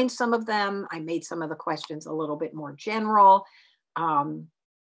combined some of them. I made some of the questions a little bit more general.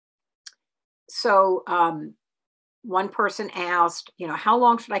 One person asked, how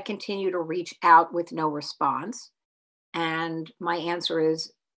long should I continue to reach out with no response? And my answer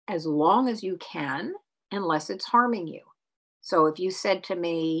is as long as you can, unless it's harming you. So if you said to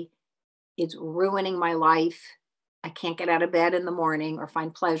me, it's ruining my life, I can't get out of bed in the morning or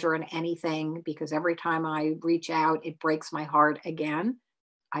find pleasure in anything because every time I reach out, it breaks my heart again,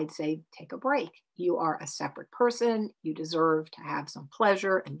 I'd say, take a break. You are a separate person. You deserve to have some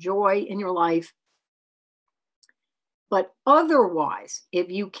pleasure and joy in your life. But otherwise, if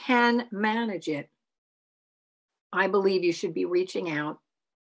you can manage it, I believe you should be reaching out,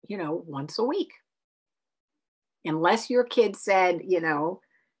 once a week. Unless your kid said,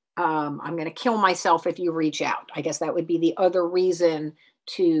 I'm going to kill myself if you reach out. I guess that would be the other reason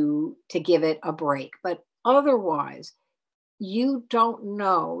to give it a break. But otherwise, you don't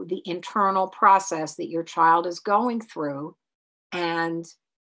know the internal process that your child is going through, and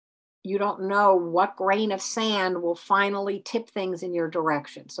you don't know what grain of sand will finally tip things in your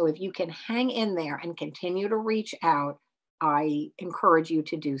direction. So if you can hang in there and continue to reach out, I encourage you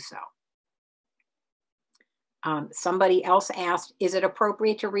to do so. Somebody else asked, is it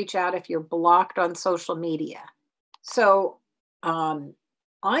appropriate to reach out if you're blocked on social media? So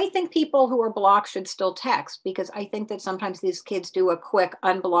I think people who are blocked should still text, because I think that sometimes these kids do a quick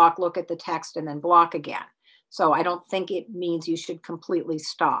unblock, look at the text, and then block again. So I don't think it means you should completely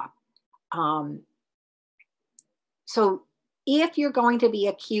stop. So if you're going to be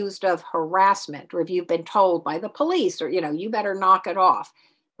accused of harassment, or if you've been told by the police, or, you better knock it off,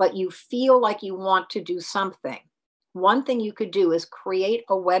 but you feel like you want to do something, one thing you could do is create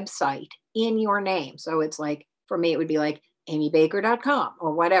a website in your name. So it's like, for me, it would be like amybaker.com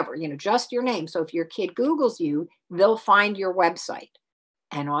or whatever, just your name. So if your kid Googles you, they'll find your website.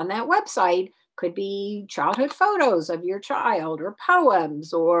 And on that website could be childhood photos of your child, or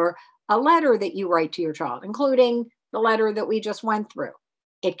poems, or a letter that you write to your child, including the letter that we just went through.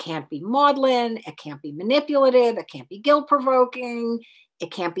 It can't be maudlin, it can't be manipulative, it can't be guilt-provoking,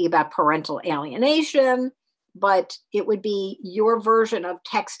 it can't be about parental alienation, but it would be your version of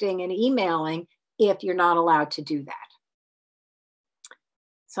texting and emailing if you're not allowed to do that.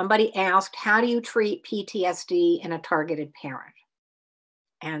 Somebody asked, how do you treat PTSD in a targeted parent?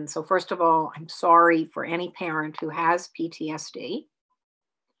 And so first of all, I'm sorry for any parent who has PTSD.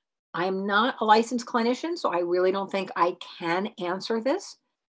 I'm not a licensed clinician, so I really don't think I can answer this.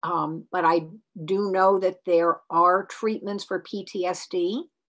 But I do know that there are treatments for PTSD.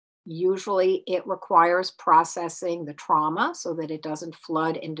 Usually it requires processing the trauma so that it doesn't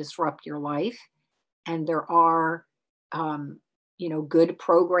flood and disrupt your life. And there are, good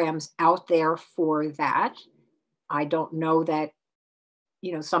programs out there for that. I don't know that,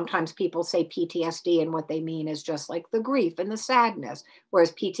 sometimes people say PTSD and what they mean is just like the grief and the sadness,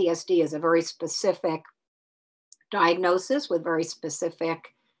 whereas PTSD is a very specific diagnosis with very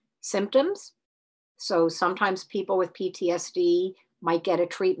specific symptoms. So sometimes people with PTSD might get a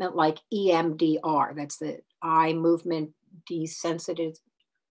treatment like EMDR. That's the eye movement desensitization,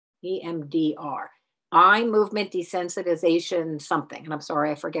 EMDR, eye movement desensitization something. And I'm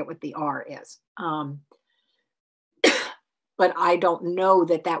sorry, I forget what the R is. But I don't know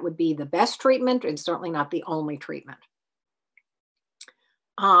that that would be the best treatment, and certainly not the only treatment.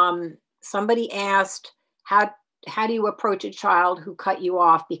 Somebody asked, how do you approach a child who cut you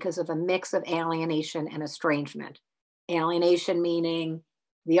off because of a mix of alienation and estrangement? Alienation meaning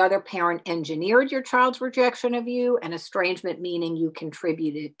the other parent engineered your child's rejection of you, and estrangement meaning you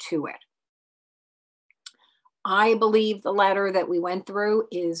contributed to it. I believe the letter that we went through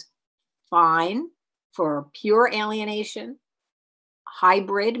is fine for pure alienation,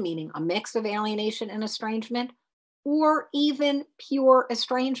 hybrid, meaning a mix of alienation and estrangement, or even pure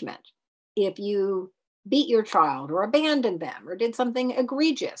estrangement. If you beat your child or abandoned them or did something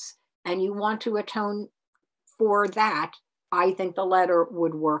egregious and you want to atone for that, I think the letter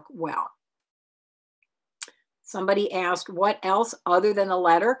would work well. Somebody asked, what else other than the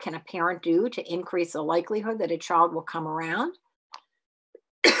letter can a parent do to increase the likelihood that a child will come around?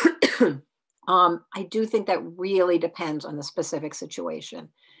 I do think that really depends on the specific situation.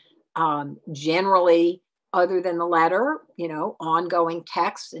 Generally, other than the letter, ongoing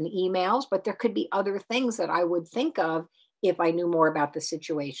texts and emails, but there could be other things that I would think of if I knew more about the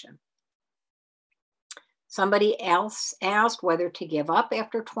situation. Somebody else asked whether to give up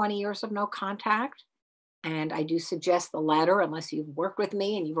after 20 years of no contact. And I do suggest the letter, unless you've worked with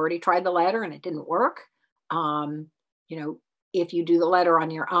me and you've already tried the letter and it didn't work. If you do the letter on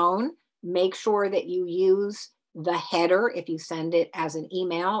your own, make sure that you use the header if you send it as an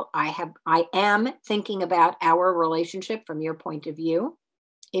email. I am thinking about our relationship from your point of view.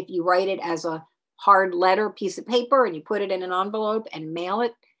 If you write it as a hard letter piece of paper and you put it in an envelope and mail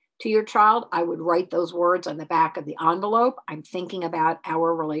it to your child, I would write those words on the back of the envelope. I'm thinking about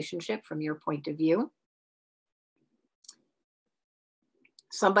our relationship from your point of view.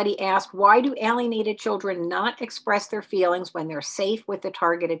 Somebody asked, why do alienated children not express their feelings when they're safe with the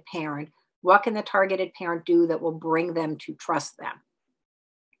targeted parent? What can the targeted parent do that will bring them to trust them?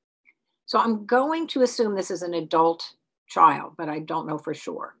 So I'm going to assume this is an adult child, but I don't know for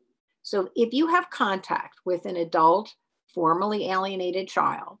sure. So if you have contact with an adult, formerly alienated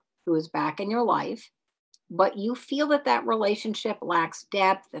child who is back in your life, but you feel that that relationship lacks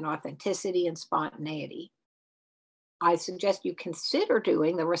depth and authenticity and spontaneity, I suggest you consider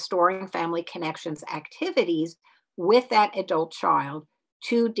doing the Restoring Family Connections activities with that adult child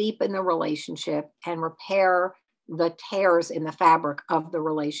to deepen the relationship and repair the tears in the fabric of the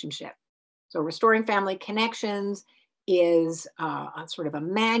relationship. So, Restoring Family Connections is a sort of a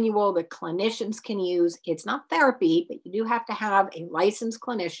manual that clinicians can use. It's not therapy, but you do have to have a licensed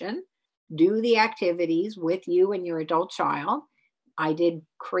clinician do the activities with you and your adult child. I did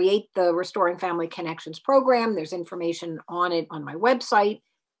create the Restoring Family Connections program. There's information on it on my website.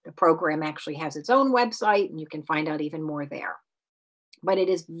 The program actually has its own website, and you can find out even more there. But it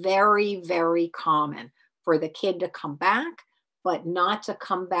is very, very common for the kid to come back, but not to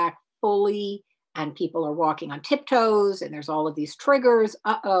come back fully. And people are walking on tiptoes, and there's all of these triggers.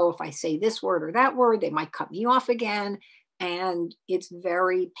 If I say this word or that word, they might cut me off again. And it's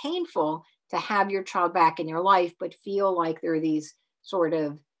very painful to have your child back in your life, but feel like there are these sort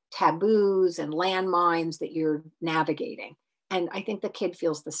of taboos and landmines that you're navigating. And I think the kid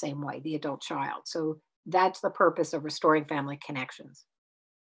feels the same way, the adult child. So that's the purpose of Restoring Family Connections.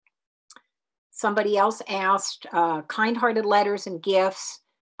 Somebody else asked, kind-hearted letters and gifts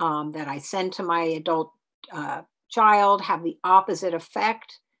that I send to my adult child have the opposite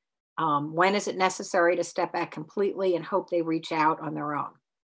effect. When is it necessary to step back completely and hope they reach out on their own?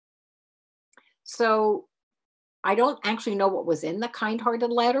 So I don't actually know what was in the kind-hearted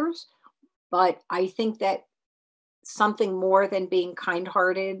letters, but I think that something more than being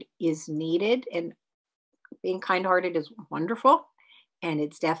kind-hearted is needed. And being kind-hearted is wonderful, and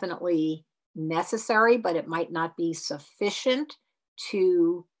it's definitely necessary, but it might not be sufficient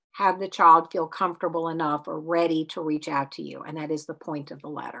to have the child feel comfortable enough or ready to reach out to you. And that is the point of the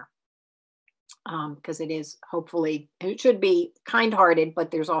letter. Because it is, hopefully, it should be kind-hearted,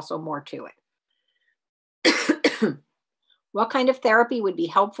 but there's also more to it. What kind of therapy would be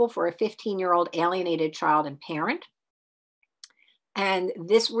helpful for a 15-year-old alienated child and parent? And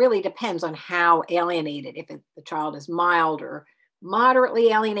this really depends on how alienated. If the child is mild or moderately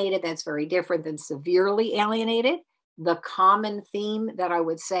alienated, that's very different than severely alienated. The common theme that I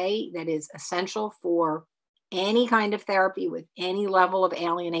would say that is essential for any kind of therapy with any level of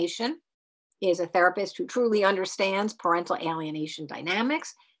alienation is a therapist who truly understands parental alienation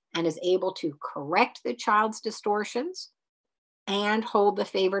dynamics and is able to correct the child's distortions and hold the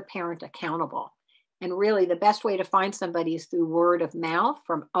favored parent accountable. And really, the best way to find somebody is through word of mouth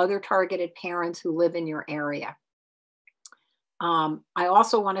from other targeted parents who live in your area. I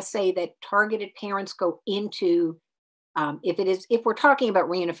also want to say that targeted parents go into, if we're talking about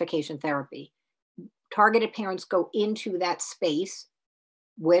reunification therapy, targeted parents go into that space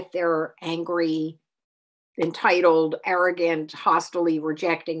with their angry, entitled, arrogant, hostilely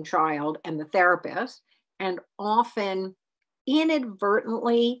rejecting child and the therapist, and often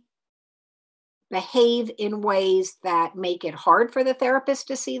inadvertently behave in ways that make it hard for the therapist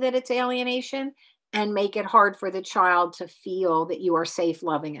to see that it's alienation and make it hard for the child to feel that you are safe,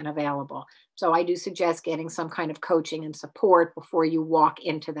 loving, and available. So I do suggest getting some kind of coaching and support before you walk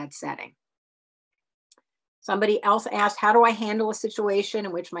into that setting. Somebody else asked, how do I handle a situation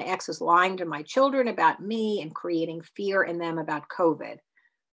in which my ex is lying to my children about me and creating fear in them about COVID?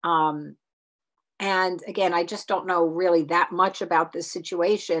 And again, I just don't know really that much about this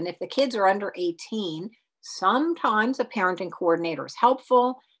situation. If the kids are under 18, sometimes a parenting coordinator is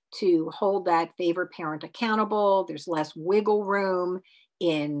helpful to hold that favored parent accountable. There's less wiggle room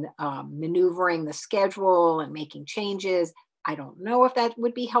in maneuvering the schedule and making changes. I don't know if that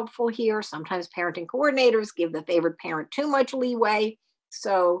would be helpful here. Sometimes parenting coordinators give the favored parent too much leeway.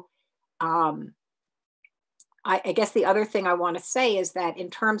 So I guess the other thing I want to say is that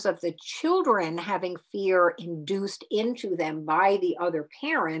in terms of the children having fear induced into them by the other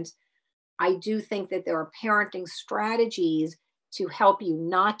parents, I do think that there are parenting strategies to help you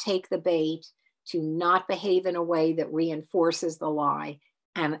not take the bait, to not behave in a way that reinforces the lie.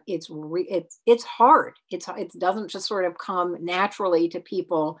 And it's hard. It doesn't just sort of come naturally to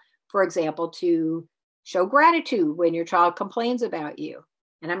people, for example, to show gratitude when your child complains about you.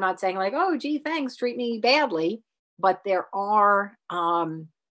 And I'm not saying like, oh, gee, thanks, treat me badly. But there are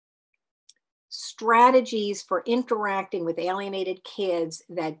strategies for interacting with alienated kids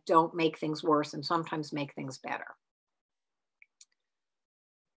that don't make things worse and sometimes make things better.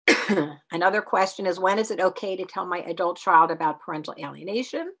 Another question is, when is it okay to tell my adult child about parental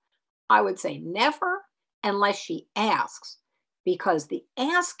alienation? I would say never, unless she asks, because the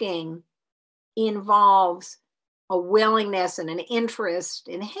asking involves a willingness and an interest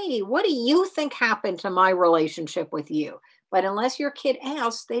in, hey, what do you think happened to my relationship with you? But unless your kid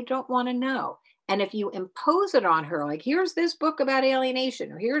asks, they don't want to know. And if you impose it on her, like, here's this book about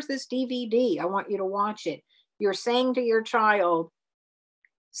alienation, or here's this DVD, I want you to watch it, you're saying to your child,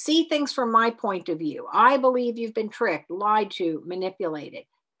 see things from my point of view. I believe you've been tricked, lied to, manipulated.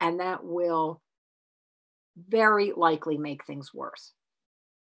 And that will very likely make things worse.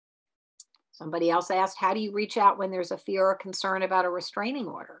 Somebody else asked, how do you reach out when there's a fear or concern about a restraining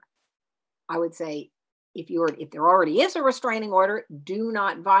order? I would say, if there already is a restraining order, do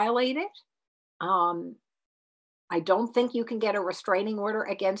not violate it. I don't think you can get a restraining order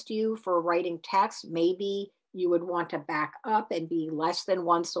against you for writing text. Maybe you would want to back up and be less than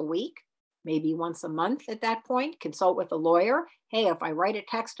once a week, maybe once a month at that point. Consult with a lawyer. Hey, if I write a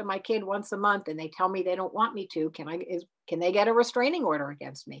text to my kid once a month and they tell me they don't want me to, can they get a restraining order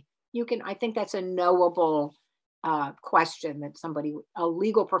against me? I think that's a knowable question that a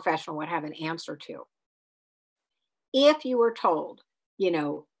legal professional would have an answer to. If you were told,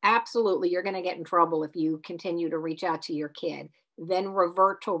 absolutely, you're going to get in trouble if you continue to reach out to your kid, then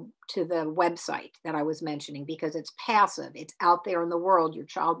revert to the website that I was mentioning, because it's passive. It's out there in the world. Your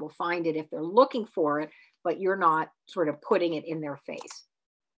child will find it if they're looking for it, but you're not sort of putting it in their face.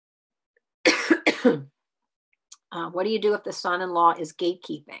 What do you do if the son-in-law is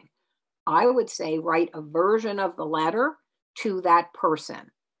gatekeeping? I would say write a version of the letter to that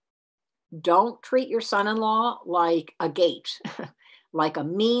person. Don't treat your son-in-law like a gate, like a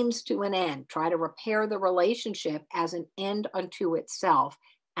means to an end. Try to repair the relationship as an end unto itself.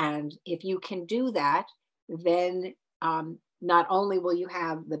 And if you can do that, then not only will you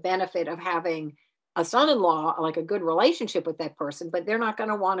have the benefit of having a son-in-law, like a good relationship with that person, but they're not going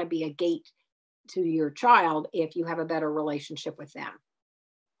to want to be a gate to your child if you have a better relationship with them.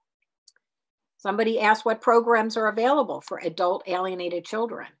 Somebody asked what programs are available for adult alienated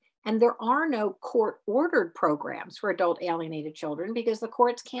children. And there are no court-ordered programs for adult alienated children because the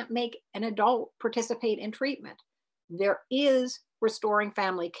courts can't make an adult participate in treatment. There is Restoring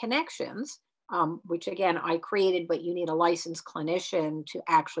Family Connections, which again, I created, but you need a licensed clinician to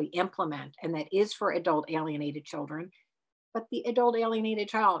actually implement. And that is for adult alienated children. But the adult alienated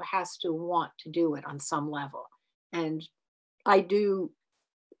child has to want to do it on some level. And I do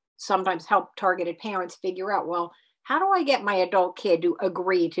sometimes help targeted parents figure out, well, how do I get my adult kid to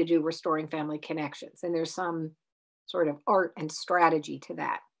agree to do Restoring Family Connections? And there's some sort of art and strategy to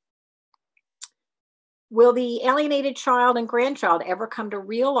that. Will the alienated child and grandchild ever come to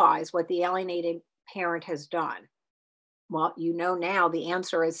realize what the alienated parent has done? Well, now the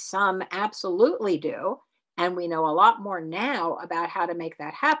answer is some absolutely do. And we know a lot more now about how to make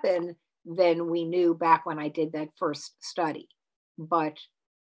that happen than we knew back when I did that first study. But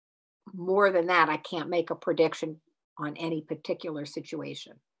more than that, I can't make a prediction on any particular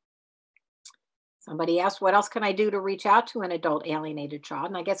situation. Somebody asked, what else can I do to reach out to an adult alienated child?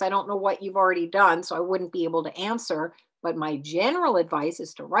 And I guess I don't know what you've already done, so I wouldn't be able to answer. But my general advice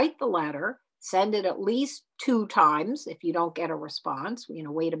is to write the letter, send it at least 2 times if you don't get a response,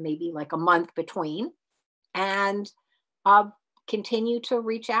 wait maybe like a month between, and continue to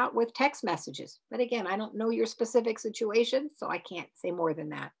reach out with text messages. But again, I don't know your specific situation, so I can't say more than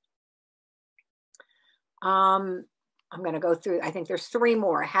that. I'm going to go through, I think there's 3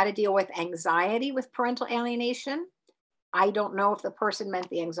 more. How to deal with anxiety with parental alienation. I don't know if the person meant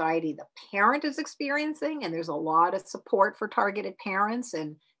the anxiety the parent is experiencing, and there's a lot of support for targeted parents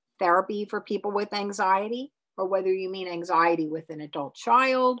and therapy for people with anxiety, or whether you mean anxiety with an adult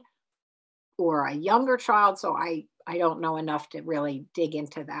child or a younger child. So I don't know enough to really dig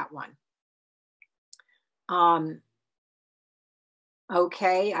into that one.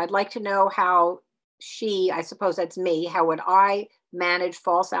 Okay, I'd like to know how I suppose that's me, how would I manage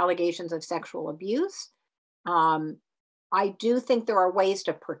false allegations of sexual abuse? I do think there are ways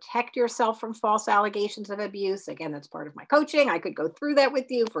to protect yourself from false allegations of abuse. Again, that's part of my coaching. I could go through that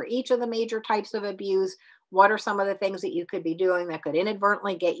with you for each of the major types of abuse. What are some of the things that you could be doing that could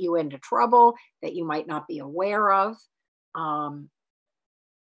inadvertently get you into trouble that you might not be aware of?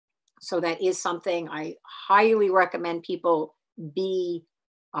 So that is something I highly recommend people be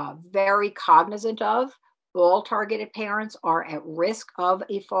very cognizant of. All targeted parents are at risk of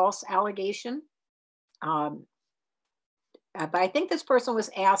a false allegation. But I think this person was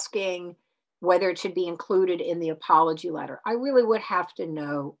asking whether it should be included in the apology letter. I really would have to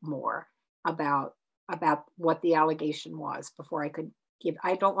know more about what the allegation was before I could give.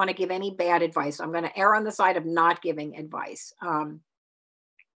 I don't want to give any bad advice. I'm going to err on the side of not giving advice.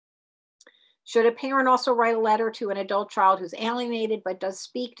 Should a parent also write a letter to an adult child who's alienated but does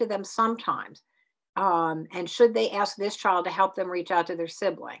speak to them sometimes? And should they ask this child to help them reach out to their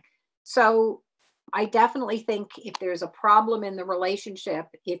sibling? So I definitely think if there's a problem in the relationship,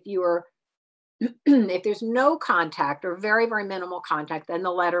 if there's no contact or very, very minimal contact, then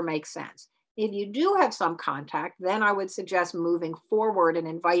the letter makes sense. If you do have some contact, then I would suggest moving forward and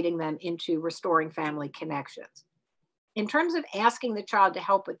inviting them into restoring family connections. In terms of asking the child to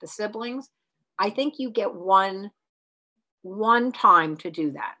help with the siblings, I think you get one time to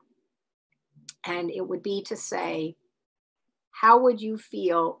do that. And it would be to say, how would you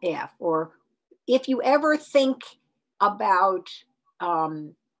feel if, or if you ever think about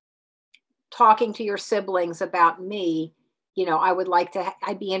talking to your siblings about me,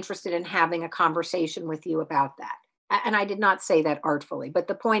 I'd be interested in having a conversation with you about that. And I did not say that artfully, but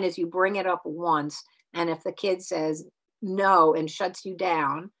the point is you bring it up once. And if the kid says no and shuts you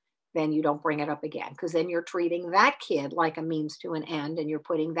down, then you don't bring it up again, because then you're treating that kid like a means to an end and you're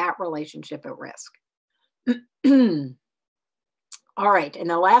putting that relationship at risk. All right. And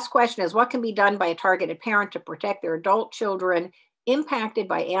the last question is, what can be done by a targeted parent to protect their adult children impacted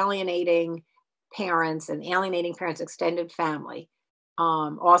by alienating parents and alienating parents' extended family,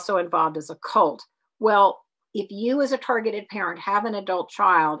 also involved as a cult? Well, if you as a targeted parent have an adult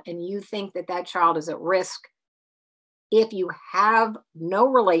child and you think that that child is at risk, if you have no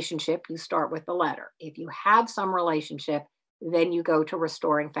relationship, you start with the letter. If you have some relationship, then you go to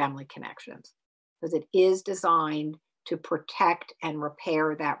restoring family connections, because it is designed to protect and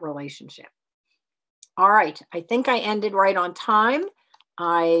repair that relationship. All right, I think I ended right on time.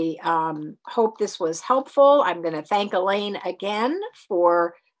 I hope this was helpful. I'm going to thank Elaine again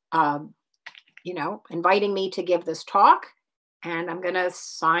for, inviting me to give this talk, and I'm going to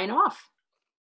sign off.